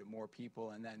ACP to more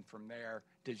people, and then from there,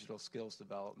 digital skills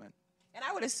development. And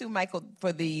I would assume, Michael,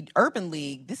 for the Urban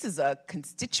League, this is a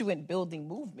constituent building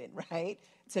movement, right?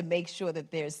 To make sure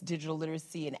that there's digital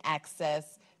literacy and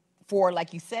access for,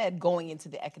 like you said, going into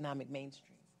the economic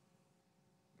mainstream.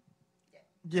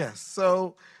 Yes.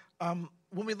 So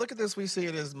when we look at this, we see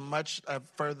it as much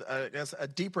further, I guess, a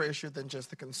deeper issue than just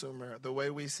the consumer. The way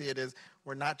we see it is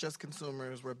we're not just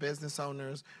consumers, we're business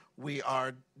owners.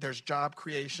 There's job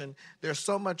creation. There's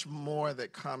so much more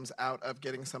that comes out of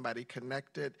getting somebody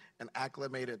connected and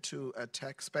acclimated to a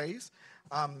tech space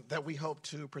that we hope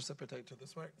to precipitate to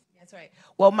this work. That's right.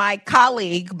 Well, my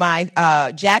colleague,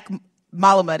 Jack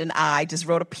Malamud, and I just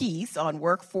wrote a piece on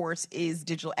workforce is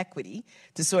digital equity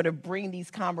to sort of bring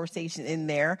these conversations in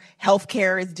there.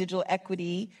 Healthcare is digital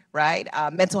equity, right?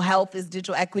 Mental health is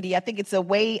digital equity. I think it's a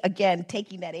way, again,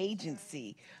 taking that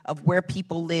agency of where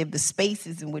people live, the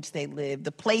spaces in which they live,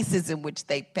 the places in which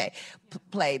they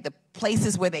play, the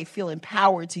places where they feel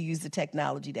empowered to use the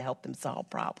technology to help them solve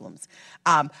problems.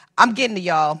 I'm getting to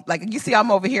y'all. Like, you see,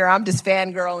 I'm over here. I'm just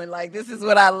fangirling. Like, this is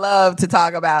what I love to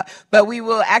talk about. But we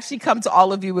will actually come to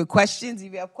all of you with questions.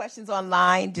 If you have questions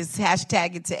online, just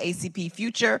hashtag it to ACP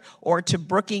Future or to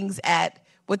Brookings at,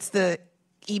 what's the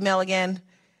email again?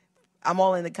 I'm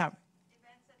all in the comment.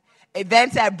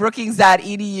 Events at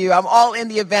brookings.edu. I'm all in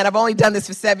the event. I've only done this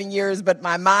for 7 years, but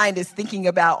my mind is thinking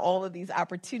about all of these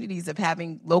opportunities of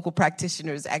having local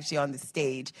practitioners actually on the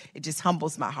stage. It just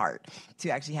humbles my heart to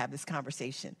actually have this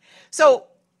conversation. So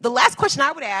the last question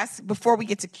I would ask before we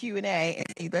get to Q&A,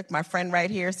 and look, my friend right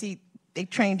here, see, they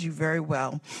trained you very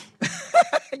well.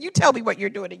 You tell me what you're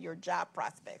doing in your job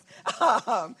prospects.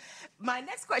 My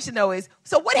next question, though, is,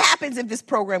 so what happens if this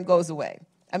program goes away?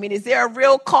 I mean, is there a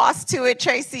real cost to it,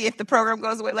 Tracy, if the program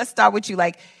goes away? Let's start with you.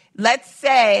 Like, let's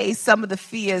say some of the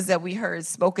fears that we heard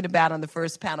spoken about on the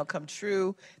first panel come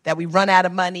true, that we run out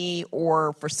of money,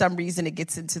 or for some reason it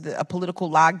gets into a political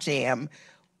logjam.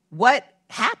 What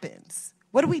happens?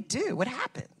 What do we do? What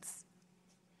happens?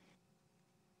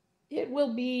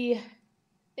 It'll be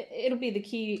the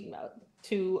key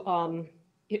to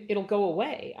it'll go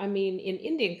away. I mean, in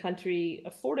Indian country,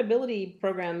 affordability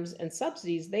programs and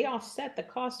subsidies, they offset the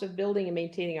cost of building and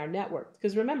maintaining our network.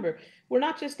 Because remember, we're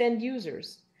not just end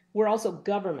users, we're also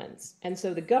governments. And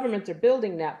so the governments are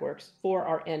building networks for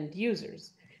our end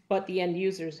users, but the end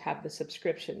users have the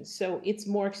subscriptions. So it's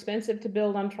more expensive to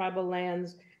build on tribal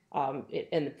lands,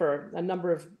 and for a number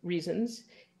of reasons.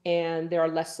 And there are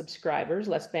less subscribers,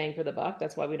 less bang for the buck.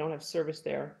 That's why we don't have service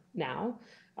there now.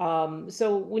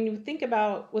 So when you think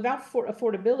about without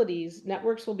affordabilities,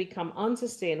 networks will become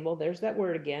unsustainable. There's that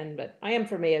word again, but I am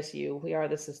from ASU. We are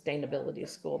the sustainability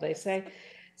school, they say.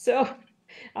 So,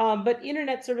 but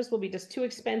internet service will be just too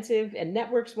expensive, and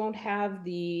networks won't have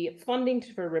the funding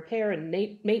for repair and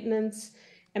maintenance,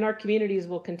 and our communities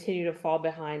will continue to fall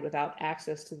behind without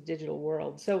access to the digital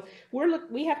world. So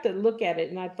we have to look at it,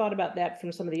 and I thought about that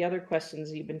from some of the other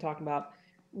questions you've been talking about.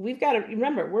 We've got to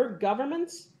remember, we're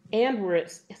governments and we're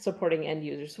supporting end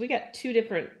users. So we got two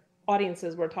different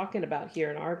audiences we're talking about here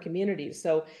in our communities.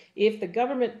 So if the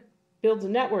government builds a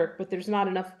network, but there's not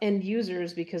enough end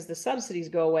users because the subsidies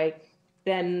go away,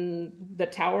 then the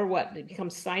tower, it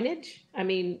becomes signage? I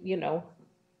mean,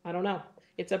 I don't know.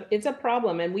 It's a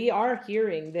problem, and we are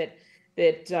hearing that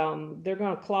they're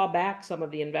going to claw back some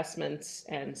of the investments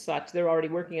and such. They're already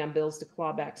working on bills to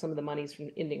claw back some of the monies from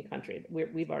Indian country.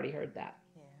 We've already heard that.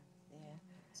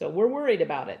 So we're worried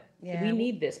about it. Yeah. We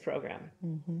need this program.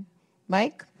 Mm-hmm.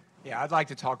 Mike? Yeah, I'd like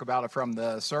to talk about it from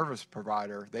the service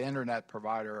provider, the internet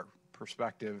provider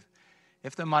perspective.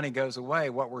 If the money goes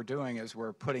away, what we're doing is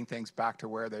we're putting things back to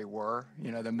where they were.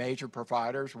 The major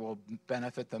providers will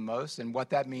benefit the most, and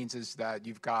what that means is that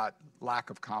you've got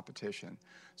lack of competition.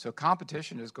 So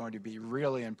competition is going to be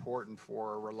really important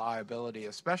for reliability,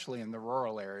 especially in the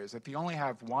rural areas. If you only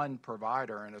have one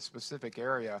provider in a specific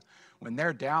area, when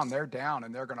they're down,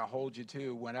 and they're going to hold you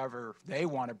to whenever they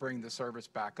want to bring the service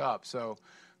back up. So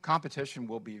competition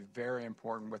will be very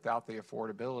important. Without the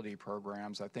affordability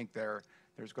programs, I think there's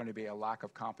going to be a lack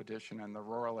of competition, and the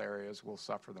rural areas will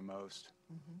suffer the most.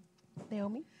 Mm-hmm.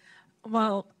 Naomi?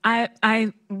 Well,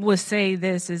 I would say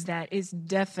this is that it's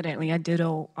definitely, I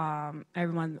ditto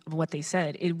everyone of what they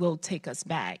said. It will take us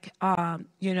back.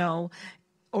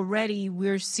 Already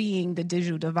we're seeing the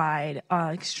digital divide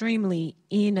extremely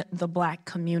in the Black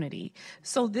community.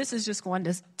 So this is just going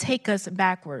to take us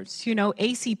backwards.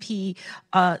 ACP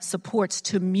supports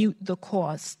to mute the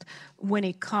cost when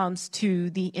it comes to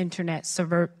the internet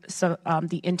service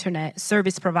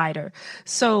provider.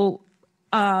 So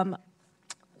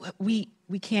we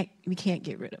can't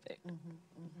get rid of it. Mm-hmm,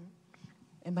 mm-hmm.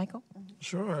 And Michael?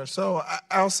 Sure. So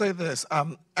I'll say this.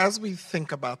 As we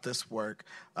think about this work,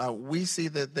 we see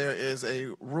that there is a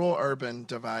rural-urban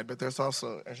divide, but there's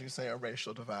also, as you say, a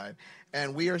racial divide.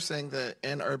 And we are seeing that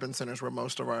in urban centers where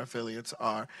most of our affiliates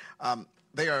are,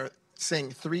 they are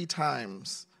seeing 3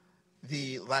 times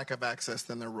the lack of access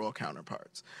than their rural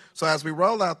counterparts. So as we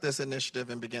roll out this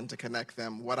initiative and begin to connect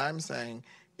them, what I'm saying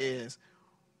is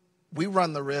we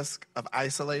run the risk of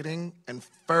isolating and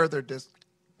further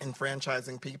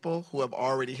enfranchising people who have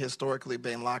already historically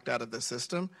been locked out of the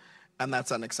system, and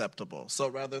that's unacceptable. So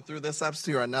rather through this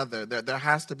subsidy or another, there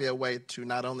has to be a way to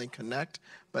not only connect,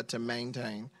 but to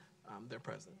maintain their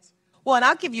presence. Well, and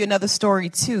I'll give you another story,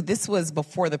 too. This was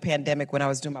before the pandemic when I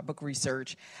was doing my book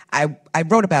research. I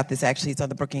wrote about this, actually. It's on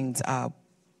the Brookings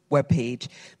webpage.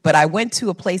 But I went to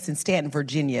a place in Stanton,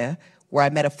 Virginia, where I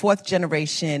met a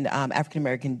 4th-generation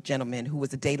African-American gentleman who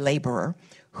was a day laborer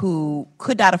who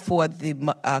could not afford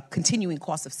the continuing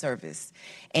cost of service.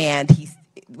 And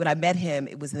when I met him,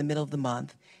 it was in the middle of the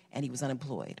month, and he was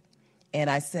unemployed. And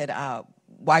I said,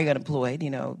 why are you unemployed? You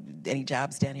know, any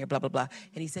jobs down here, blah, blah, blah.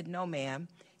 And he said, no, ma'am.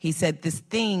 He said, this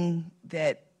thing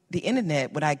that the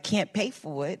internet, when I can't pay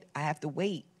for it, I have to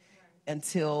wait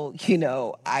until, you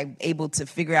know, I'm able to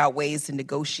figure out ways to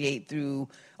negotiate through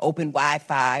open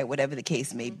Wi-Fi, whatever the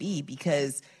case may be,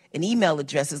 because an email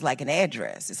address is like an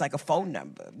address. It's like a phone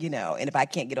number, you know, and if I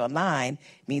can't get online,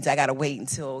 it means I got to wait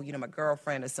until, you know, my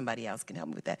girlfriend or somebody else can help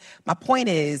me with that. My point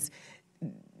is,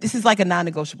 this is like a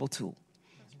non-negotiable tool.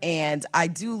 And I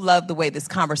do love the way this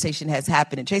conversation has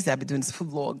happened. And Tracy, I've been doing this for a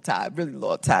long time, really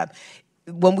long time.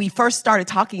 When we first started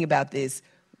talking about this,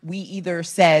 we either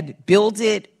said, build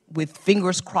it with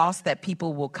fingers crossed that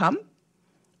people will come.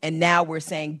 And now we're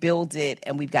saying, build it,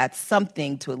 and we've got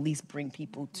something to at least bring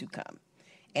people to come.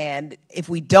 And if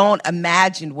we don't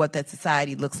imagine what that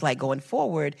society looks like going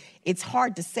forward, it's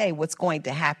hard to say what's going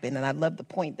to happen. And I love the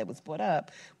point that was brought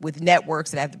up with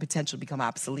networks that have the potential to become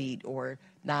obsolete or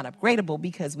non-upgradable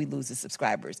because we lose the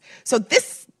subscribers. So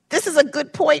this is a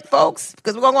good point, folks,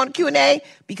 because we're going to go on Q&A,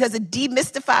 because it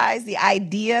demystifies the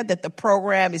idea that the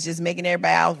program is just making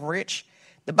everybody else rich.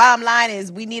 The bottom line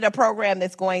is we need a program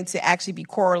that's going to actually be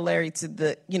corollary to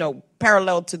the, you know,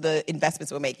 parallel to the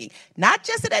investments we're making. Not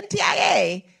just at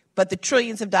NTIA, but the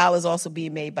trillions of dollars also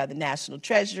being made by the National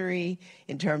Treasury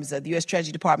in terms of the U.S.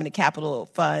 Treasury Department of Capital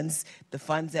Funds, the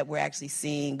funds that we're actually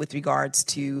seeing with regards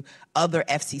to other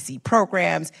FCC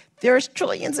programs. There's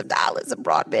trillions of dollars of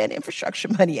broadband infrastructure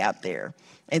money out there.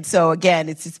 And so, again,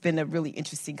 it's just been a really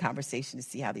interesting conversation to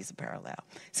see how these are parallel.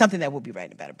 Something that we'll be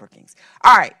writing about at Brookings.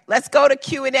 All right, let's go to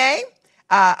Q&A.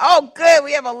 Oh, good.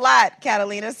 We have a lot,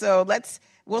 Catalina. So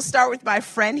we'll start with my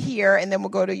friend here, and then we'll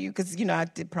go to you because, you know, I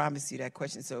did promise you that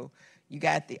question. So you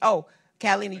got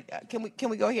Catalina, can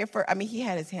we go here first? I mean, he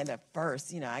had his hand up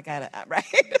first. You know, I got it, right?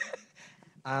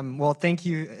 Well, thank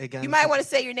you again. You might want to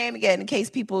say your name again in case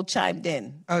people chimed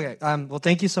in. Okay. Well,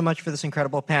 thank you so much for this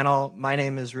incredible panel. My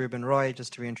name is Ruben Roy.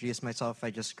 Just to reintroduce myself, I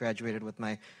just graduated with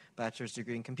my bachelor's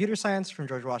degree in computer science from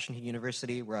George Washington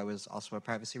University, where I was also a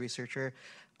privacy researcher.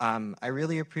 I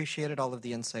really appreciated all of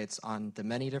the insights on the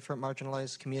many different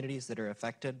marginalized communities that are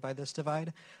affected by this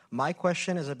divide. My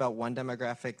question is about one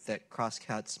demographic that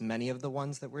cross-cuts many of the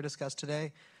ones that were discussed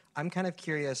today. I'm kind of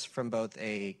curious from both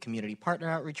a community partner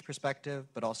outreach perspective,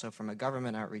 but also from a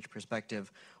government outreach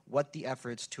perspective, what the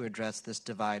efforts to address this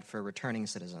divide for returning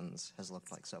citizens has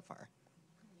looked like so far.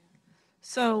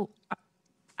 So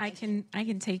I can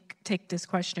take this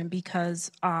question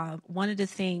because one of the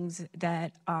things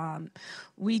that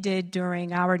we did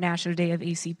during our National Day of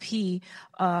ACP,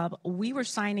 we were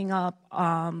signing up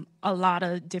a lot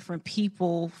of different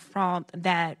people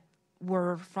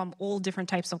were from all different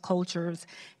types of cultures,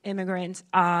 immigrants.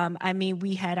 I mean,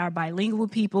 we had our bilingual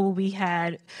people, we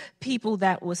had people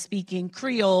that were speaking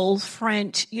Creole,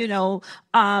 French, you know,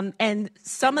 and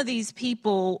some of these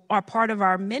people are part of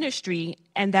our ministry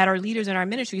and that are leaders in our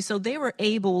ministry. So they were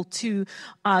able to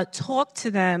talk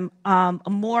to them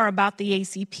more about the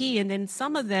ACP. And then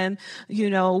some of them,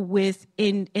 you know,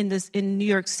 in New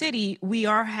York City, we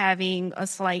are having a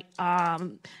slight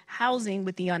housing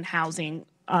with the unhousing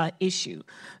issue.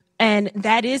 And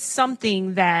that is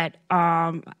something that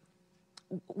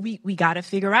we got to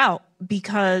figure out,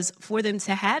 because for them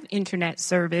to have internet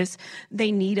service, they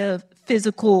need a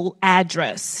physical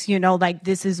address, you know, like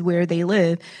this is where they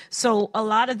live. So a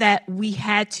lot of that we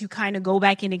had to kind of go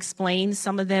back and explain.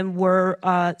 Some of them were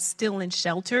still in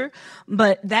shelter,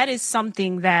 but that is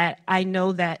something that I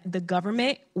know that the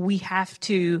government, we have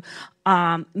to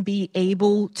be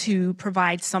able to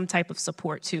provide some type of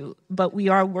support to, but we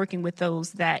are working with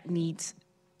those that needs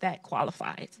that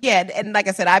qualifies. Yeah, and like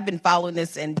I said, I've been following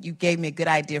this, and you gave me a good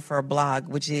idea for a blog,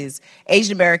 which is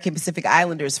Asian American Pacific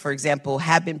Islanders, for example,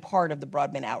 have been part of the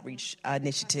broadband outreach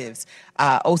initiatives.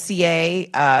 OCA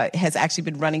has actually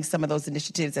been running some of those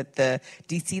initiatives at the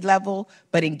DC level,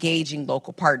 but engaging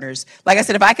local partners. Like I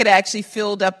said, if I could actually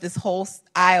filled up this whole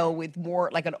aisle with more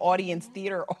like an audience,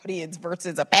 theater audience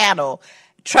versus a panel,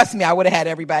 trust me, I would have had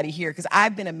everybody here, because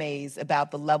I've been amazed about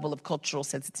the level of cultural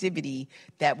sensitivity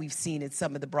that we've seen in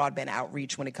some of the broadband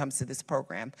outreach when it comes to this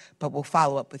program. But we'll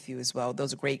follow up with you as well.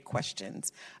 Those are great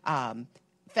questions.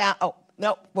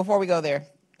 Before we go there,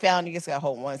 Fallon, you just got to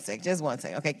hold 1 second. Just 1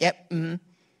 second. Okay, yep.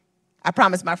 I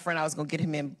promised my friend I was going to get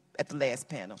him in at the last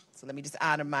panel. So let me just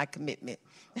honor my commitment.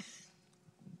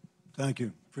 Thank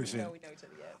you. Appreciate We know each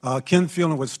other, it. Ken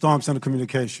Phelan with Storm Center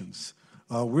Communications.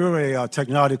 We're a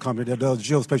technology company that does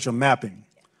geospatial mapping.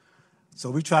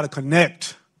 So we try to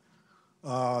connect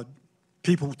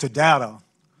people to data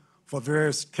for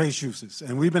various case uses.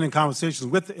 And we've been in conversations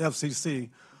with the FCC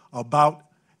about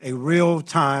a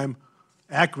real-time,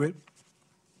 accurate,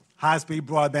 high-speed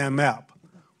broadband map,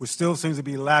 which still seems to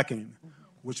be lacking,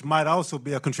 which might also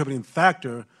be a contributing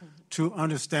factor to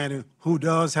understanding who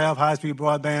does have high-speed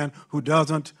broadband, who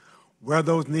doesn't, where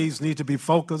those needs need to be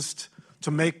focused to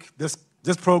make this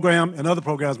program and other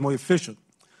programs more efficient.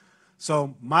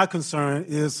 So my concern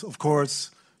is, of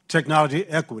course, technology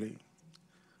equity.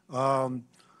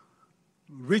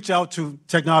 Reach out to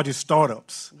technology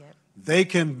startups. Yep. They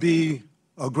can be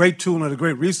a great tool and a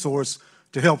great resource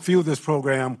to help fuel this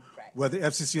program where the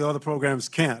FCC or other programs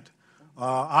can't.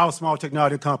 Our small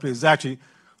technology company is actually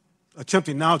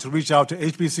attempting now to reach out to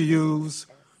HBCUs,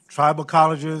 tribal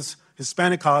colleges,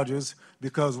 Hispanic colleges,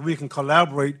 because we can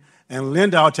collaborate and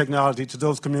lend our technology to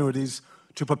those communities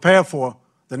to prepare for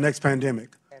the next pandemic,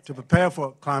 to prepare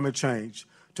for climate change,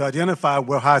 to identify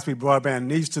where high-speed broadband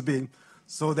needs to be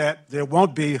so that there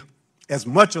won't be as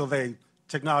much of a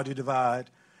technology divide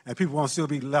and people won't still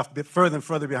be left a bit further and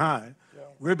further behind. Yeah.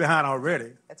 We're behind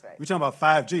already. That's right. We're talking about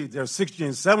 5G. There's 6G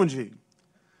and 7G.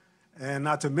 And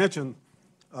not to mention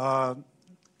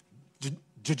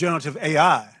generative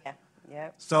AI. Yeah.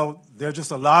 Yep. So there's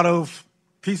just a lot of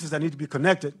pieces that need to be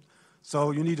connected.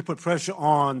 So you need to put pressure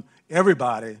on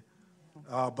everybody,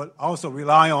 but also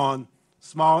rely on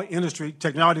small industry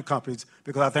technology companies,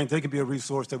 because I think they can be a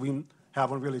resource that we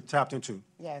haven't really tapped into.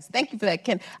 Yes, thank you for that,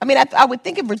 Ken. I mean, I would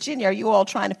think in Virginia, are you all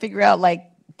trying to figure out like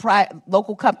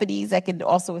local companies that can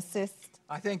also assist?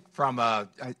 I think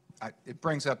it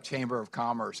brings up Chamber of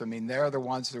Commerce. I mean, they're the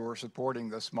ones who are supporting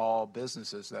the small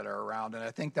businesses that are around, and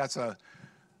I think it's a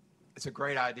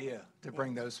great idea to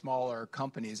bring those smaller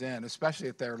companies in, especially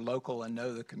if they're local and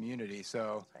know the community.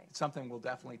 So it's something we'll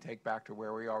definitely take back to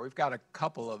where we are. We've got a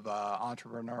couple of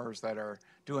entrepreneurs that are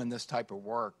doing this type of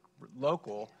work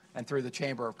local, and through the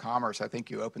Chamber of Commerce, I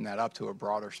think you open that up to a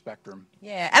broader spectrum.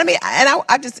 Yeah, and I mean, and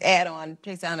I just add on,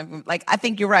 Jason, like, I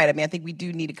think you're right. I mean, I think we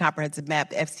do need a comprehensive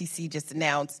map. The FCC just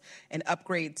announced an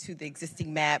upgrade to the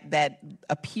existing map that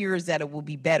appears that it will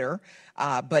be better.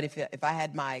 But if I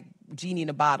had my genie in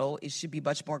a bottle, it should be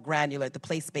much more granular at the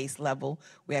place-based level.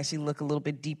 We actually look a little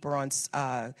bit deeper on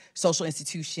social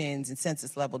institutions and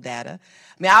census-level data.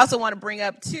 I mean, I also want to bring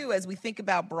up, too, as we think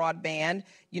about broadband,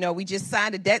 we just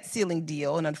signed a debt ceiling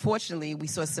deal, and unfortunately, we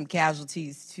saw some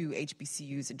casualties to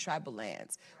HBCUs and tribal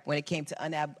lands when it came to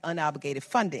unobligated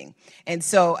funding. And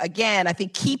so, again, I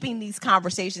think keeping these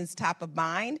conversations top of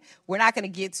mind, we're not going to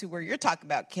get to where you're talking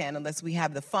about, Ken, unless we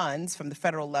have the funds from the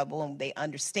federal level and they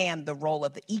understand the role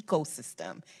of the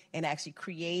ecosystem in actually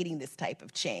creating this type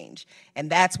of change. And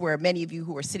that's where many of you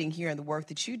who are sitting here and the work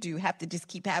that you do have to just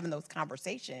keep having those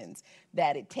conversations,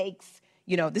 that it takes,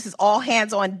 this is all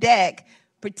hands on deck,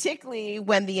 particularly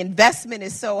when the investment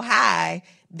is so high.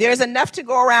 There's enough to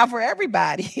go around for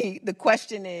everybody. The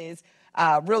question is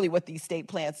really what these state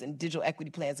plans and digital equity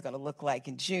plans are going to look like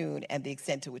in June, and the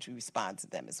extent to which we respond to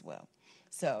them as well.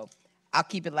 So I'll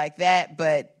keep it like that.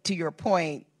 But to your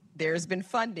point, there's been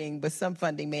funding, but some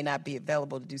funding may not be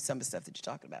available to do some of the stuff that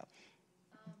you're talking about.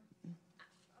 I'm just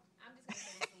going to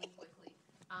say this really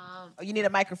quickly. You need a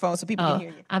microphone so people can hear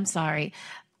you. I'm sorry.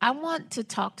 I want to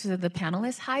talk to the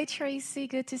panelists. Hi, Tracy.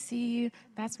 Good to see you.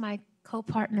 That's my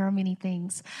co-partner on many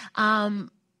things.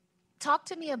 Talk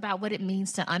to me about what it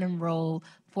means to unenroll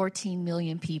 14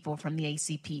 million people from the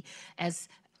ACP. As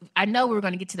I know we were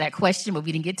going to get to that question, but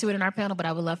we didn't get to it in our panel, but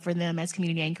I would love for them as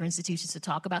community anchor institutions to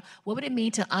talk about what would it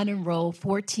mean to unenroll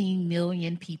 14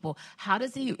 million people? How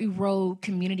does it erode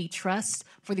community trust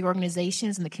for the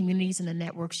organizations and the communities and the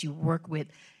networks you work with?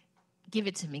 Give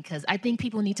it to me, because I think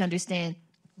people need to understand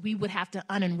we would have to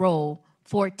unenroll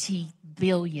 40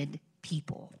 billion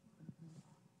people.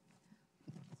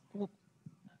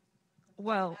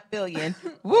 Well, billion.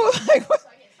 Woo, like,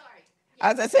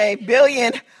 as I say,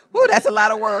 billion. Woo, that's a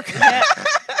lot of work.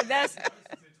 that's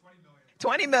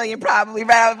 20 million probably,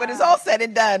 right? But it's all said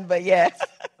and done. But yeah.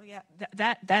 yeah,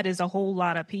 that is a whole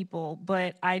lot of people.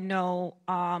 But I know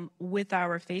with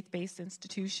our faith-based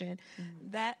institution,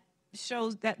 that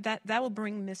shows that will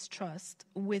bring mistrust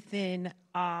within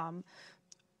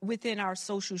our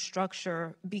social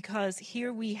structure, because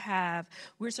here we're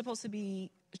supposed to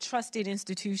be a trusted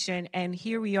institution, and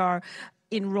here we are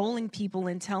enrolling people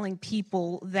and telling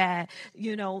people that,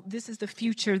 this is the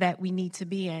future that we need to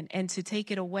be in, and to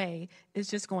take it away is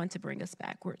just going to bring us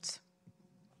backwards.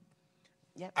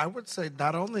 I would say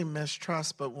not only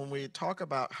mistrust, but when we talk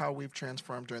about how we've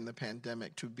transformed during the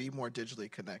pandemic to be more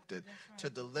digitally connected, to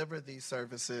deliver these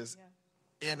services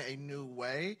in a new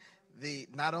way,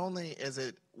 not only is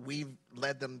it we've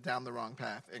led them down the wrong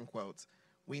path, in quotes,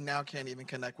 we now can't even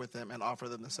connect with them and offer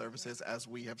them the services as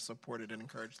we have supported and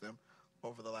encouraged them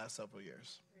over the last several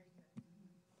years.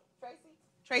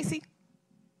 Tracy?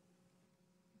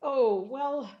 Oh,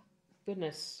 well,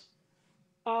 goodness.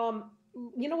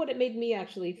 You know what it made me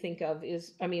actually think of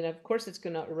is, of course it's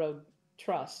going to erode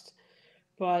trust,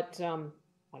 but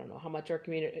I don't know how much our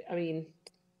community,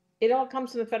 it all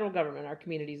comes from the federal government. Our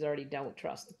communities already don't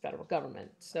trust the federal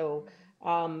government. So,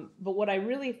 but what I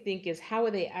really think is, how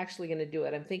are they actually going to do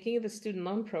it? I'm thinking of the student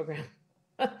loan program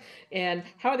and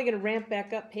how are they going to ramp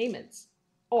back up payments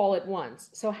all at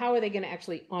once? So how are they going to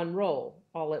actually unroll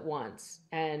all at once?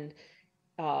 And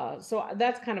so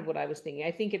that's kind of what I was thinking.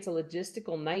 I think it's a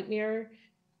logistical nightmare.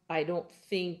 I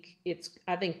think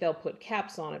they'll put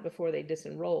caps on it before they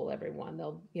disenroll everyone.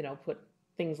 They'll, put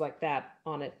things like that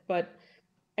on it. But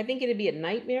I think it'd be a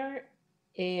nightmare,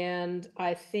 and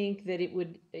I think that it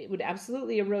would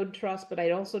absolutely erode trust, but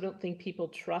I also don't think people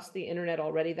trust the internet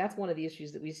already. That's one of the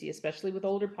issues that we see, especially with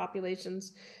older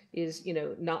populations, is,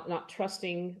 not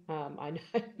trusting. I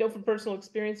know from personal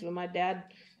experience, when my dad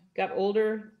got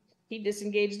older, he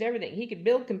disengaged everything. He could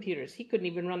build computers. He couldn't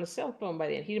even run the cell phone by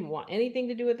then. He didn't want anything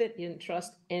to do with it. He didn't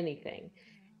trust anything.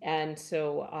 And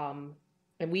so,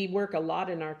 and we work a lot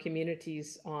in our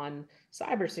communities on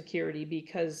cybersecurity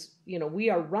because, we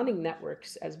are running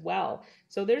networks as well.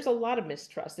 So there's a lot of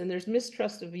mistrust, and there's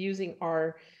mistrust of using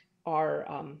our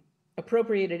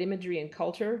appropriated imagery and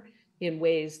culture in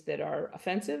ways that are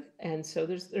offensive. And so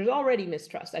there's already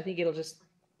mistrust. I think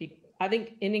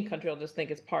Indian country will just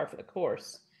think it's par for the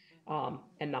course.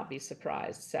 And not be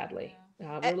surprised, sadly.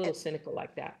 We're a little cynical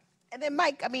like that. And then,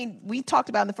 Mike, we talked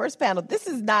about in the first panel, this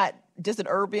is not just an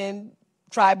urban,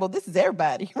 tribal, this is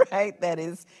everybody, right? That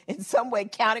is in some way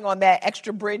counting on that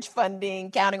extra bridge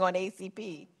funding, counting on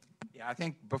ACP. Yeah, I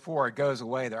think before it goes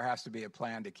away, there has to be a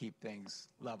plan to keep things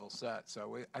level set.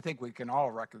 So I think we can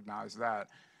all recognize that.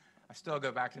 I still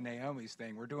go back to Naomi's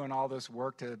thing. We're doing all this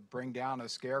work to bring down a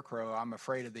scarecrow. I'm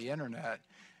afraid of the internet.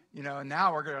 And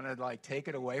now we're going to take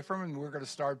it away from them, and we're going to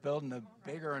start building a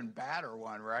bigger and badder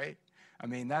one, right?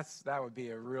 That would be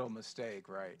a real mistake,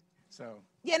 right? So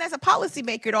yeah, and as a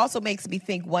policymaker, it also makes me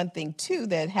think one thing too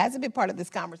that hasn't been part of this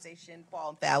conversation, Paul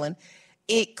and Fallon.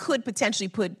 It could potentially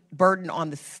put burden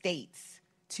on the states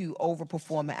to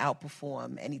overperform or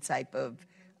outperform any type of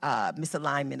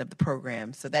misalignment of the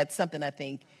program. So that's something I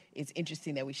think is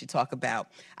interesting that we should talk about.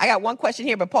 I got one question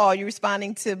here, but Paul, are you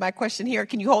responding to my question here?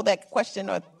 Can you hold that question?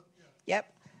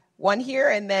 Yep. One here,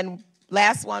 and then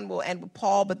last one we'll end with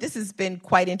Paul, but this has been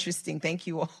quite interesting. Thank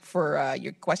you all for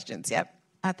your questions. Yep.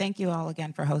 Thank you all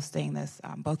again for hosting this,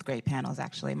 both great panels,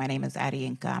 actually. My name is Addie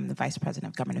Inca. I'm the Vice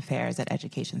President of Government Affairs at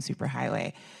Education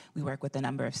Superhighway. We work with a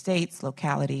number of states,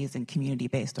 localities, and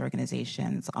community-based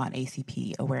organizations on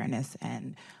ACP awareness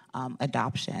and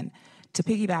adoption. To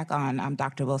piggyback on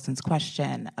Dr. Wilson's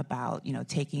question about,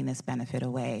 taking this benefit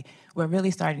away, we're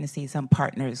really starting to see some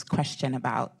partners question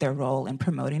about their role in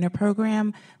promoting a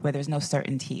program where there's no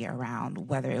certainty around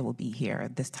whether it will be here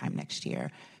this time next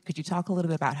year. Could you talk a little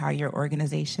bit about how your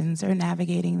organizations are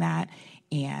navigating that,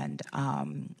 and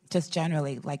just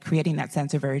generally creating that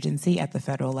sense of urgency at the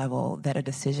federal level that a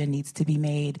decision needs to be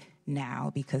made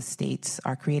now because states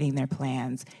are creating their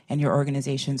plans and your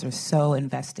organizations are so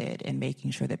invested in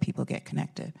making sure that people get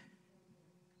connected?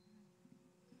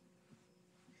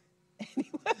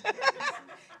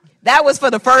 That was for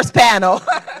the first panel.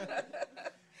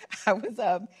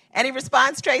 Any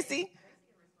response, Tracy?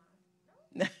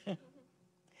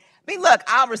 Look,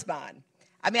 I'll respond.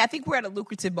 I think we're at a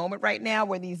lucrative moment right now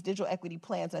where these digital equity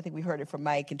plans, I think we heard it from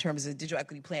Mike, in terms of digital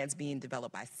equity plans being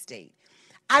developed by state.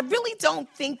 I really don't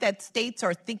think that states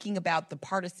are thinking about the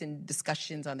partisan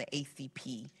discussions on the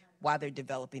ACP while they're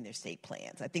developing their state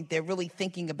plans. I think they're really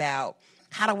thinking about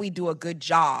how do we do a good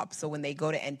job so when they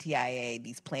go to NTIA,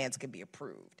 these plans can be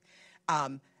approved?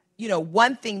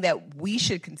 One thing that we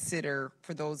should consider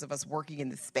for those of us working in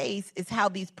the space is how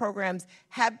these programs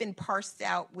have been parsed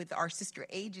out with our sister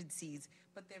agencies,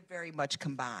 but they're very much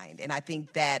combined. And I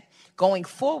think that going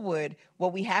forward,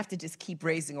 what we have to just keep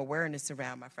raising awareness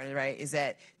around, my friend, right, is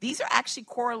that these are actually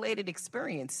correlated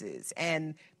experiences.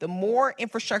 And the more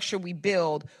infrastructure we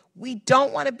build, we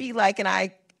don't want to be like, and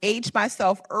I aged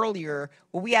myself earlier,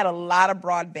 where we had a lot of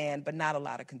broadband, but not a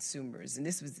lot of consumers. And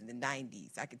this was in the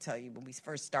 90s. I could tell you when we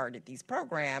first started these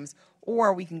programs,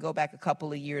 or we can go back a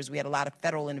couple of years, we had a lot of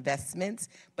federal investments,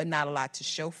 but not a lot to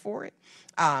show for it.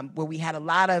 Where we had a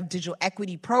lot of digital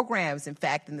equity programs, in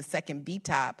fact, in the second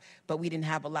BTOP, but we didn't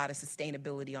have a lot of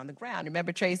sustainability on the ground.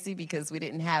 Remember, Tracy? Because we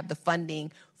didn't have the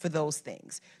funding for those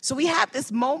things. So we have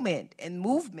this moment and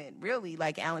movement, really,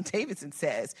 like Alan Davidson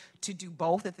says, to do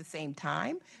both at the same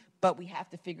time, but we have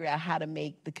to figure out how to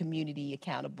make the community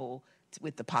accountable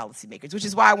with the policymakers, which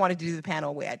is why I wanted to do the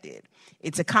panel the way I did.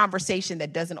 It's a conversation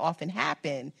that doesn't often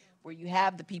happen, where you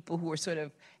have the people who are sort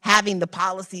of having the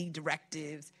policy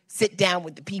directives sit down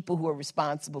with the people who are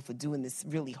responsible for doing this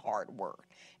really hard work.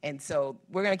 And so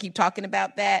we're going to keep talking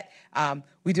about that.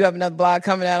 We do have another blog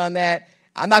coming out on that.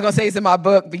 I'm not going to say it's in my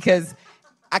book because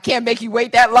I can't make you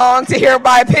wait that long to hear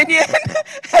my opinion.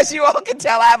 As you all can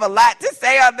tell, I have a lot to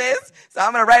say on this. So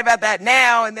I'm going to write about that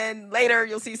now, and then later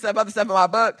you'll see some other stuff in my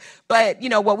book. But,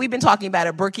 what we've been talking about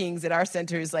at Brookings at our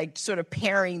center is like sort of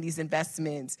pairing these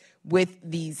investments with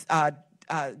these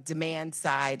demand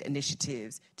side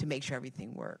initiatives to make sure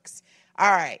everything works.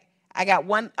 All right. I got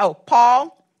one. Oh,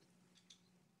 Paul.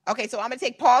 Okay, so I'm going to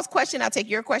take Paul's question. I'll take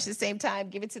your question at the same time,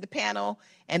 give it to the panel,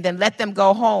 and then let them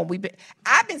go home.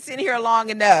 I've been sitting here long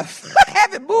enough. I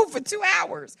haven't moved for 2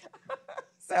 hours.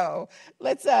 So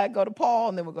let's go to Paul,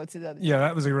 and then we'll go to the other. Yeah,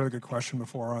 that was a really good question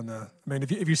before on the,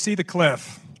 if you see the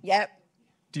cliff. Yep.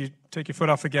 Do you take your foot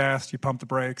off the gas? Do you pump the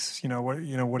brakes? What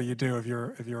do you do if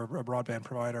you're a broadband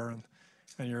provider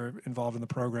and you're involved in the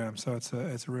program? So it's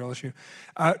a real issue.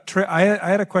 I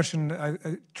had a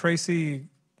question. Tracy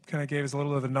kind of gave us a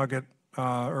little bit of a nugget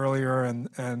earlier,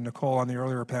 and Nicole on the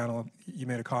earlier panel, you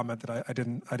made a comment that I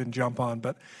didn't jump on,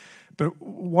 but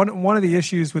one of the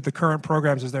issues with the current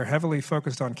programs is they're heavily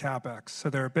focused on CapEx. So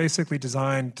they're basically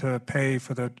designed to pay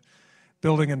for the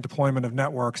building and deployment of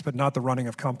networks, but not the running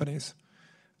of companies.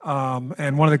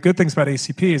 And one of the good things about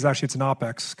ACP is actually it's an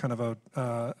OpEx kind of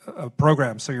a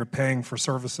program, so you're paying for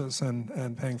services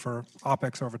and paying for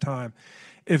OpEx over time.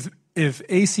 If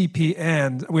ACP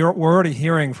ends, we're already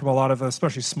hearing from a lot of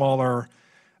especially smaller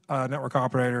network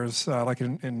operators like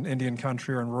in Indian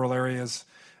country or in rural areas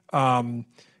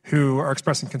who are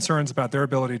expressing concerns about their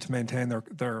ability to maintain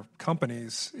their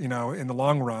companies, in the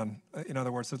long run. In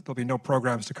other words, there'll be no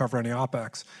programs to cover any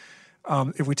OpEx.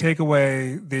 If we take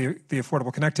away the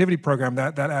Affordable Connectivity Program,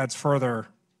 that adds further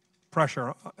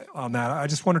pressure on that. I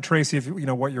just wonder, Tracy, if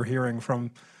what you're hearing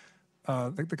from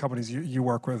the companies you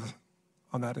work with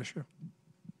on that issue.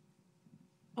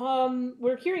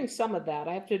 We're hearing some of that.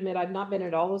 I have to admit, I've not been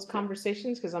at all those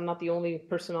conversations because I'm not the only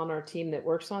person on our team that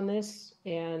works on this.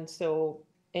 And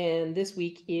this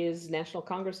week is National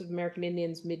Congress of American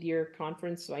Indians mid-year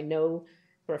conference. So I know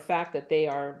for a fact that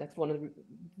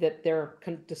they're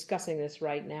discussing this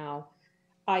right now.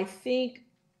 I think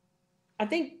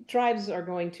tribes are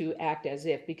going to act as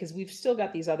if, because we've still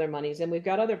got these other monies and we've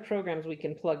got other programs we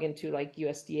can plug into, like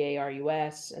USDA,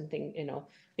 RUS, and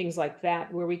things like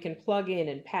that, where we can plug in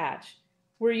and patch.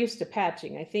 We're used to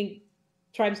patching. I think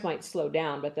tribes might slow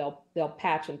down, but they'll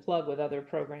patch and plug with other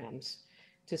programs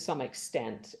to some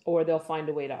extent, or they'll find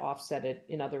a way to offset it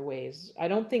in other ways. I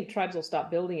don't think tribes will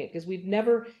stop building it because we've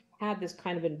never had this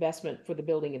kind of investment for the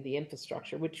building of the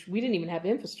infrastructure, which we didn't even have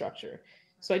infrastructure.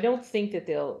 So I don't think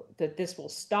that this will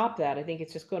stop that. I think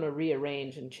it's just going to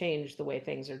rearrange and change the way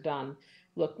things are done.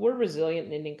 Look, we're resilient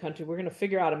in Indian country. We're going to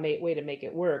figure out a way to make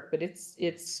it work, but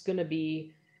it's going to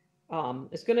be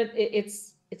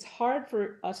it's hard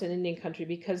for us in Indian country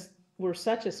because we're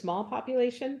such a small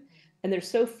population and there's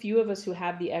so few of us who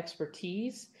have the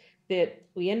expertise that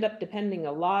we end up depending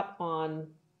a lot on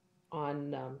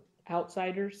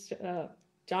outsiders.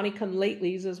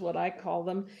 Johnny-come-latelys is what I call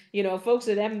them. Folks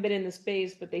that haven't been in the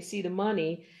space, but they see the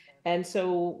money. And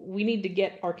so we need to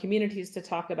get our communities to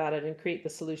talk about it and create the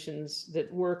solutions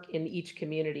that work in each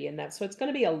community. And so it's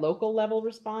going to be a local level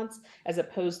response as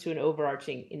opposed to an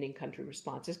overarching Indian country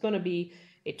response. It's going to be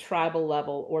a tribal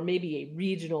level or maybe a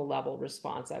regional level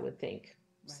response, I would think.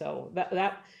 Right. So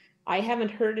that I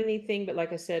haven't heard anything, but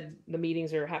like I said, the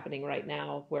meetings are happening right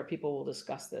now where people will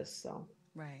discuss this. So.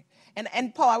 Right.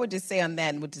 And Paul, I would just say on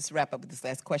that, and we'll just wrap up with this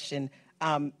last question.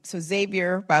 So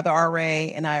Xavier, by the RA,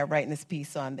 and I are writing this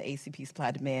piece on the ACP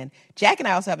supply demand. Jack and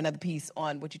I also have another piece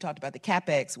on what you talked about, the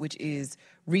CapEx, which is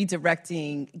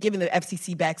redirecting, giving the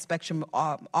FCC back spectrum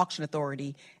auction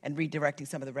authority and redirecting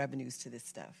some of the revenues to this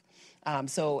stuff.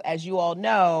 So as you all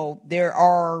know, there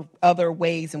are other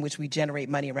ways in which we generate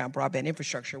money around broadband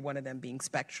infrastructure, one of them being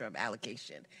spectrum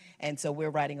allocation. And so we're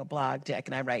writing a blog, Jack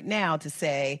and I, right now to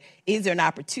say, is there an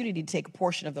opportunity to take a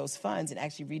portion of those funds and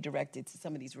actually redirect it to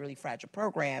some of these really fragile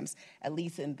programs, at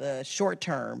least in the short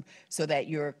term, so that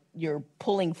you're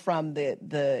pulling from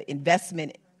the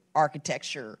investment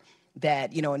architecture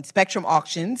that, in spectrum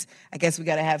auctions, I guess we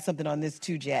got to have something on this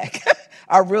too, Jack,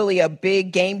 are really a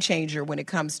big game changer when it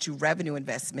comes to revenue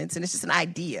investments. And it's just an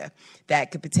idea that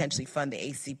could potentially fund the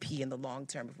ACP in the long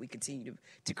term if we continue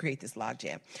to create this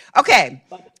logjam. Okay.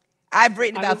 I've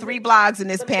written about 3 blogs in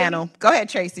this panel. Go ahead,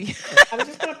 Tracy. I was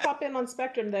just going to pop in on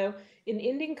spectrum, though. In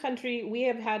Indian country, we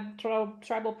have had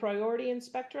tribal priority in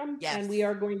spectrum, and we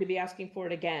are going to be asking for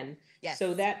it again. Yes.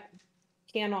 So that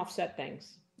can offset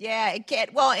things. Yeah, it can.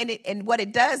 Well, and what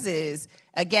it does is,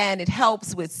 again, it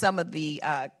helps with some of the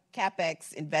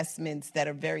CapEx investments that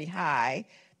are very high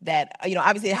that,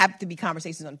 obviously there have to be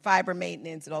conversations on fiber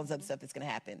maintenance and all this other stuff that's going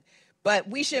to happen. But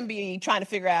we shouldn't be trying to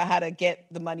figure out how to get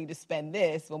the money to spend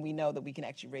this when we know that we can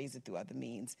actually raise it through other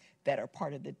means that are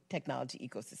part of the technology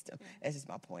ecosystem. That's just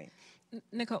my point.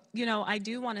 Nicole, I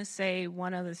do want to say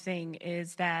one other thing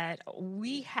is that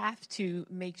we have to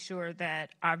make sure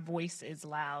that our voice is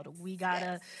loud. We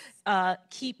got to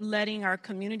keep letting our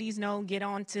communities know, get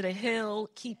onto the Hill,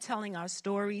 keep telling our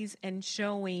stories and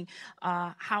showing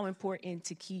how important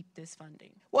to keep this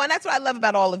funding. Well, and that's what I love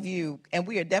about all of you, and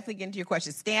we are definitely getting to your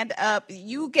questions. Stand up.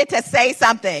 You get to say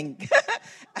something.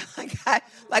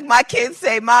 Like my kids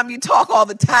say, Mom, you talk all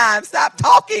the time. Stop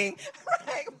talking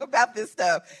about this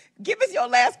stuff. Give us your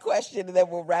last question, and then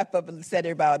we'll wrap up and set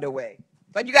everybody on their way.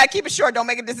 But you got to keep it short. Don't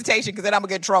make a dissertation, because then I'm going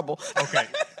to get in trouble. Okay.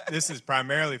 This is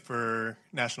primarily for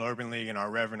National Urban League and our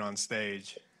Reverend on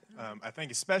stage. I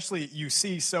think especially you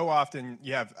see so often,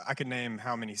 I could name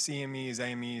how many CMEs,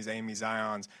 AMEs,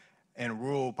 Zions, and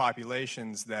rural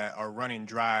populations that are running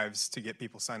drives to get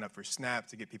people signed up for SNAP,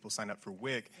 to get people signed up for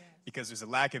WIC, because there's a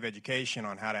lack of education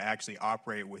on how to actually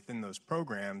operate within those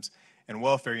programs. And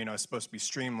welfare, is supposed to be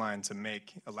streamlined to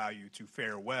allow you to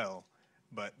fare well,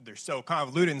 but they're so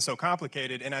convoluted and so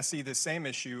complicated. And I see the same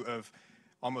issue of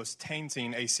almost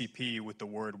tainting ACP with the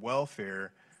word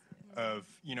welfare.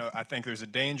 I think there's a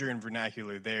danger in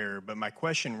vernacular there, but my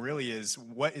question really is,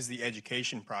 what is the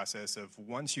education process of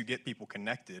once you get people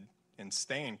connected and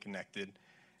staying connected,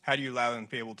 how do you allow them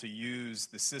to be able to use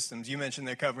the systems? You mentioned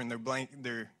they're covering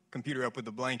their computer up with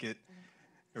a blanket,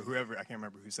 or whoever, I can't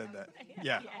remember who said that.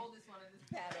 Yeah.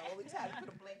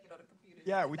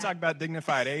 Yeah, we talk about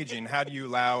dignified aging. How do you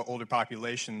allow older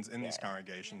populations in these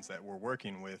congregations that we're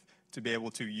working with to be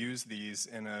able to use these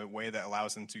in a way that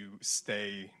allows them to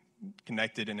stay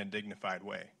connected in a dignified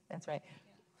way? That's right.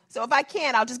 So if I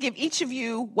can, I'll just give each of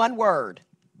you one word.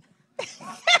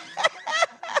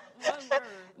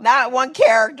 Not one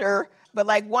character, but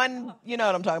like one, you know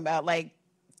what I'm talking about, like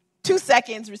 2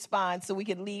 seconds response so we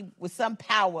can leave with some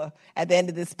power at the end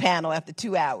of this panel after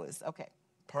 2 hours. Okay.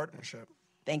 Partnership.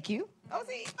 Thank you. Oh,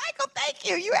 see, Michael, thank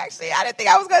you. You actually, I didn't think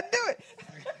I was going to do it.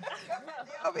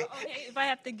 Okay, if I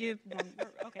have to give one word,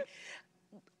 okay.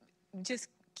 Just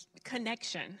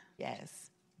connection. Yes.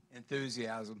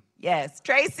 Enthusiasm. Yes.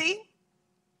 Tracy?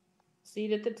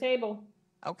 Seat at the table.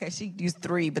 Okay, she used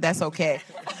 3, but that's okay.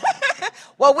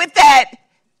 Well, with that,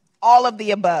 all of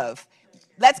the above.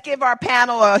 Let's give our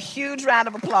panel a huge round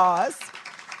of applause.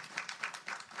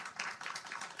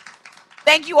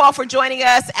 Thank you all for joining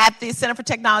us at the Center for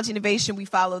Technology Innovation. We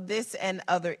follow this and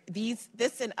other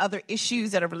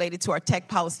issues that are related to our tech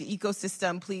policy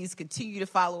ecosystem. Please continue to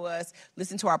follow us.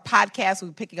 Listen to our podcast.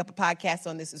 We'll be picking up a podcast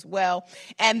on this as well.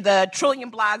 And the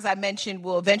trillion blogs I mentioned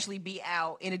will eventually be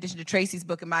out in addition to Tracy's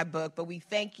book and my book. But we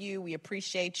thank you. We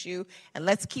appreciate you. And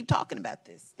let's keep talking about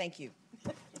this. Thank you.